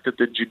the fact that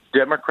the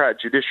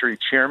Democrat Judiciary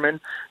Chairman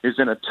is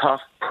in a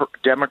tough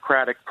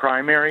Democratic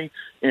primary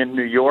in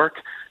New York.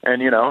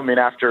 And,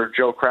 after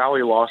Joe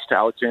Crowley lost to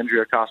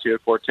Alexandria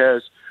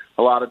Ocasio-Cortez,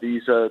 a lot of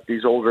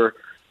these older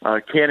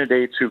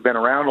candidates who've been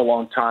around a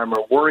long time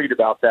are worried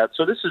about that.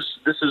 So this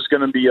is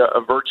going to be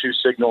a virtue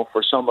signal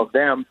for some of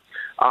them.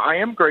 I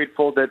am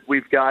grateful that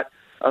we've got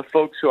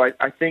folks who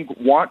I think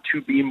want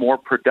to be more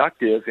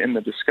productive in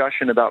the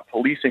discussion about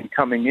policing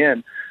coming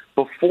in.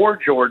 Before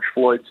George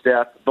Floyd's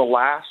death, the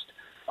last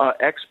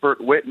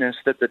expert witness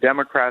that the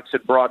Democrats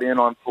had brought in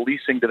on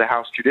policing to the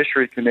House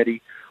Judiciary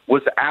Committee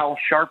was Al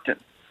Sharpton,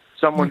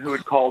 someone who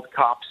had called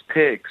cops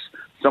pigs,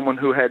 someone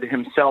who had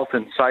himself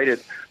incited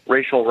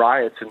racial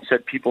riots and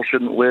said people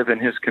shouldn't live in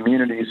his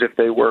communities if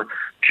they were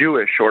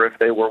Jewish or if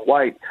they were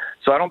white.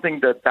 So I don't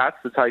think that that's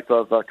the type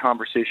of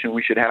conversation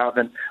we should have.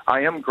 And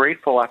I am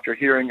grateful after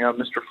hearing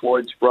Mr.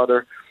 Floyd's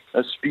brother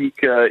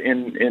speak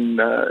in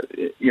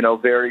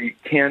very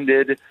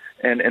candid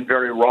and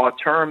very raw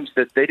terms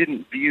that they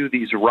didn't view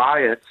these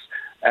riots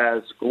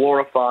as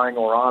glorifying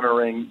or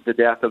honoring the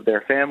death of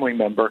their family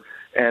member.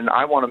 And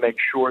I want to make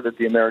sure that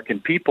the American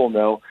people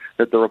know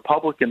that the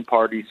Republican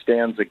Party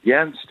stands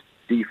against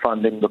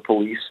defunding the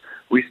police.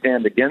 We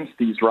stand against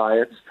these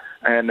riots.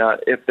 And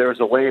if there's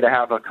a way to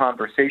have a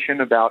conversation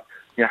about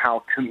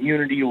how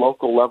community,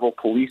 local level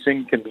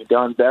policing can be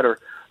done better,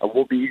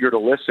 we'll be eager to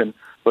listen,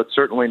 but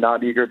certainly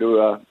not eager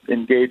to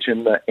engage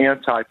in the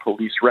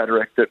anti-police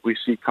rhetoric that we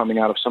see coming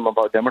out of some of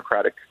our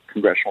Democratic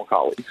congressional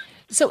colleagues.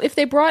 So if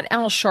they brought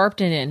Al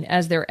Sharpton in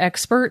as their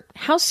expert,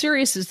 how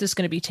serious is this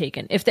going to be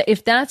taken?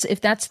 If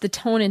that's the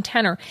tone and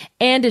tenor,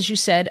 and as you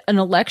said, an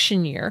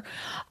election year,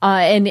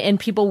 and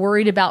people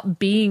worried about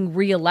being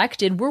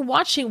reelected, we're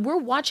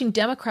watching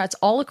Democrats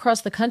all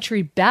across the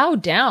country bow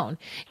down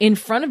in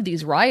front of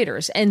these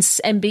rioters and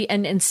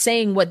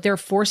saying what they're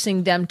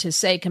forcing them to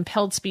say,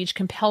 compelled speech,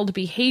 compelled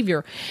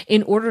behavior,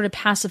 in order to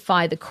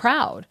pacify the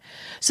crowd.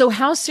 So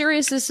how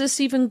serious is this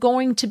even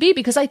going to be?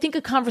 Because I think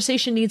a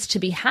conversation needs to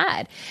be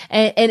had.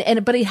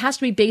 But it has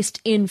to be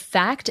based in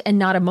fact and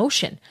not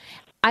emotion.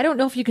 I don't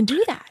know if you can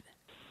do that.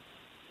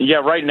 Yeah,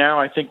 right now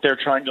I think they're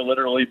trying to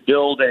literally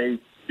build a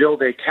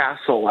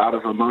castle out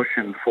of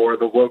emotion for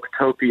the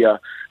woketopia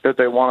that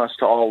they want us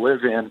to all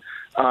live in.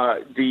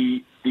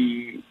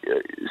 The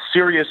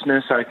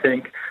seriousness, I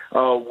think,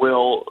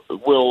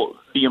 will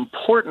be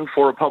important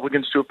for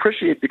Republicans to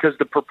appreciate, because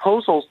the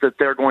proposals that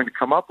they're going to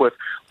come up with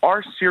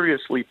are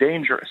seriously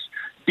dangerous.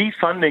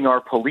 Defunding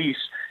our police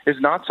is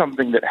not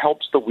something that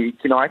helps the weak.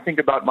 I think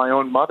about my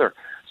own mother,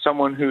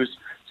 someone who's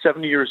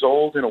 70 years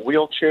old in a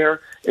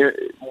wheelchair.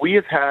 We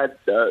have had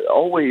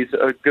always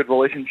a good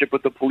relationship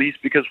with the police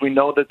because we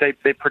know that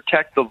they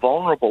protect the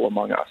vulnerable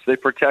among us. They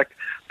protect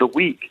the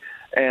weak.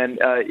 And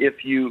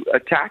if you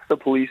attack the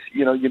police,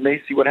 you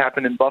may see what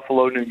happened in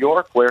Buffalo, New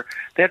York, where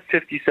they had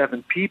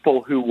 57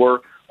 people who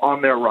were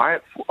on their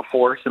riot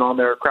force and on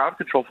their crowd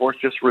control force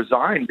just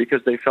resign because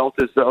they felt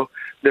as though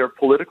their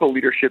political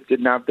leadership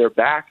didn't have their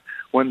back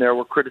when there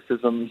were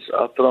criticisms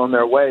thrown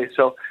their way.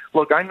 So,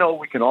 look, I know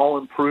we can all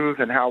improve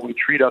in how we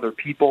treat other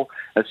people.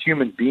 As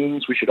human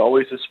beings, we should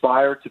always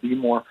aspire to be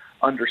more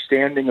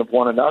understanding of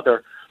one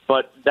another,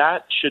 but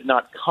that should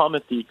not come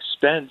at the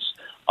expense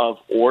of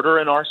order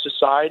in our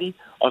society,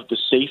 of the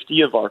safety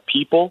of our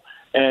people.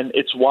 And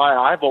it's why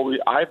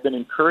I've been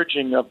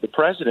encouraging of the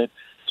president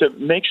to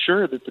make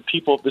sure that the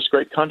people of this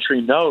great country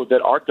know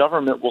that our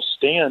government will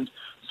stand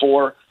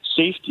for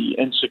safety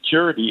and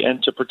security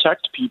and to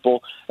protect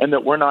people, and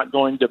that we're not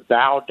going to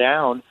bow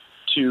down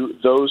to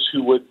those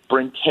who would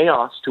bring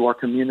chaos to our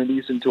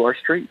communities and to our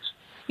streets.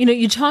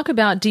 You talk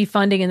about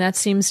defunding, and that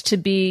seems to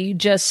be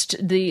just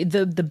the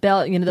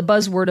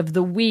buzzword of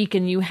the week.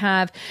 And you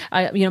have,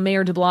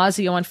 Mayor de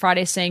Blasio on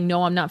Friday saying,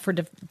 no, I'm not for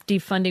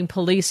defunding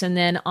police. And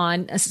then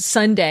on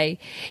Sunday,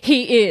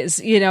 he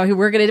is,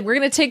 we're going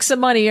to take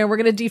some money and we're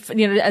going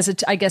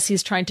to I guess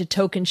he's trying to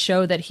token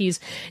show that he's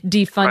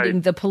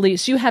defunding the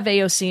police. You have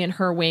AOC and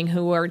her wing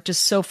who are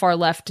just so far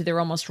left,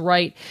 they're almost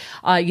right,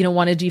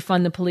 want to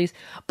defund the police.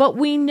 But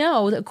we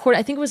know,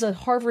 I think it was a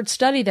Harvard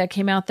study that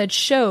came out that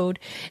showed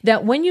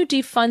that when you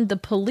defund the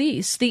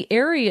police, the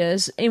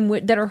areas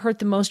that are hurt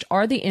the most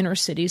are the inner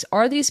cities,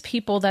 are these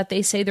people that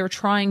they say they're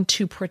trying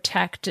to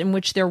protect, in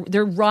which they're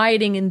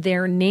rioting in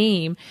their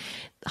name.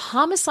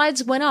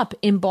 homicides went up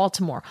in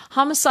Baltimore.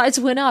 Homicides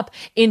went up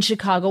in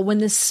Chicago when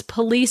the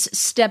police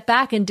step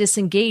back and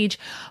disengage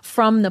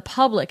from the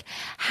public.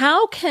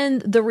 How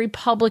can the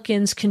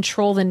Republicans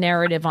control the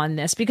narrative on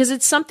this? Because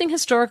it's something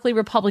historically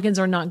Republicans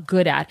are not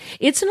good at.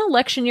 It's an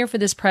election year for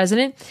this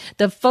president.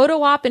 The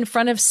photo op in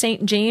front of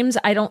St. James,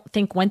 I don't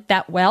think went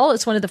that well.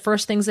 It's one of the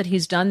first things that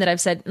he's done that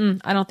I've said,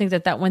 I don't think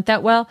that went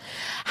that well.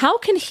 How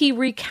can he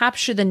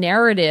recapture the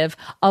narrative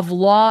of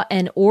law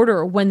and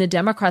order when the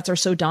Democrats are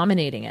so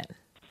dominating it?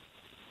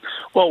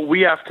 Well,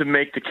 we have to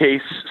make the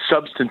case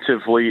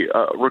substantively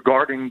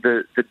regarding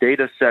the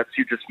data sets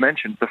you just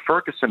mentioned, the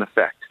Ferguson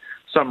effect,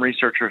 some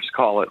researchers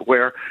call it,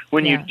 where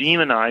when you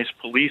demonize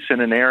police in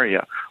an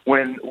area,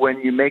 when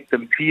you make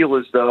them feel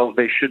as though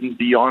they shouldn't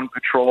be on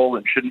patrol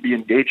and shouldn't be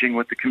engaging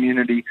with the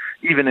community,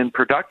 even in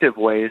productive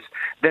ways,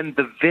 then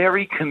the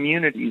very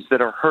communities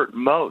that are hurt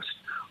most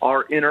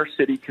are inner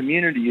city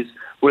communities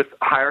with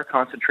higher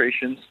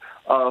concentrations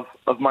of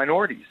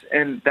minorities.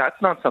 And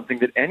that's not something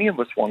that any of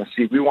us want to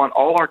see. We want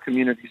all our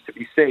communities to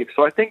be safe.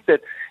 So I think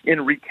that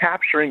in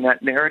recapturing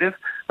that narrative,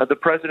 the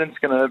president's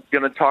going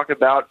to talk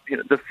about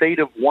the fate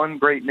of one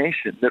great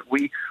nation, that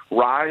we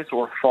rise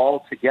or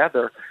fall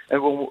together.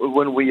 And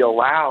when we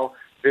allow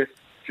this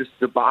just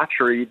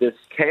debauchery, this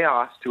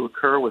chaos to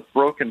occur with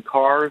broken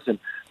cars and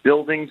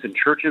buildings and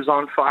churches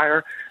on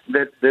fire,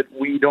 that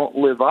we don't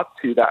live up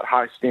to that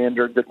high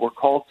standard that we're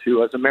called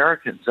to as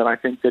Americans. And I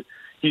think that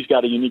he's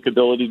got a unique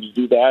ability to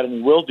do that, and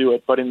he will do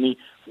it. But in the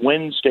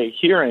Wednesday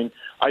hearing,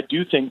 I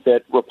do think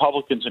that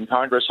Republicans in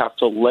Congress have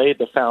to lay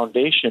the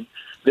foundation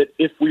that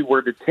if we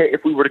were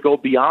to go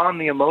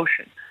beyond the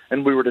emotion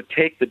and we were to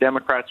take the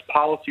Democrats'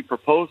 policy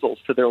proposals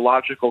to their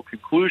logical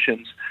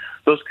conclusions,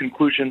 those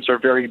conclusions are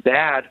very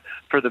bad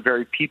for the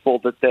very people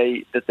that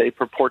they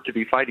purport to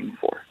be fighting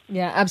for.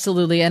 Yeah,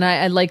 absolutely. And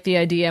I like the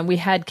idea. And we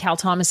had Cal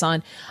Thomas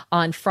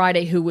on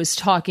Friday, who was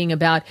talking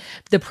about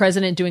the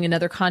president doing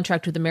another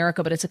contract with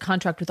America, but it's a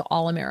contract with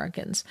all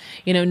Americans,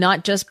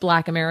 not just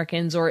Black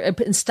Americans,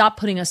 and stop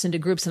putting us into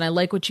groups. And I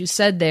like what you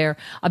said there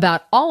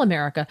about all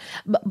America.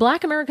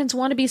 Black Americans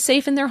want to be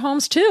safe in their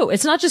homes too.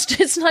 It's not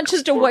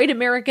just a white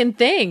American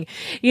thing.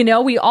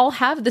 We all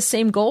have the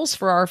same goals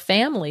for our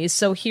families.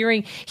 So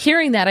hearing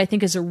that, I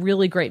think, is a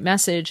really great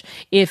message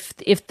if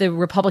the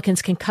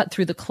Republicans can cut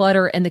through the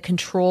clutter and the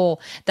control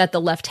that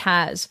the left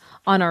has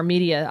on our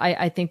media.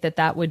 I think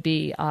that would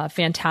be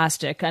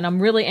fantastic. And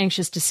I'm really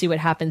anxious to see what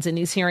happens in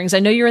these hearings. I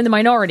know you're in the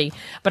minority,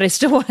 but I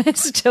still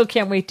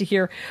can't wait to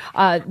hear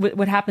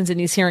what happens in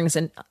these hearings.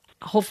 And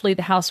hopefully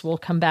the House will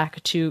come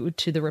back to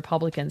the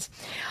Republicans.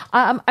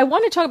 I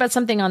want to talk about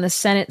something on the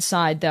Senate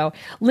side, though.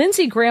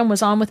 Lindsey Graham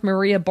was on with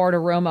Maria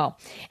Bartiromo,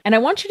 and I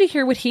want you to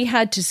hear what he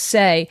had to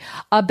say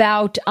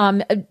about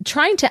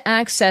trying to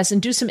access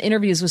and do some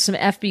interviews with some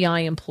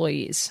FBI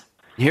employees.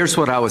 Here's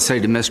what I would say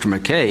to Mr.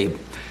 McCabe.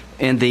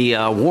 In the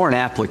warrant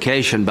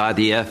application by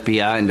the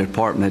FBI and the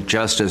Department of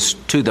Justice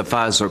to the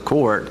FISA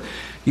court,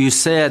 you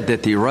said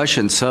that the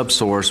Russian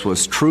subsource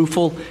was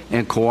truthful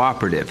and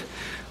cooperative.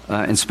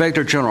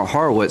 Inspector General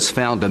Horowitz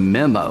found a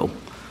memo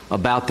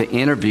about the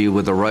interview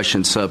with the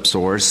Russian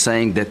subsource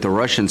saying that the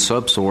Russian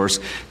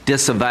subsource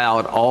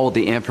disavowed all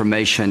the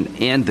information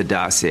in the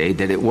dossier,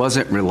 that it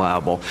wasn't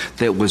reliable,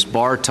 that it was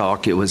bar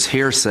talk, it was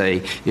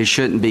hearsay, it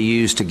shouldn't be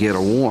used to get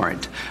a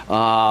warrant.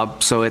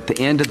 So at the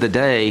end of the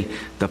day,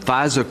 the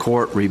FISA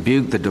court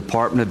rebuked the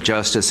Department of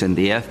Justice and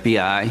the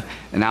FBI,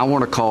 and I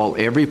want to call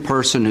every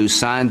person who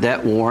signed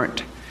that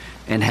warrant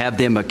and have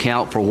them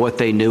account for what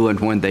they knew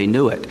and when they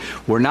knew it.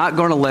 We're not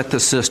going to let the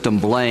system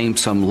blame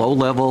some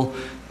low-level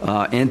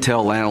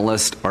intel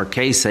analyst or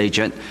case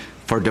agent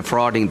for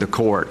defrauding the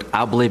court.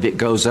 I believe it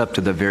goes up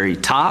to the very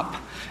top,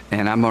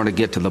 and I'm going to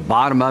get to the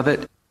bottom of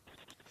it.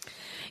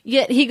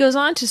 Yet he goes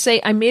on to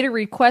say, I made a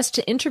request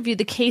to interview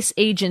the case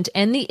agent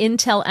and the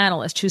intel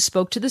analyst who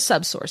spoke to the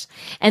subsource,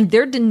 and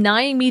they're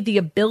denying me the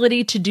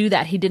ability to do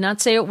that. He did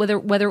not say whether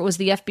it was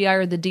the FBI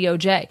or the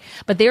DOJ,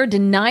 but they are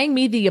denying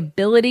me the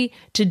ability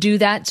to do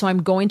that, so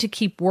I'm going to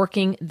keep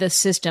working the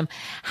system.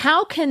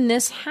 How can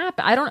this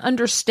happen? I don't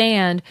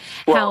understand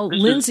how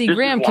Lindsey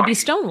Graham can be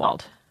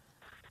stonewalled.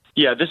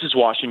 Yeah, this is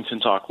Washington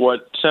talk.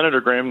 What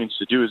Senator Graham needs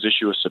to do is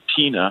issue a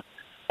subpoena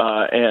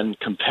and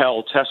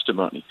compel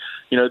testimony.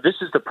 This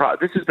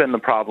has been the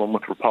problem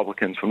with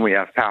Republicans when we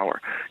have power.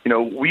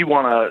 We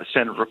want to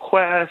send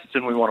requests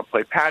and we want to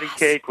play patty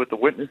cake with the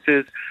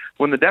witnesses.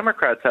 When the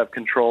Democrats have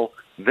control,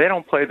 they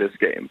don't play this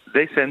game.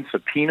 They send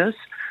subpoenas.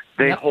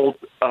 They hold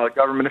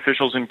government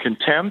officials in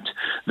contempt.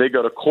 They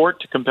go to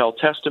court to compel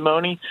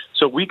testimony.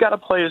 So we got to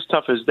play as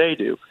tough as they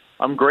do.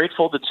 I'm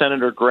grateful that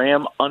Senator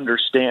Graham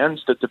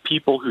understands that the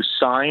people who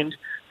signed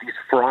these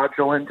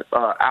fraudulent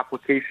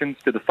applications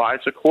to the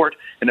FISA court,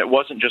 and it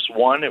wasn't just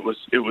one, it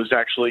was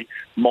actually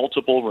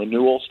multiple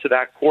renewals to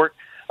that court,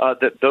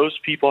 that those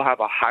people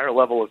have a higher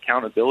level of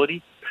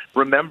accountability.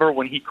 Remember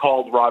when he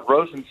called Rod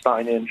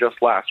Rosenstein in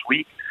just last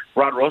week,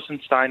 Rod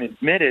Rosenstein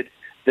admitted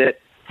that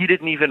he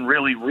didn't even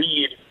really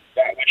read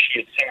that which he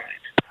had signed.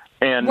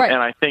 And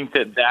I think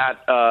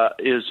that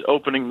is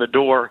opening the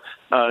door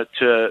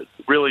to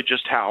really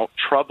just how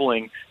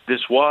troubling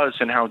this was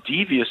and how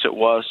devious it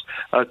was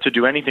to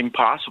do anything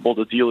possible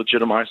to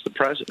delegitimize the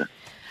president.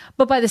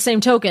 But by the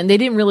same token, they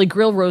didn't really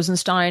grill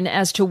Rosenstein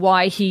as to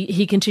why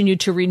he continued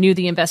to renew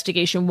the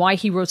investigation, why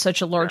he wrote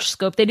such a large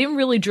scope. They didn't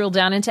really drill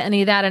down into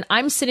any of that. And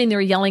I'm sitting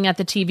there yelling at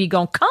the TV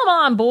going, come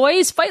on,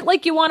 boys, fight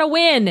like you want to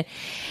win.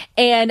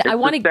 And I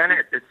want to...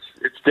 Senate,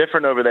 it's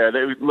different over there.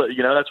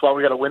 That's why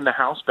we got to win the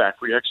House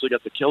back. We actually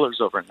got the killers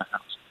over in the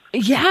House.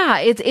 Yeah,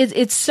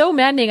 it's so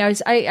maddening.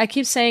 I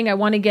keep saying I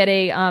want to get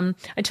I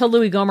told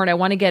Louis Gohmert I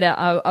want to get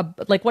a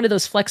like one of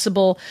those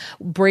flexible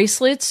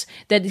bracelets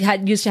that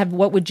used to have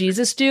 "What would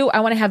Jesus do?" I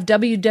want to have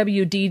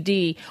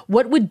WWDD.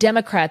 What would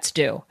Democrats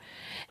do?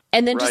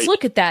 And then just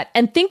look at that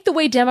and think the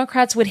way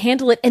Democrats would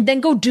handle it, and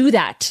then go do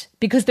that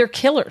because they're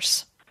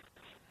killers.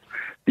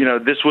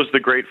 This was the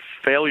great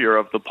failure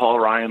of the Paul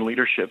Ryan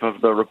leadership of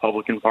the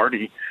Republican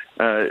Party.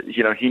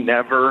 He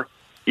never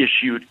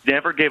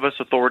gave us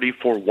authority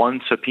for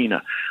one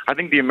subpoena. I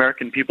think the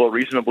American people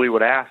reasonably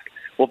would ask,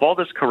 well, if all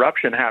this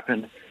corruption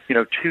happened,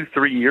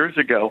 2-3 years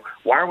ago,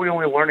 why are we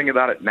only learning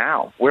about it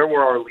now? Where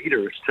were our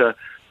leaders to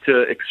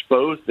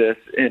expose this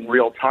in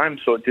real time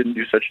so it didn't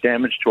do such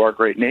damage to our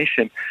great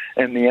nation?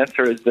 And the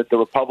answer is that the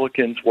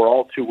Republicans were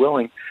all too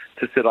willing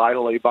to sit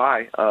idly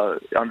by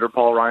under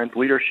Paul Ryan's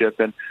leadership.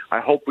 And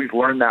I hope we've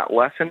learned that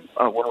lesson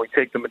when we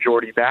take the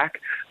majority back.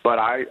 But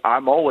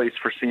I'm always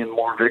for seeing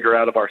more vigor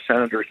out of our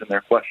senators in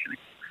their questioning.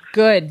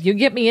 Good. You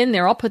get me in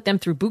there. I'll put them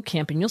through boot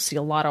camp and you'll see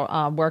a lot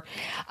of work.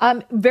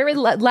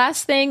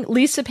 Last thing,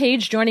 Lisa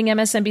Page joining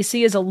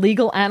MSNBC as a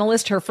legal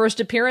analyst. Her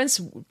first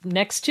appearance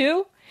next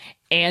to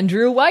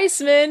Andrew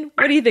Weissman.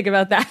 What do you think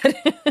about that?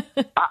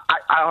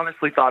 I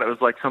honestly thought it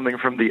was like something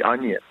from The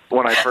Onion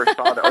when I first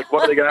saw it. Like,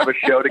 what, are they going to have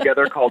a show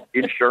together called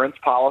Insurance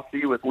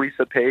Policy with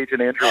Lisa Page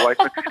and Andrew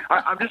Weissman?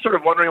 I'm just sort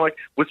of wondering, like,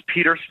 was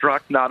Peter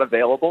Strzok not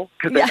available?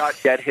 Could they not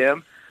get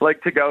him,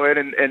 like, to go in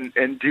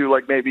and do,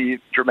 like, maybe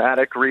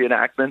dramatic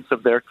reenactments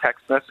of their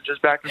text messages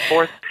back and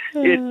forth?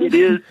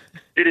 It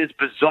is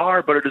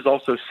bizarre, but it is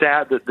also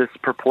sad that this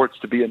purports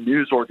to be a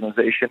news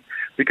organization,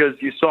 because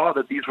you saw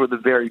that these were the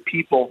very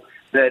people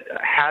that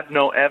had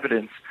no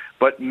evidence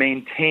but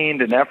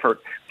maintained an effort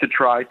to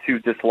try to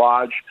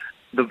dislodge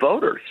the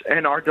voters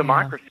and our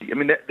democracy. I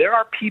mean, there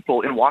are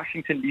people in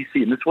Washington,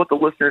 D.C., and this is what the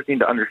listeners need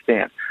to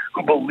understand,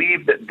 who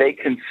believe that they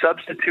can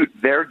substitute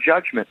their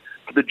judgment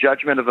for the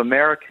judgment of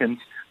Americans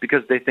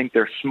because they think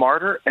they're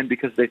smarter and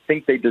because they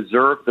think they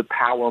deserve the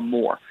power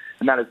more.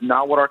 And that is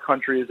not what our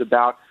country is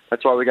about.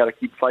 That's why we got to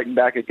keep fighting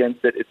back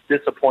against it. It's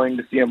disappointing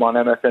to see them on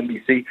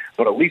MSNBC,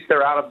 but at least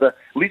they're at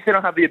least they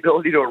don't have the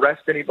ability to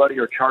arrest anybody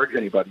or charge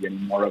anybody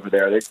anymore over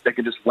there. They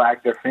can just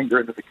wag their finger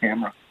into the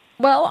camera.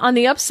 Well, on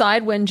the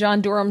upside, when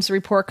John Durham's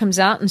report comes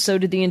out, and so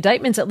do the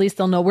indictments, at least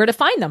they'll know where to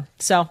find them.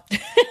 So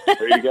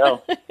there you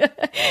go.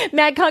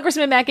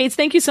 Congressman Matt Gaetz,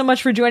 thank you so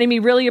much for joining me.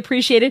 Really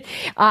appreciate it.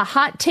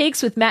 Hot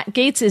Takes with Matt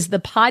Gaetz is the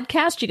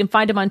podcast. You can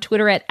find him on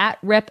Twitter at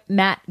Rep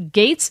Matt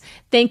Gaetz.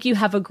 Thank you.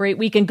 Have a great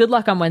week, and good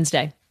luck on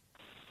Wednesday.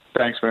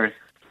 Thanks, Mary.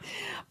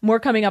 More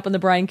coming up on The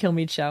Brian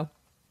Kilmeade Show.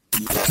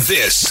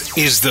 This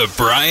is The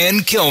Brian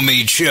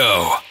Kilmeade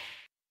Show.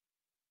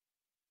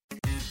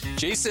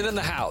 Jason in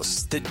the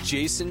House, the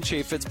Jason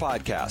Chaffetz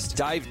podcast.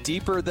 Dive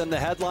deeper than the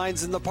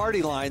headlines and the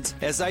party lines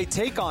as I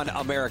take on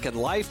American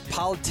life,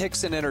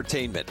 politics, and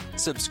entertainment.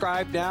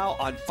 Subscribe now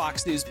on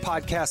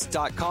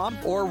FoxNewsPodcast.com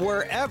or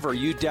wherever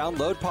you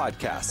download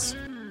podcasts.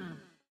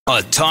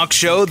 A talk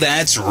show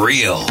that's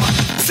real.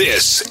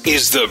 This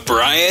is The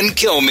Brian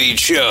Kilmeade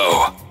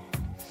Show.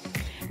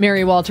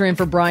 Mary Walter in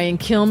for Brian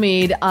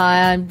Kilmeade.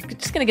 I'm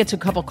just going to get to a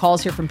couple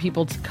calls here from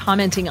people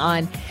commenting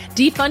on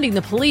defunding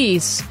the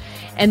police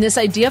and this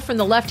idea from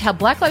the left, how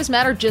Black Lives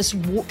Matter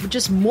just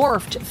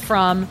morphed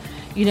from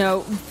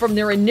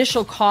their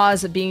initial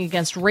cause of being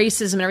against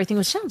racism and everything,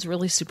 which sounds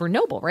really super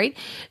noble, right?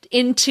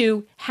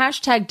 Into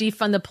hashtag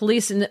defund the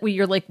police. And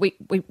you're like, wait,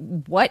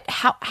 what?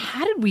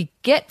 How did we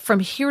get from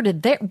here to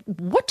there?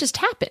 What just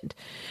happened?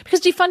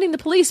 Because defunding the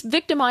police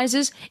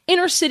victimizes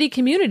inner city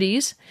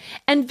communities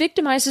and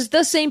victimizes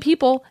the same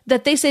people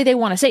that they say they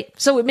want to save.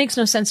 So it makes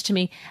no sense to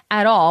me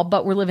at all,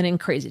 but we're living in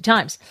crazy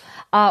times.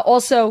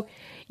 Also,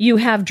 you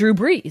have Drew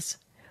Brees,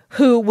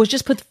 who was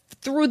just put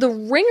through the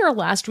ringer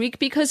last week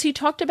because he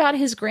talked about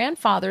his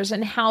grandfathers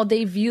and how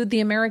they viewed the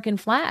American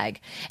flag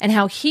and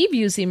how he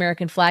views the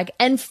American flag.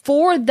 And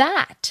for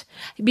that,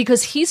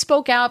 because he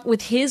spoke out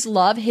with his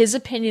love, his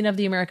opinion of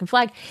the American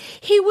flag,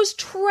 he was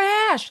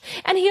trashed.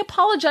 And he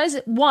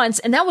apologized once,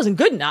 and that wasn't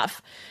good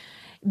enough.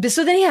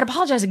 So then he had to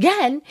apologize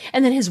again.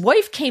 And then his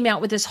wife came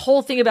out with this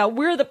whole thing about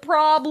we're the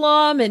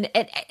problem. And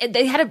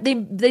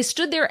they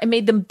stood there and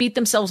made them beat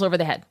themselves over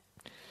the head.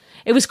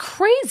 It was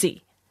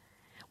crazy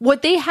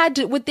what they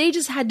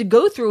just had to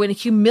go through and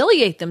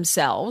humiliate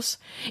themselves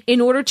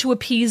in order to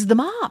appease the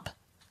mob,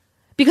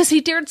 because he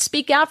dared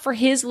speak out for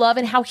his love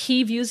and how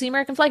he views the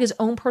American flag, his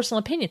own personal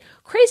opinion.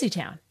 Crazy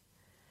town.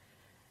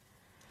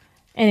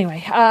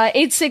 Anyway,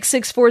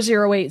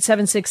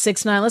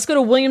 866-408-7669. Let's go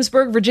to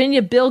Williamsburg,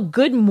 Virginia. Bill,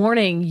 good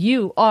morning.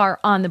 You are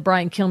on the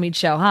Brian Kilmeade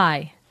Show.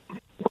 Hi.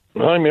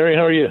 Hi, Mary.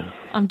 How are you?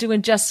 I'm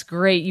doing just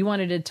great. You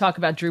wanted to talk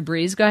about Drew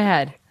Brees. Go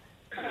ahead.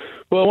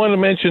 Well, I wanted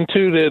to mention,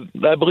 too,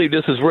 that I believe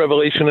this is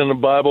revelation in the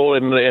Bible,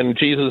 and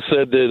Jesus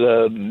said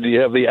that you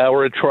have the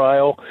hour of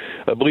trial.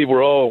 I believe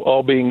we're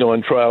all being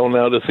on trial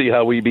now to see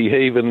how we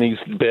behave in these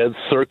bad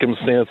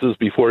circumstances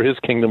before his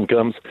kingdom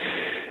comes.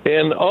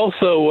 And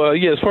also,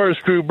 as far as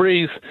Drew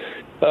Brees,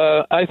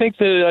 I think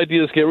the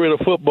idea is get rid of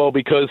football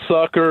because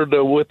soccer,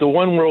 with the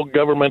one world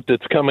government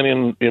that's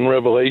coming in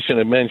Revelation,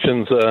 it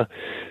mentions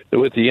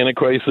with the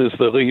Antichrist as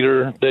the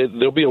leader,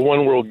 there'll be a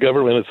one world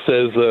government that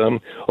says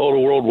all the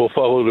world will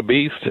follow the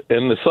beast.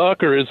 And the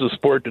soccer is a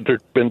sport that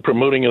they've been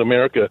promoting in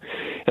America.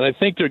 And I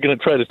think they're going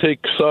to try to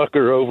take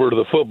soccer over to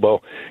the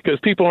football because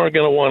people aren't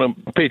going to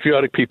want to,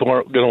 patriotic people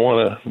aren't going to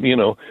want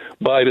to,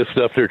 buy the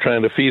stuff they're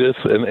trying to feed us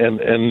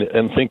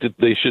and think that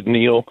they should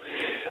kneel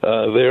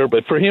there.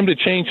 But for him to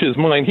change his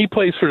mind, he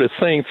plays for the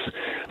Saints.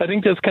 I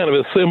think that's kind of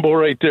a symbol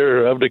right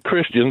there of the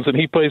Christians, and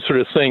he plays for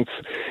the Saints.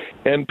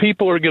 And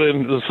people are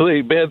going to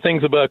say bad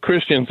things about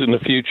Christians in the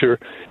future.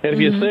 And if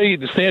you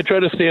try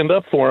to stand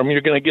up for them,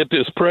 you're going to get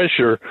this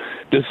pressure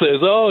that says,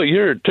 oh,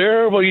 you're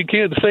terrible. You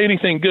can't say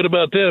anything good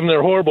about them.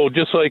 They're horrible.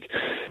 Just like,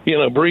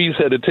 Brees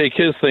had to take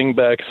his thing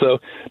back. So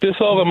this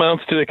all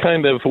amounts to the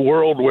kind of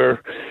world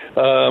where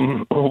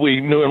we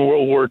knew in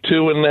World War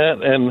II and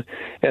that. And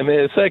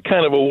it's that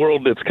kind of a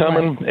world that's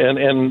coming. Right.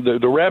 And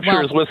the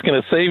rapture is what's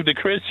going to save the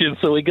Christians.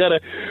 So we got to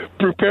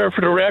prepare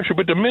for the rapture.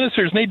 But the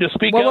ministers need to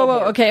speak out.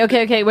 Whoa.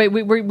 Okay. Wait.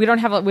 We don't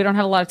have a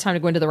lot of time to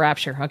go into the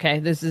rapture. Okay,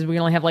 we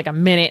only have like a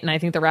minute, and I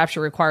think the rapture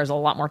requires a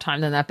lot more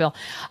time than that, Bill.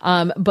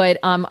 But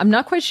I'm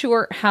not quite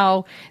sure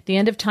how the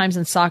end of times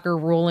and soccer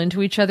roll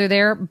into each other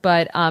there.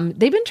 But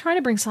they've been trying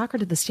to bring soccer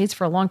to the States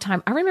for a long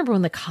time. I remember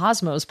when the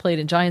Cosmos played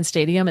in Giant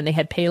Stadium and they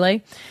had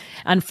Pele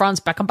and Franz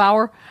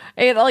Beckenbauer.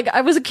 And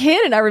I was a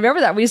kid, and I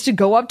remember that we used to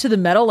go up to the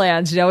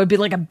Meadowlands. It'd be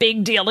like a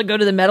big deal to go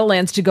to the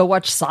Meadowlands to go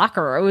watch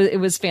soccer. It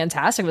was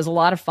fantastic. It was a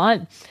lot of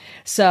fun.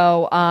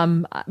 So,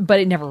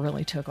 but it never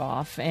really took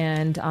off.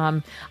 And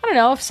I don't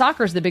know if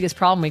soccer is the biggest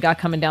problem we got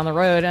coming down the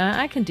road.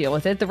 I can deal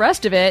with it. The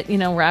rest of it,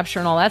 rapture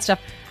and all that stuff,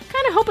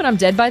 kind of hoping I'm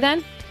dead by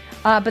then.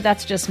 But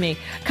that's just me.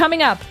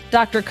 Coming up,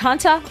 Dr.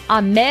 Kanta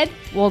Ahmed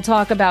will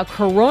talk about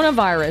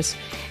coronavirus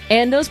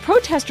and those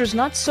protesters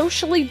not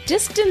socially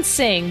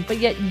distancing, but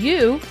yet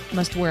you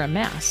must wear a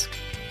mask.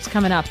 It's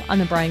coming up on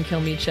the Brian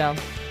Kilmeade Show.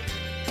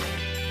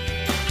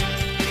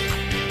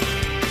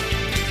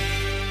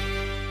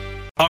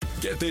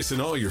 Get this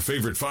and all your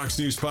favorite Fox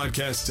News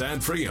podcasts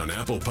ad-free on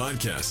Apple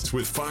Podcasts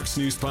with Fox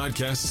News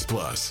Podcasts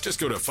Plus. Just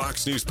go to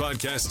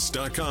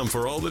foxnewspodcasts.com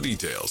for all the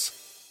details.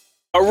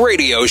 A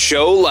radio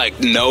show like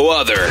no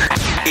other.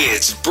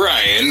 It's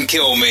Brian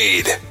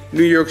Kilmeade.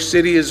 New York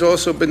City has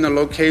also been the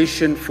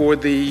location for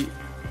the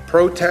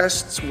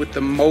protests with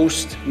the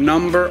most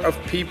number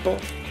of people.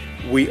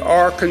 We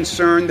are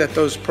concerned that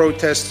those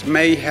protests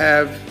may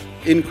have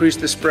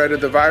increased the spread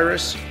of the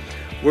virus.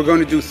 We're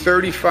going to do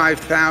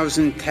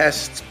 35,000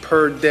 tests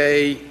per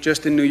day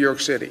just in New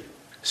York City.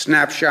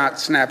 Snapshot.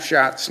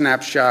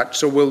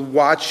 So we'll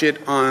watch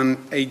it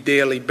on a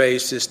daily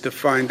basis to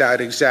find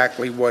out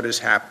exactly what is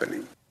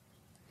happening.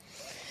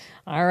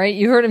 All right,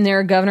 you heard him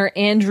there, Governor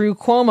Andrew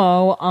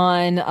Cuomo,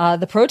 on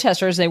the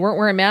protesters. They weren't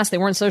wearing masks, they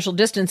weren't social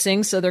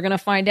distancing, so they're going to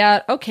find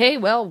out, okay,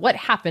 well, what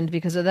happened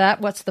because of that?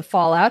 What's the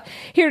fallout?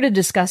 Here to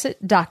discuss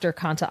it, Dr.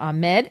 Kanta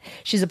Ahmed.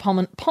 She's a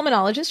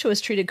pulmonologist who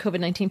has treated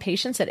COVID-19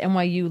 patients at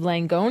NYU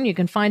Langone. You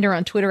can find her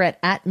on Twitter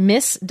at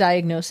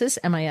misdiagnosis,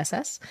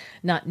 MISS,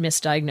 not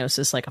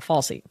misdiagnosis like a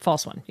false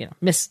one,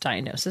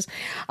 misdiagnosis.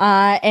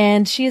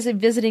 And she is a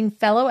visiting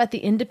fellow at the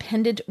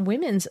Independent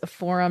Women's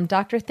Forum.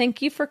 Doctor,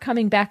 thank you for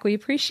coming back. We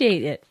appreciate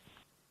it.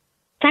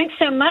 Thanks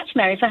so much,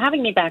 Mary, for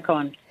having me back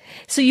on.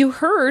 So you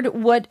heard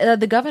what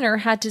the governor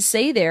had to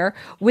say there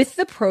with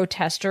the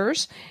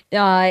protesters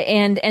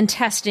and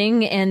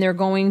testing, and they're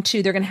going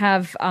to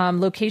have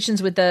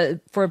locations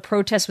for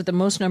protests with the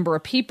most number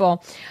of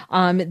people.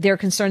 They're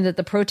concerned that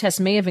the protests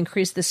may have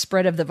increased the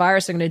spread of the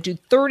virus. They're going to do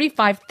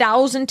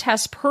 35,000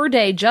 tests per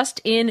day just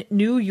in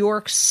New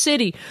York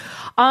City.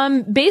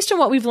 Based on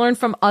what we've learned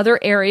from other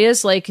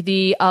areas like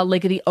the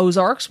Lake of the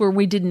Ozarks, where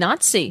we did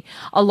not see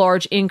a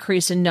large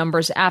increase in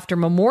numbers after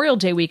Memorial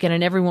Day weekend,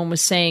 and everyone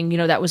was saying,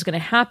 that was going to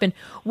happen.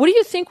 What do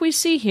you think we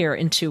see here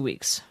in 2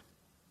 weeks?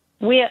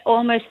 We are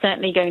almost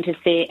certainly going to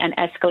see an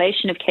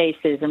escalation of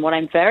cases. And what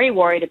I'm very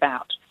worried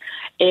about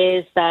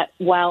is that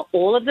while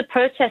all of the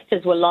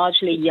protesters were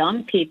largely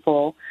young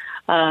people,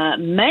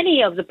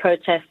 many of the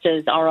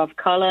protesters are of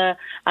color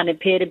and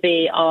appear to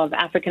be of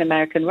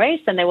African-American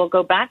race, and they will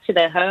go back to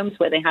their homes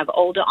where they have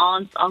older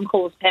aunts,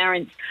 uncles,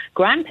 parents,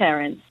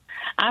 grandparents.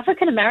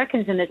 African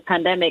Americans in this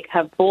pandemic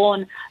have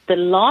borne the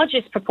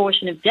largest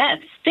proportion of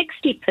deaths.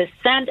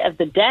 60% of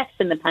the deaths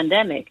in the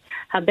pandemic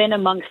have been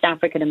amongst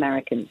African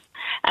Americans.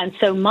 And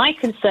so my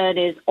concern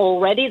is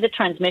already the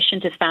transmission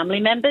to family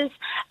members,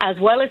 as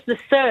well as the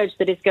surge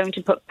that is going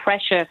to put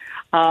pressure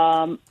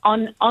on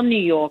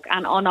New York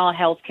and on our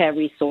healthcare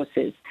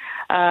resources.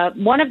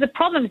 One of the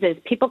problems is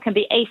people can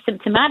be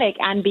asymptomatic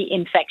and be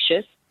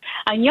infectious.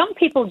 And young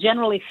people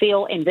generally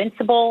feel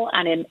invincible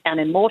and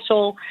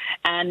immortal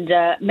and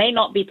may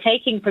not be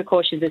taking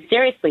precautions as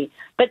seriously.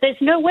 But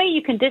there's no way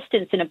you can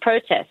distance in a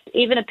protest,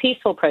 even a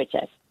peaceful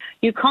protest.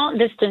 You can't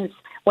distance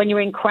when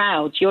you're in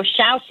crowds. You're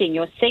shouting,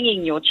 you're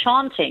singing, you're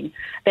chanting.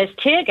 There's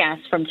tear gas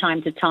from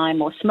time to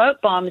time or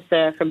smoke bombs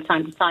from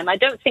time to time. I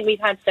don't think we've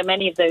had so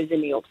many of those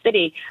in New York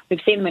City.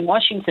 We've seen them in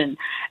Washington.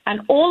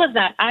 And all of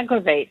that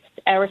aggravates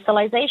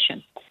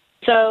aerosolization.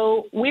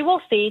 So we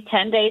will see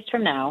 10 days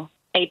from now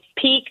a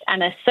peak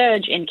and a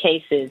surge in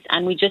cases,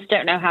 and we just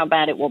don't know how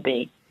bad it will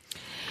be.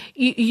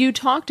 You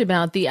talked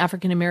about the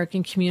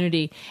African-American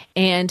community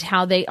and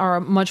how they are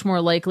much more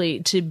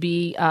likely to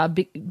be,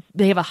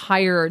 they have a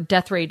higher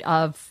death rate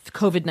of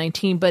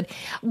COVID-19. But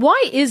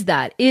why is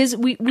that?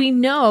 We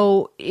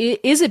know,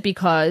 is it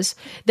because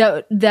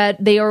that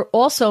they are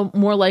also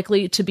more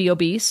likely to be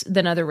obese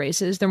than other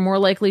races? They're more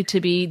likely to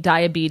be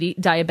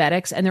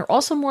diabetics, and they're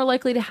also more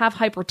likely to have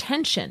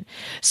hypertension.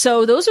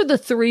 So those are the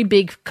three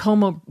big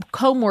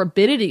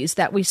comorbidities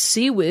that we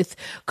see with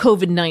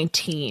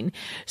COVID-19.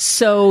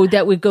 So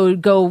that would go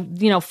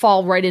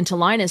fall right into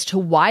line as to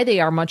why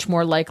they are much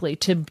more likely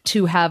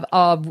to have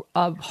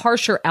a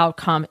harsher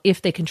outcome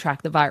if they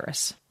contract the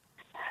virus.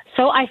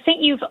 So I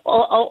think you've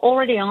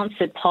already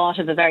answered part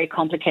of a very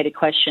complicated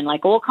question.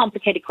 Like all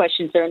complicated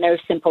questions, there are no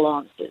simple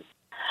answers.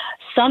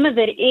 Some of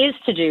it is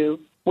to do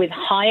with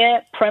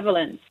higher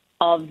prevalence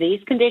of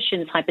these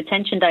conditions,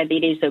 hypertension,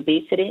 diabetes,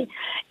 obesity,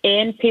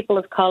 in people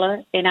of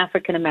color, in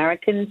African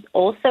Americans,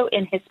 also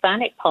in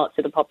Hispanic parts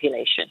of the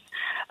population.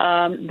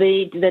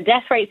 The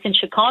death rates in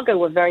Chicago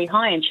were very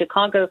high. In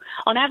Chicago,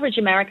 on average,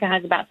 America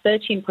has about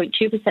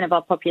 13.2% of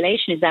our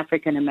population is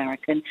African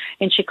American.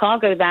 In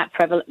Chicago,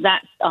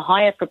 that's a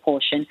higher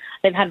proportion.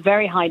 They've had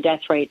very high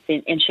death rates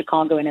in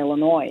Chicago and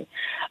Illinois.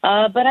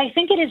 But I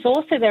think it is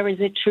also there is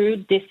a true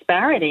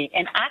disparity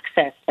in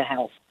access to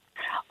health.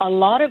 A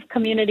lot of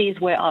communities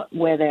where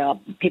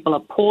people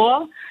are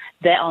poor,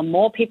 there are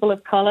more people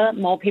of color,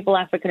 more people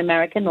African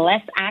American,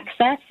 less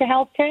access to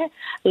healthcare,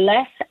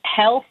 less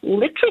health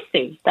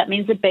literacy. That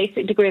means a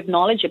basic degree of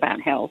knowledge about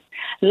health,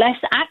 less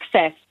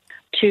access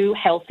to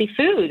healthy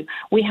food.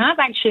 We have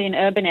actually in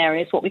urban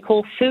areas what we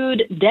call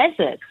food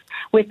deserts,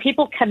 where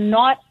people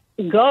cannot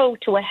go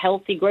to a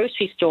healthy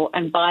grocery store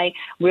and buy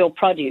real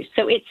produce.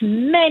 So it's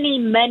many,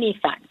 many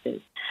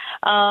factors.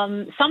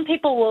 Some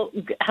people will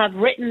have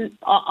written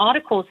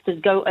articles to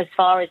go as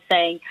far as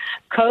saying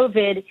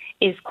COVID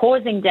is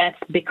causing deaths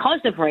because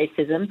of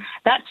racism.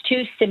 That's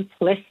too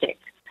simplistic.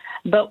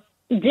 But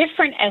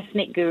different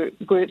ethnic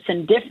groups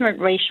and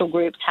different racial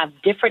groups have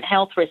different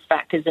health risk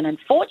factors. And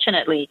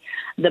unfortunately,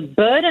 the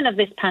burden of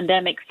this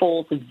pandemic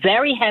falls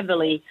very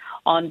heavily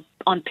on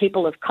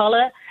people of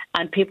color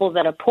and people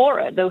that are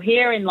poorer. Though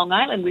here in Long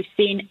Island, we've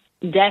seen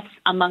deaths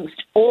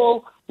amongst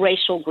all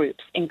racial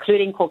groups,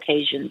 including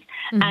Caucasians,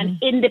 and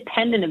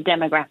independent of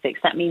demographics.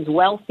 That means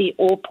wealthy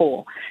or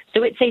poor.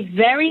 So it's a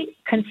very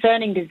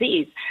concerning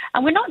disease.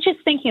 And we're not just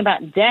thinking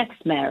about deaths,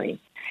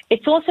 Mary.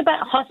 It's also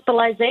about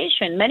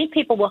hospitalization. Many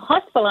people were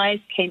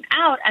hospitalized, came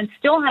out, and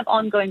still have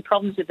ongoing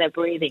problems with their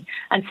breathing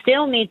and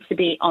still need to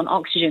be on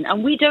oxygen.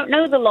 And we don't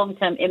know the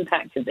long-term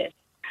impact of this.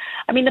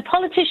 I mean, the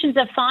politicians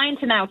are fine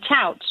to now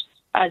tout,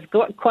 as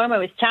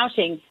Cuomo is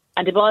touting,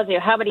 and de Blasio,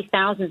 how many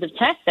thousands of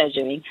tests they're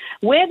doing.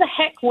 Where the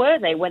heck were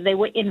they when they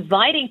were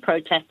inviting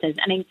protesters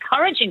and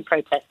encouraging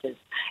protesters?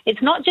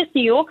 It's not just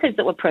New Yorkers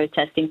that were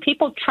protesting.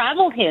 People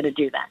traveled here to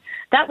do that.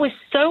 That was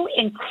so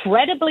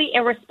incredibly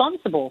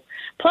irresponsible.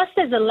 Plus,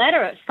 there's a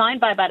letter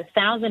signed by about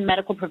 1,000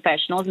 medical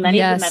professionals,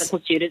 many of them medical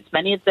students,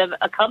 many of them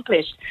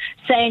accomplished,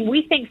 saying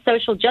we think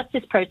social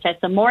justice protests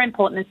are more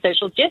important than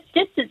social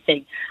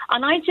distancing.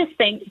 And I just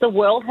think the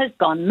world has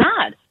gone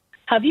mad.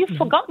 Have you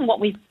forgotten what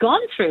we've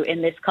gone through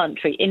in this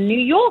country? In New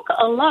York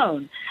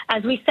alone,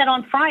 as we said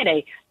on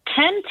Friday,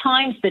 10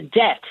 times the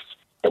deaths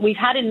that we've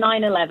had in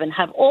 9/11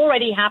 have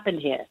already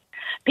happened here.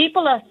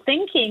 People are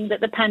thinking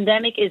that the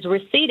pandemic is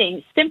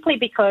receding simply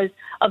because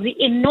of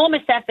the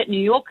enormous effort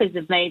New Yorkers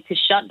have made to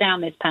shut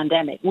down this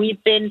pandemic.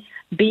 We've been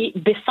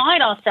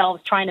beside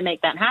ourselves trying to make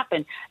that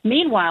happen.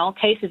 Meanwhile,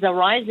 cases are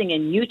rising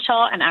in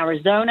Utah and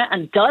Arizona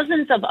and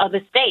dozens of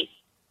other states.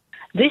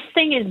 This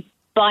thing is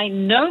by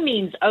no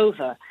means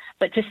over.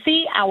 But to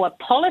see our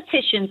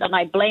politicians, and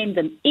I blame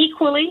them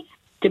equally,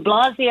 de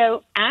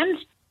Blasio and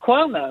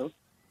Cuomo,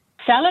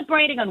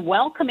 celebrating and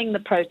welcoming the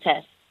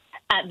protests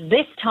at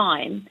this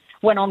time,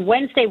 when on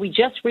Wednesday we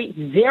just reached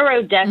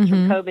 0 deaths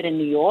from COVID in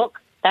New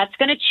York, that's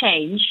going to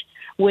change,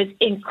 was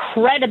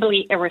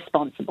incredibly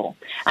irresponsible.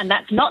 And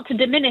that's not to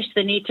diminish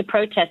the need to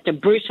protest a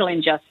brutal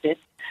injustice,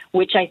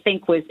 which I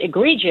think was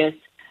egregious,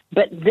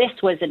 but this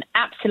was an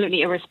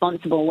absolutely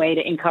irresponsible way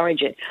to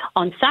encourage it.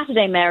 On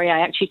Saturday, Mary,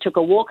 I actually took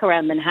a walk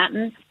around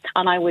Manhattan,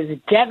 and I was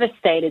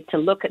devastated to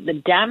look at the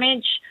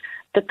damage,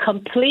 the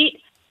complete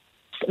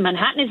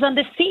Manhattan is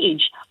under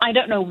siege. I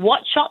don't know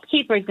what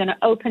shopkeeper is going to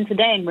open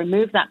today and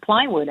remove that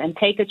plywood and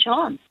take a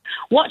chance.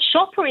 What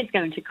shopper is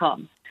going to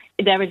come?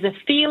 there is a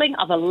feeling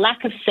of a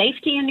lack of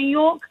safety in New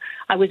York.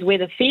 I was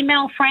with a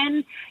female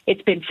friend.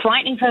 It's been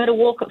frightening for her to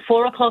walk at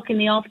 4 o'clock in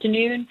the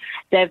afternoon.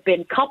 There have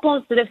been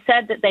couples that have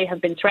said that they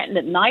have been threatened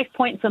at knife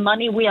point for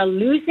money. We are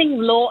losing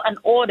law and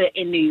order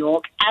in New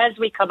York as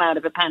we come out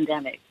of a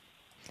pandemic.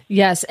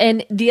 Yes.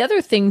 And the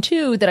other thing,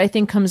 too, that I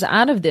think comes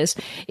out of this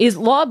is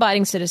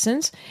law-abiding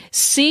citizens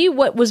see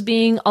what was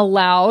being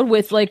allowed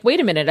with, like, wait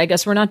a minute, I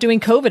guess we're not doing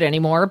COVID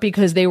anymore,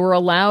 because they were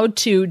allowed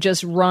to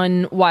just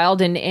run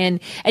wild. And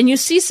you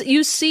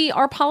see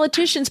our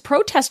politicians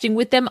protesting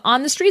with them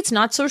on the streets,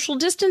 not social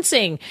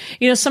distancing.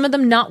 You know, some of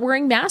them not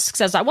wearing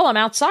masks as I'm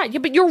outside.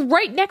 Yeah, but you're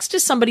right next to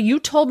somebody. You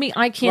told me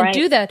I can't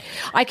do that.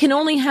 I can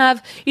only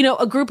have,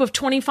 a group of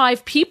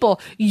 25 people.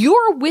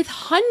 You're with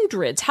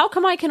hundreds. How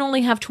come I can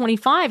only have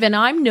 25? And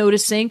I'm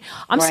noticing,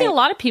 seeing a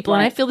lot of people,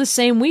 and I feel the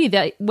same way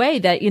that, why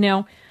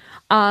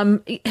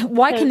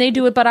can they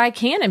do it, but I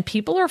can? And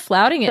people are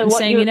flouting it and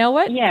saying, you know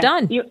what,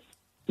 done.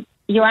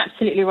 You're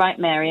absolutely right,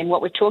 Mary. And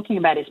what we're talking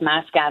about is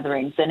mass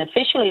gatherings. And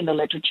officially in the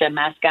literature,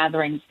 mass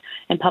gatherings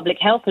in public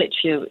health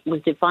literature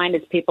was defined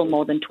as people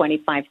more than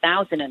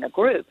 25,000 in a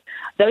group.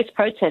 Those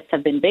protests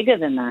have been bigger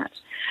than that.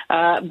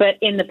 But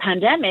in the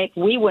pandemic,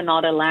 we were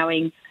not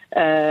allowing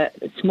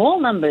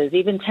small numbers,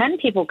 even 10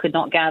 people could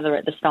not gather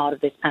at the start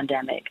of this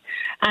pandemic.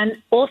 And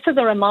also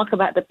the remark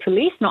about the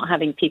police not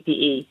having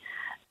PPE.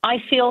 I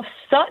feel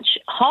such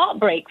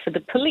heartbreak for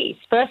the police.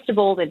 First of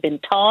all, they've been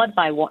tarred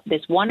by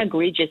this one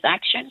egregious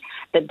action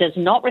that does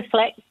not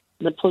reflect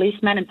the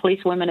policemen and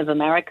policewomen of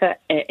America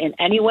in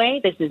any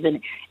way. This is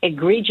an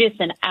egregious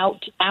and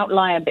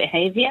outlier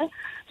behavior.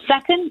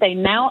 Second, they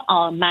now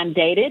are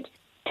mandated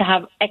to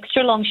have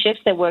extra long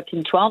shifts. They're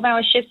working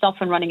 12-hour shifts,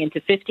 often running into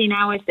 15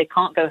 hours. They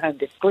can't go home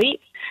to sleep.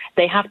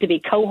 They have to be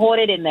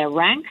cohorted in their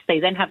ranks. They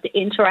then have to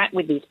interact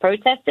with these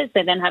protesters.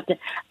 They then have to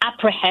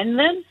apprehend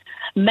them.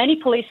 Many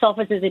police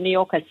officers in New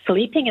York are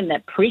sleeping in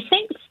their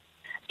precincts.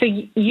 So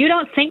you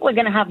don't think we're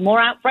going to have more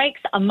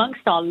outbreaks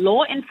amongst our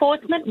law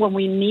enforcement when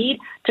we need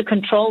to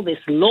control this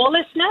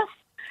lawlessness?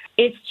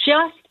 It's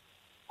just,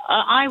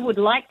 I would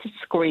like to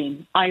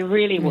scream. I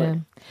really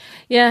would.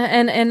 Yeah,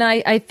 and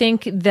I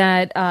think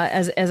that,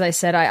 as I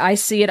said, I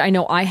see it. I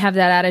know I have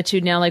that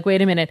attitude now, like,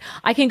 wait a minute,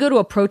 I can go to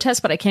a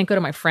protest, but I can't go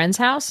to my friend's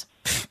house?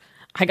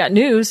 I got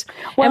news.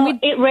 Well,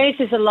 it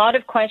raises a lot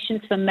of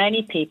questions for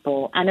many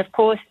people. And of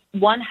course,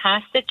 one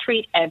has to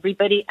treat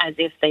everybody as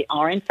if they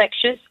are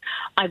infectious.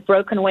 I've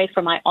broken away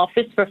from my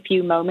office for a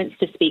few moments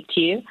to speak to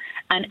you.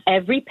 And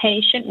every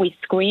patient, we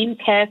screen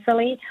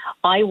carefully.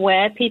 I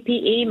wear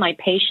PPE. My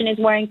patient is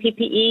wearing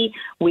PPE.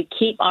 We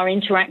keep our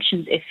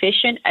interactions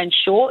efficient and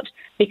short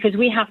because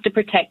we have to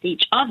protect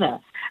each other.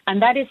 And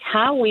that is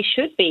how we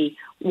should be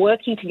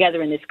working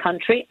together in this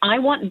country. I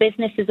want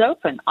businesses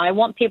open. I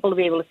want people to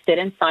be able to sit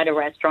inside a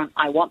restaurant.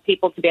 I want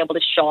people to be able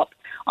to shop.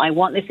 I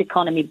want this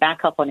economy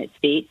back up on its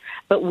feet.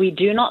 But we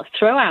do not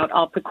throw out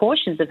our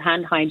precautions of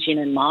hand hygiene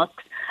and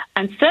masks.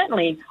 And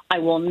certainly, I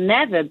will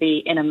never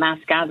be in a mass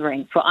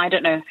gathering for I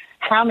don't know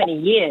how many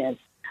years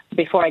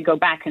before I go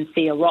back and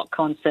see a rock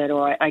concert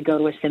or I go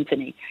to a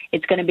symphony.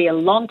 It's going to be a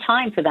long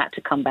time for that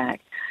to come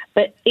back.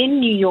 But in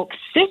New York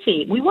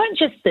City, we weren't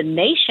just the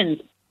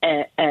nation's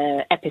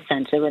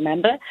epicenter,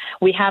 remember?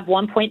 We have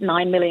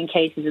 1.9 million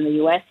cases in the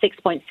U.S.,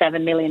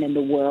 6.7 million in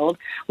the world.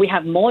 We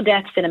have more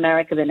deaths in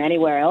America than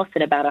anywhere else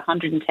at about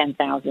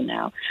 110,000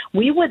 now.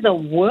 We were the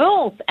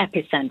world's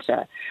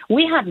epicenter.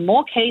 We had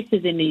more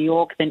cases in New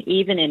York than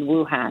even in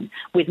Wuhan,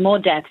 with more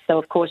deaths, though,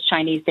 of course,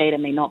 Chinese data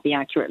may not be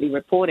accurately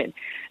reported.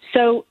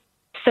 So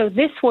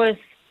this was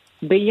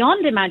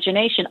beyond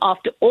imagination.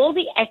 After all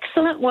the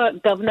excellent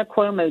work Governor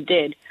Cuomo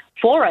did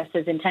for us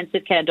as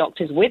intensive care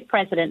doctors with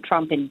President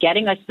Trump in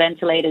getting us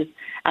ventilators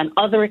and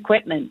other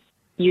equipment,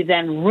 you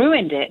then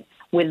ruined it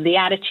with the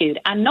attitude,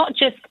 and not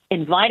just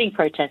inviting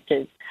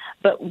protesters,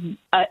 but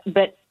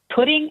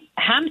putting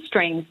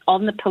hamstrings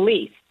on the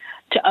police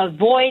to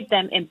avoid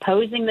them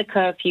imposing the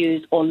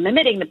curfews or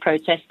limiting the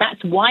protests.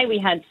 That's why we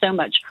had so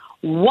much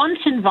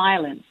wanton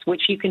violence,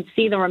 which you can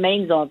see the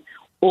remains of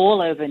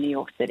all over New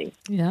York City.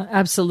 Yeah,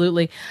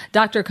 absolutely.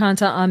 Dr.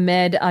 Kanta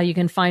Ahmed, you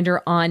can find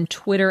her on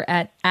Twitter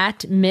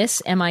at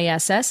Miss,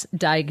 M-I-S-S,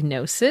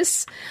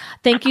 Diagnosis.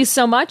 Thank you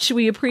so much.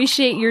 We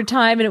appreciate your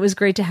time, and it was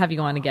great to have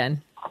you on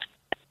again.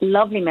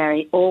 Lovely,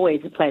 Mary.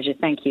 Always a pleasure.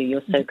 Thank you.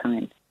 You're so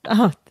kind.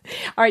 Oh, all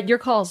right. Your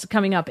call's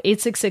coming up,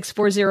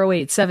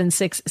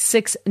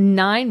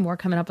 866-408-7669. More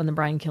coming up on the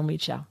Brian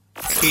Kilmeade Show.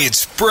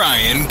 It's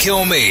Brian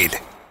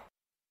Kilmeade.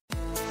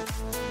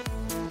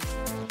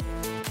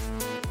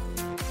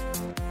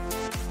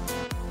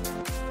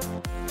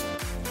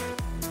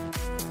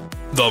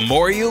 The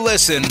more you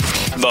listen,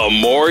 the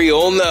more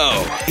you'll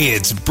know.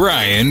 It's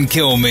Brian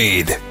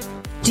Kilmeade.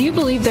 Do you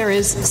believe there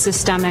is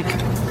systemic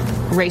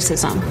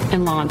racism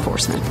in law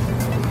enforcement?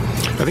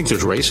 I think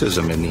there's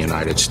racism in the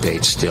United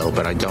States still,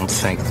 but I don't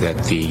think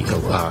that the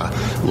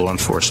law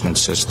enforcement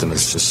system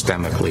is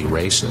systemically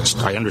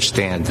racist. I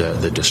understand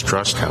the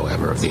distrust,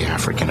 however, of the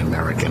African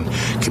American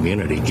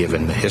community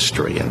given the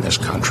history in this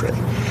country.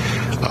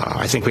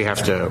 I think we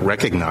have to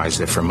recognize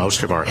that for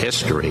most of our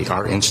history,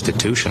 our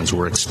institutions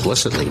were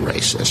explicitly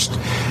racist.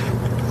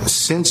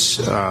 Since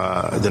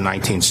the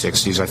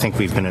 1960s, I think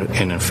we've been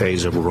in a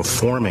phase of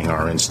reforming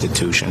our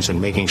institutions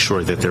and making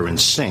sure that they're in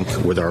sync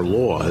with our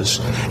laws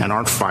and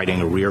aren't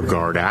fighting a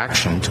rearguard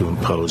action to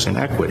impose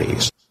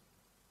inequities.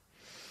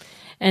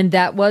 And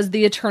that was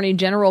the Attorney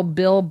General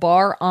Bill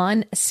Barr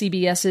on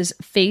CBS's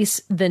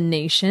Face the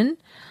Nation,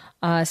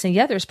 saying,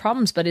 yeah, there's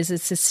problems, but is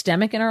it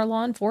systemic in our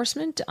law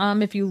enforcement?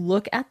 If you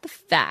look at the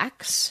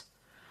facts,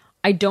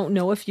 I don't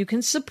know if you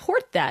can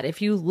support that.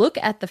 If you look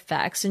at the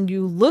facts and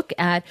you look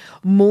at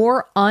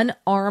more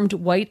unarmed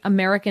white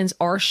Americans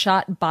are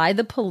shot by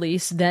the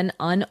police than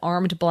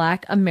unarmed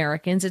black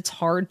Americans, it's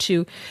hard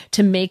to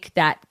make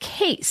that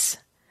case.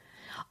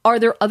 Are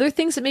there other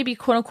things that may be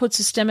quote unquote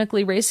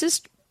systemically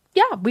racist?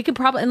 Yeah, we could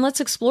probably, and let's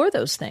explore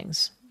those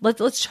things.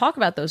 Let's talk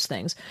about those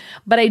things.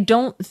 But I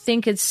don't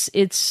think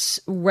it's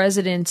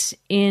resident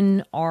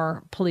in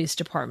our police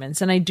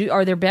departments. And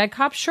are there bad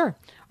cops? Sure.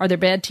 Are there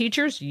bad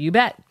teachers? You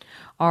bet.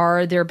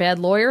 Are there bad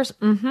lawyers?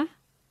 Mm-hmm.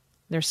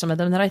 There's some of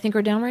them that I think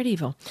are downright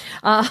evil.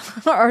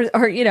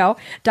 Or you know,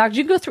 doctors,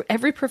 you can go through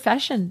every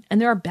profession and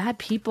there are bad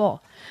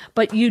people,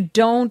 but you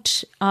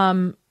don't,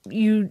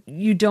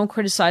 you don't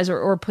criticize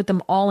or put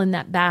them all in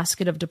that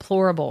basket of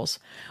deplorables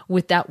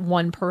with that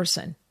one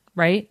person,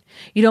 right?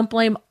 You don't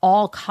blame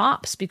all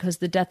cops because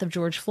the death of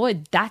George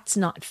Floyd. That's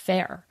not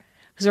fair.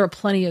 Because there are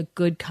plenty of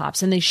good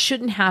cops, and they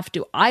shouldn't have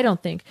to. I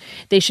don't think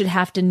they should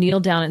have to kneel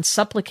down and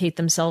supplicate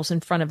themselves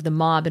in front of the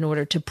mob in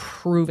order to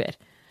prove it.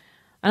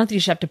 I don't think you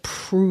should have to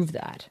prove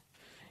that,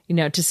 you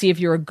know, to see if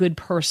you're a good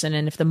person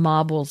and if the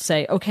mob will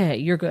say, okay,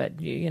 you're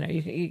good.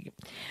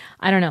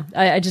 I don't know.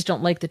 I just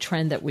don't like the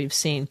trend that we've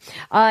seen.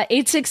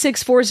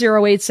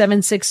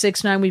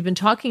 866-408-7669. We've been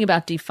talking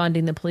about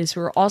defunding the police.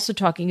 We were also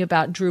talking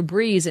about Drew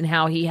Brees and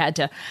how he had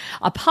to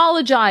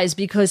apologize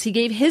because he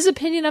gave his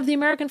opinion of the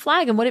American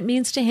flag and what it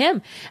means to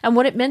him and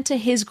what it meant to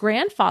his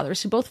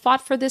grandfathers who both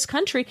fought for this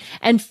country.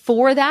 And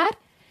for that,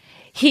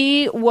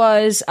 he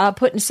was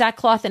put in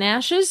sackcloth and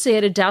ashes. He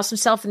had to douse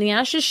himself in the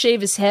ashes,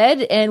 shave his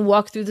head, and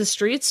walk through the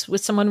streets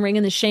with someone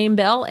ringing the shame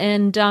bell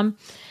and,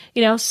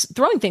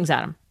 throwing things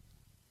at him.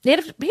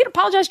 He'd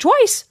apologize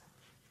twice.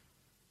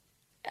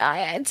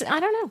 I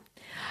don't know.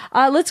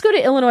 Let's go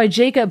to Illinois.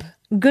 Jacob.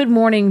 Good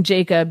morning,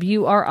 Jacob.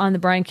 You are on the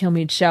Brian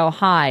Kilmeade Show.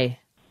 Hi.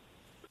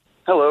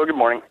 Hello. Good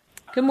morning.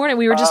 Good morning.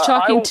 We were just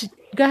talking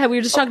go ahead. We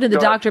were just talking to the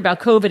doctor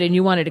about COVID, and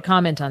you wanted to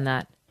comment on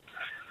that.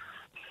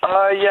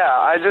 Yeah,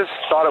 I just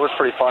thought it was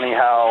pretty funny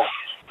how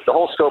the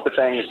whole scope of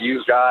things,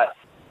 you've got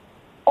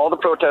all the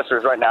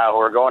protesters right now who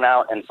are going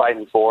out and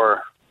fighting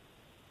for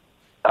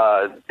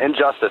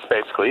injustice,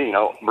 basically,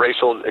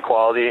 racial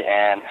equality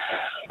and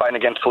fighting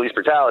against police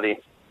brutality.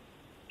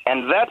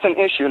 And that's an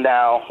issue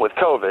now with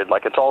COVID.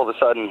 Like, it's all of a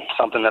sudden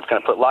something that's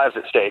going to put lives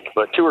at stake.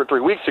 But 2 or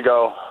 3 weeks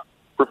ago,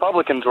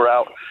 Republicans were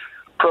out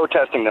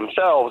protesting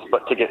themselves,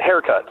 but to get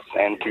haircuts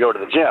and to go to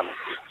the gym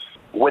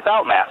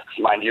without masks,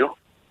 mind you.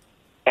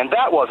 And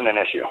that wasn't an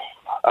issue.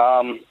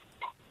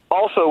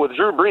 Also, with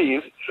Drew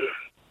Brees,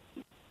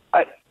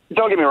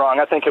 don't get me wrong,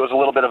 I think it was a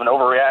little bit of an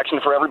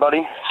overreaction for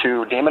everybody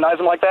to demonize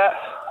him like that.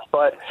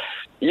 But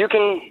you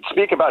can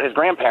speak about his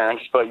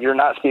grandparents, but you're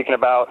not speaking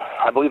about,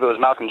 I believe it was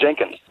Malcolm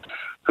Jenkins,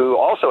 who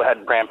also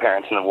had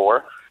grandparents in the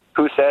war,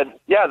 who said,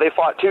 yeah, they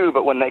fought too,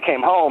 but when they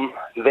came home,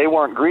 they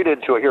weren't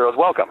greeted to a hero's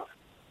welcome.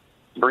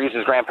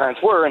 Brees' grandparents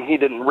were, and he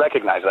didn't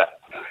recognize that.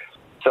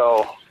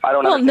 So I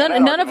don't know. Well,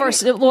 none of our,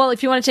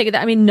 if you want to take it,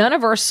 I mean, none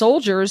of our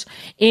soldiers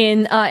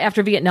in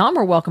after Vietnam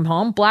were welcome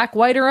home, black,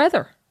 white, or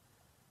other.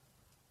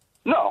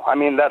 No, I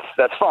mean,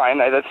 that's fine.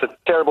 That's a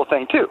terrible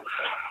thing too.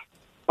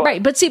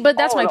 Right, but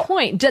that's my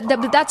point.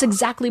 That's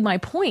exactly my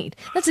point.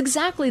 That's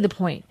exactly the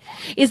point.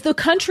 Is the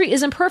country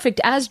isn't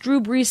perfect. As Drew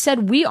Brees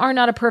said, we are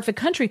not a perfect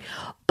country.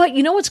 But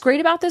you know what's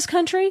great about this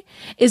country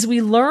is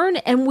we learn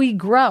and we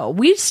grow.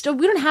 We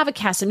don't have a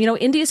caste system.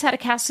 India's had a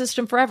caste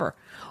system forever.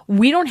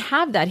 We don't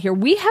have that here.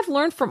 We have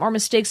learned from our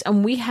mistakes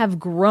and we have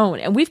grown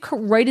and we've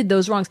righted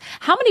those wrongs.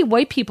 How many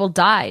white people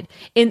died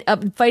in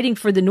fighting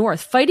for the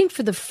North, fighting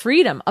for the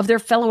freedom of their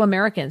fellow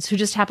Americans who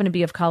just happen to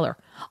be of color?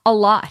 A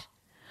lot.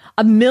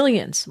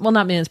 Millions. Well,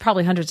 not millions,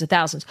 probably hundreds of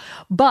thousands.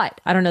 But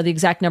I don't know the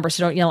exact number,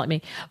 so don't yell at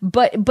me.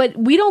 But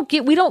we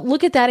don't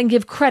look at that and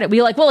give credit.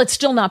 We're like, well, it's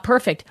still not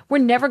perfect. We're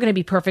never going to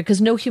be perfect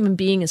because no human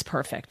being is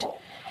perfect.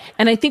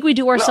 And I think we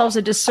do ourselves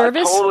a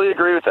disservice. I totally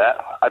agree with that.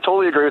 I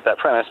totally agree with that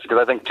premise because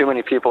I think too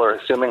many people are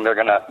assuming there's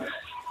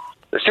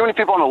too many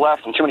people on the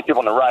left and too many people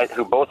on the right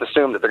who both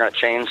assume that they're going to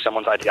change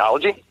someone's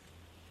ideology.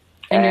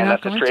 And you're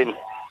not that's going to.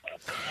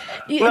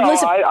 No,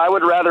 I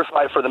would rather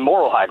fight for the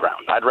moral high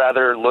ground. I'd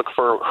rather look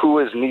for who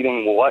is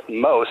needing what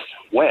most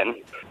when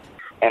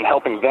and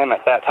helping them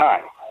at that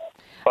time.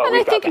 But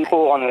we've got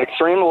people on the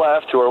extreme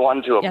left who are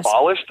wanting to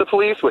abolish the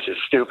police, which is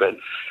stupid.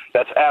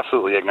 That's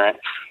absolutely ignorant.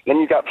 Then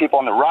you've got people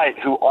on the right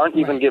who aren't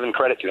even given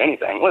credit to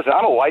anything. Listen,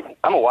 I'm a white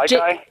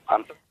guy.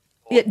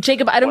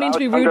 Jacob, I don't mean to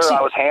be rude to you.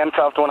 I was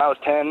handcuffed when I was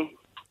 10.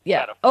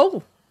 Yeah.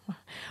 Oh,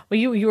 Well,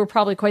 you were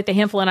probably quite the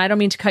handful, and I don't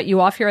mean to cut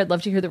you off here. I'd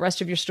love to hear the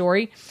rest of your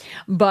story.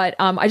 But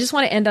I just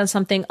want to end on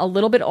something a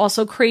little bit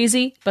also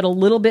crazy, but a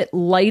little bit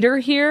lighter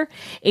here.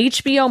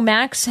 HBO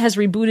Max has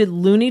rebooted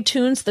Looney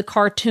Tunes, the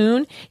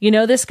cartoon. You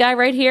know this guy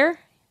right here?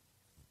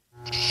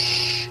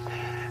 Shh.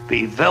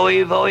 Be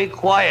very, very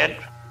quiet.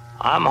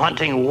 I'm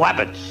hunting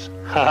rabbits.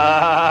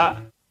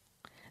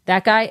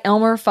 That guy,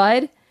 Elmer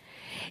Fudd.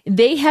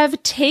 They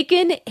have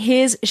taken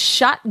his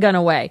shotgun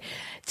away.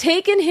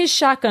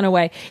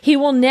 He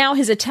will now,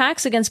 his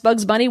attacks against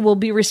Bugs Bunny will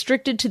be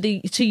restricted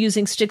to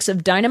using sticks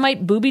of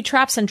dynamite, booby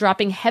traps, and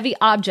dropping heavy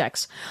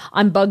objects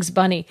on Bugs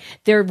Bunny.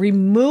 They're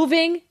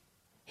removing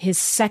his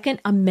Second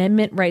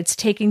Amendment rights,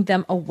 taking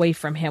them away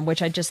from him,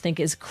 which I just think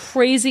is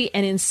crazy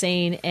and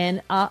insane.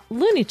 And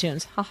Looney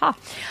Tunes, haha.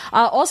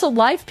 Also,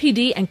 Live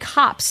PD and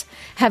Cops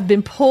have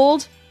been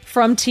pulled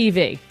from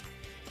TV.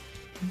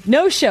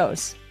 No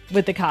shows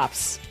with the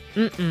Cops.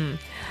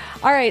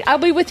 All right, I'll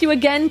be with you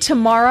again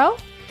tomorrow.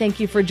 Thank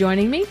you for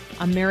joining me.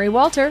 I'm Mary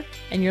Walter,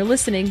 and you're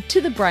listening to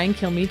The Brian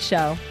Kilmeade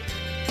Show.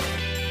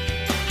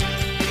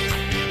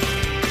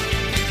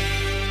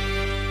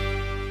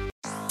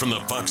 From the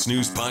Fox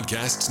News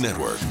Podcasts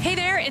Network. Hey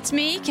there, it's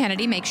me,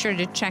 Kennedy. Make sure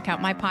to check out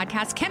my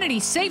podcast, Kennedy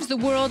Saves the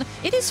World.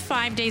 It is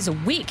 5 days a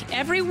week,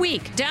 every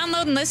week.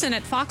 Download and listen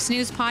at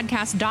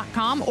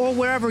foxnewspodcast.com or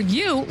wherever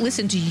you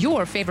listen to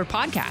your favorite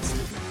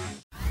podcast.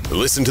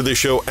 Listen to the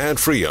show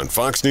ad-free on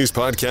Fox News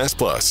Podcast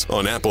Plus,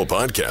 on Apple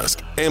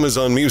Podcast,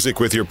 Amazon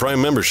Music with your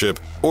Prime membership,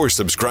 or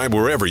subscribe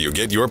wherever you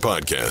get your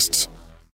podcasts.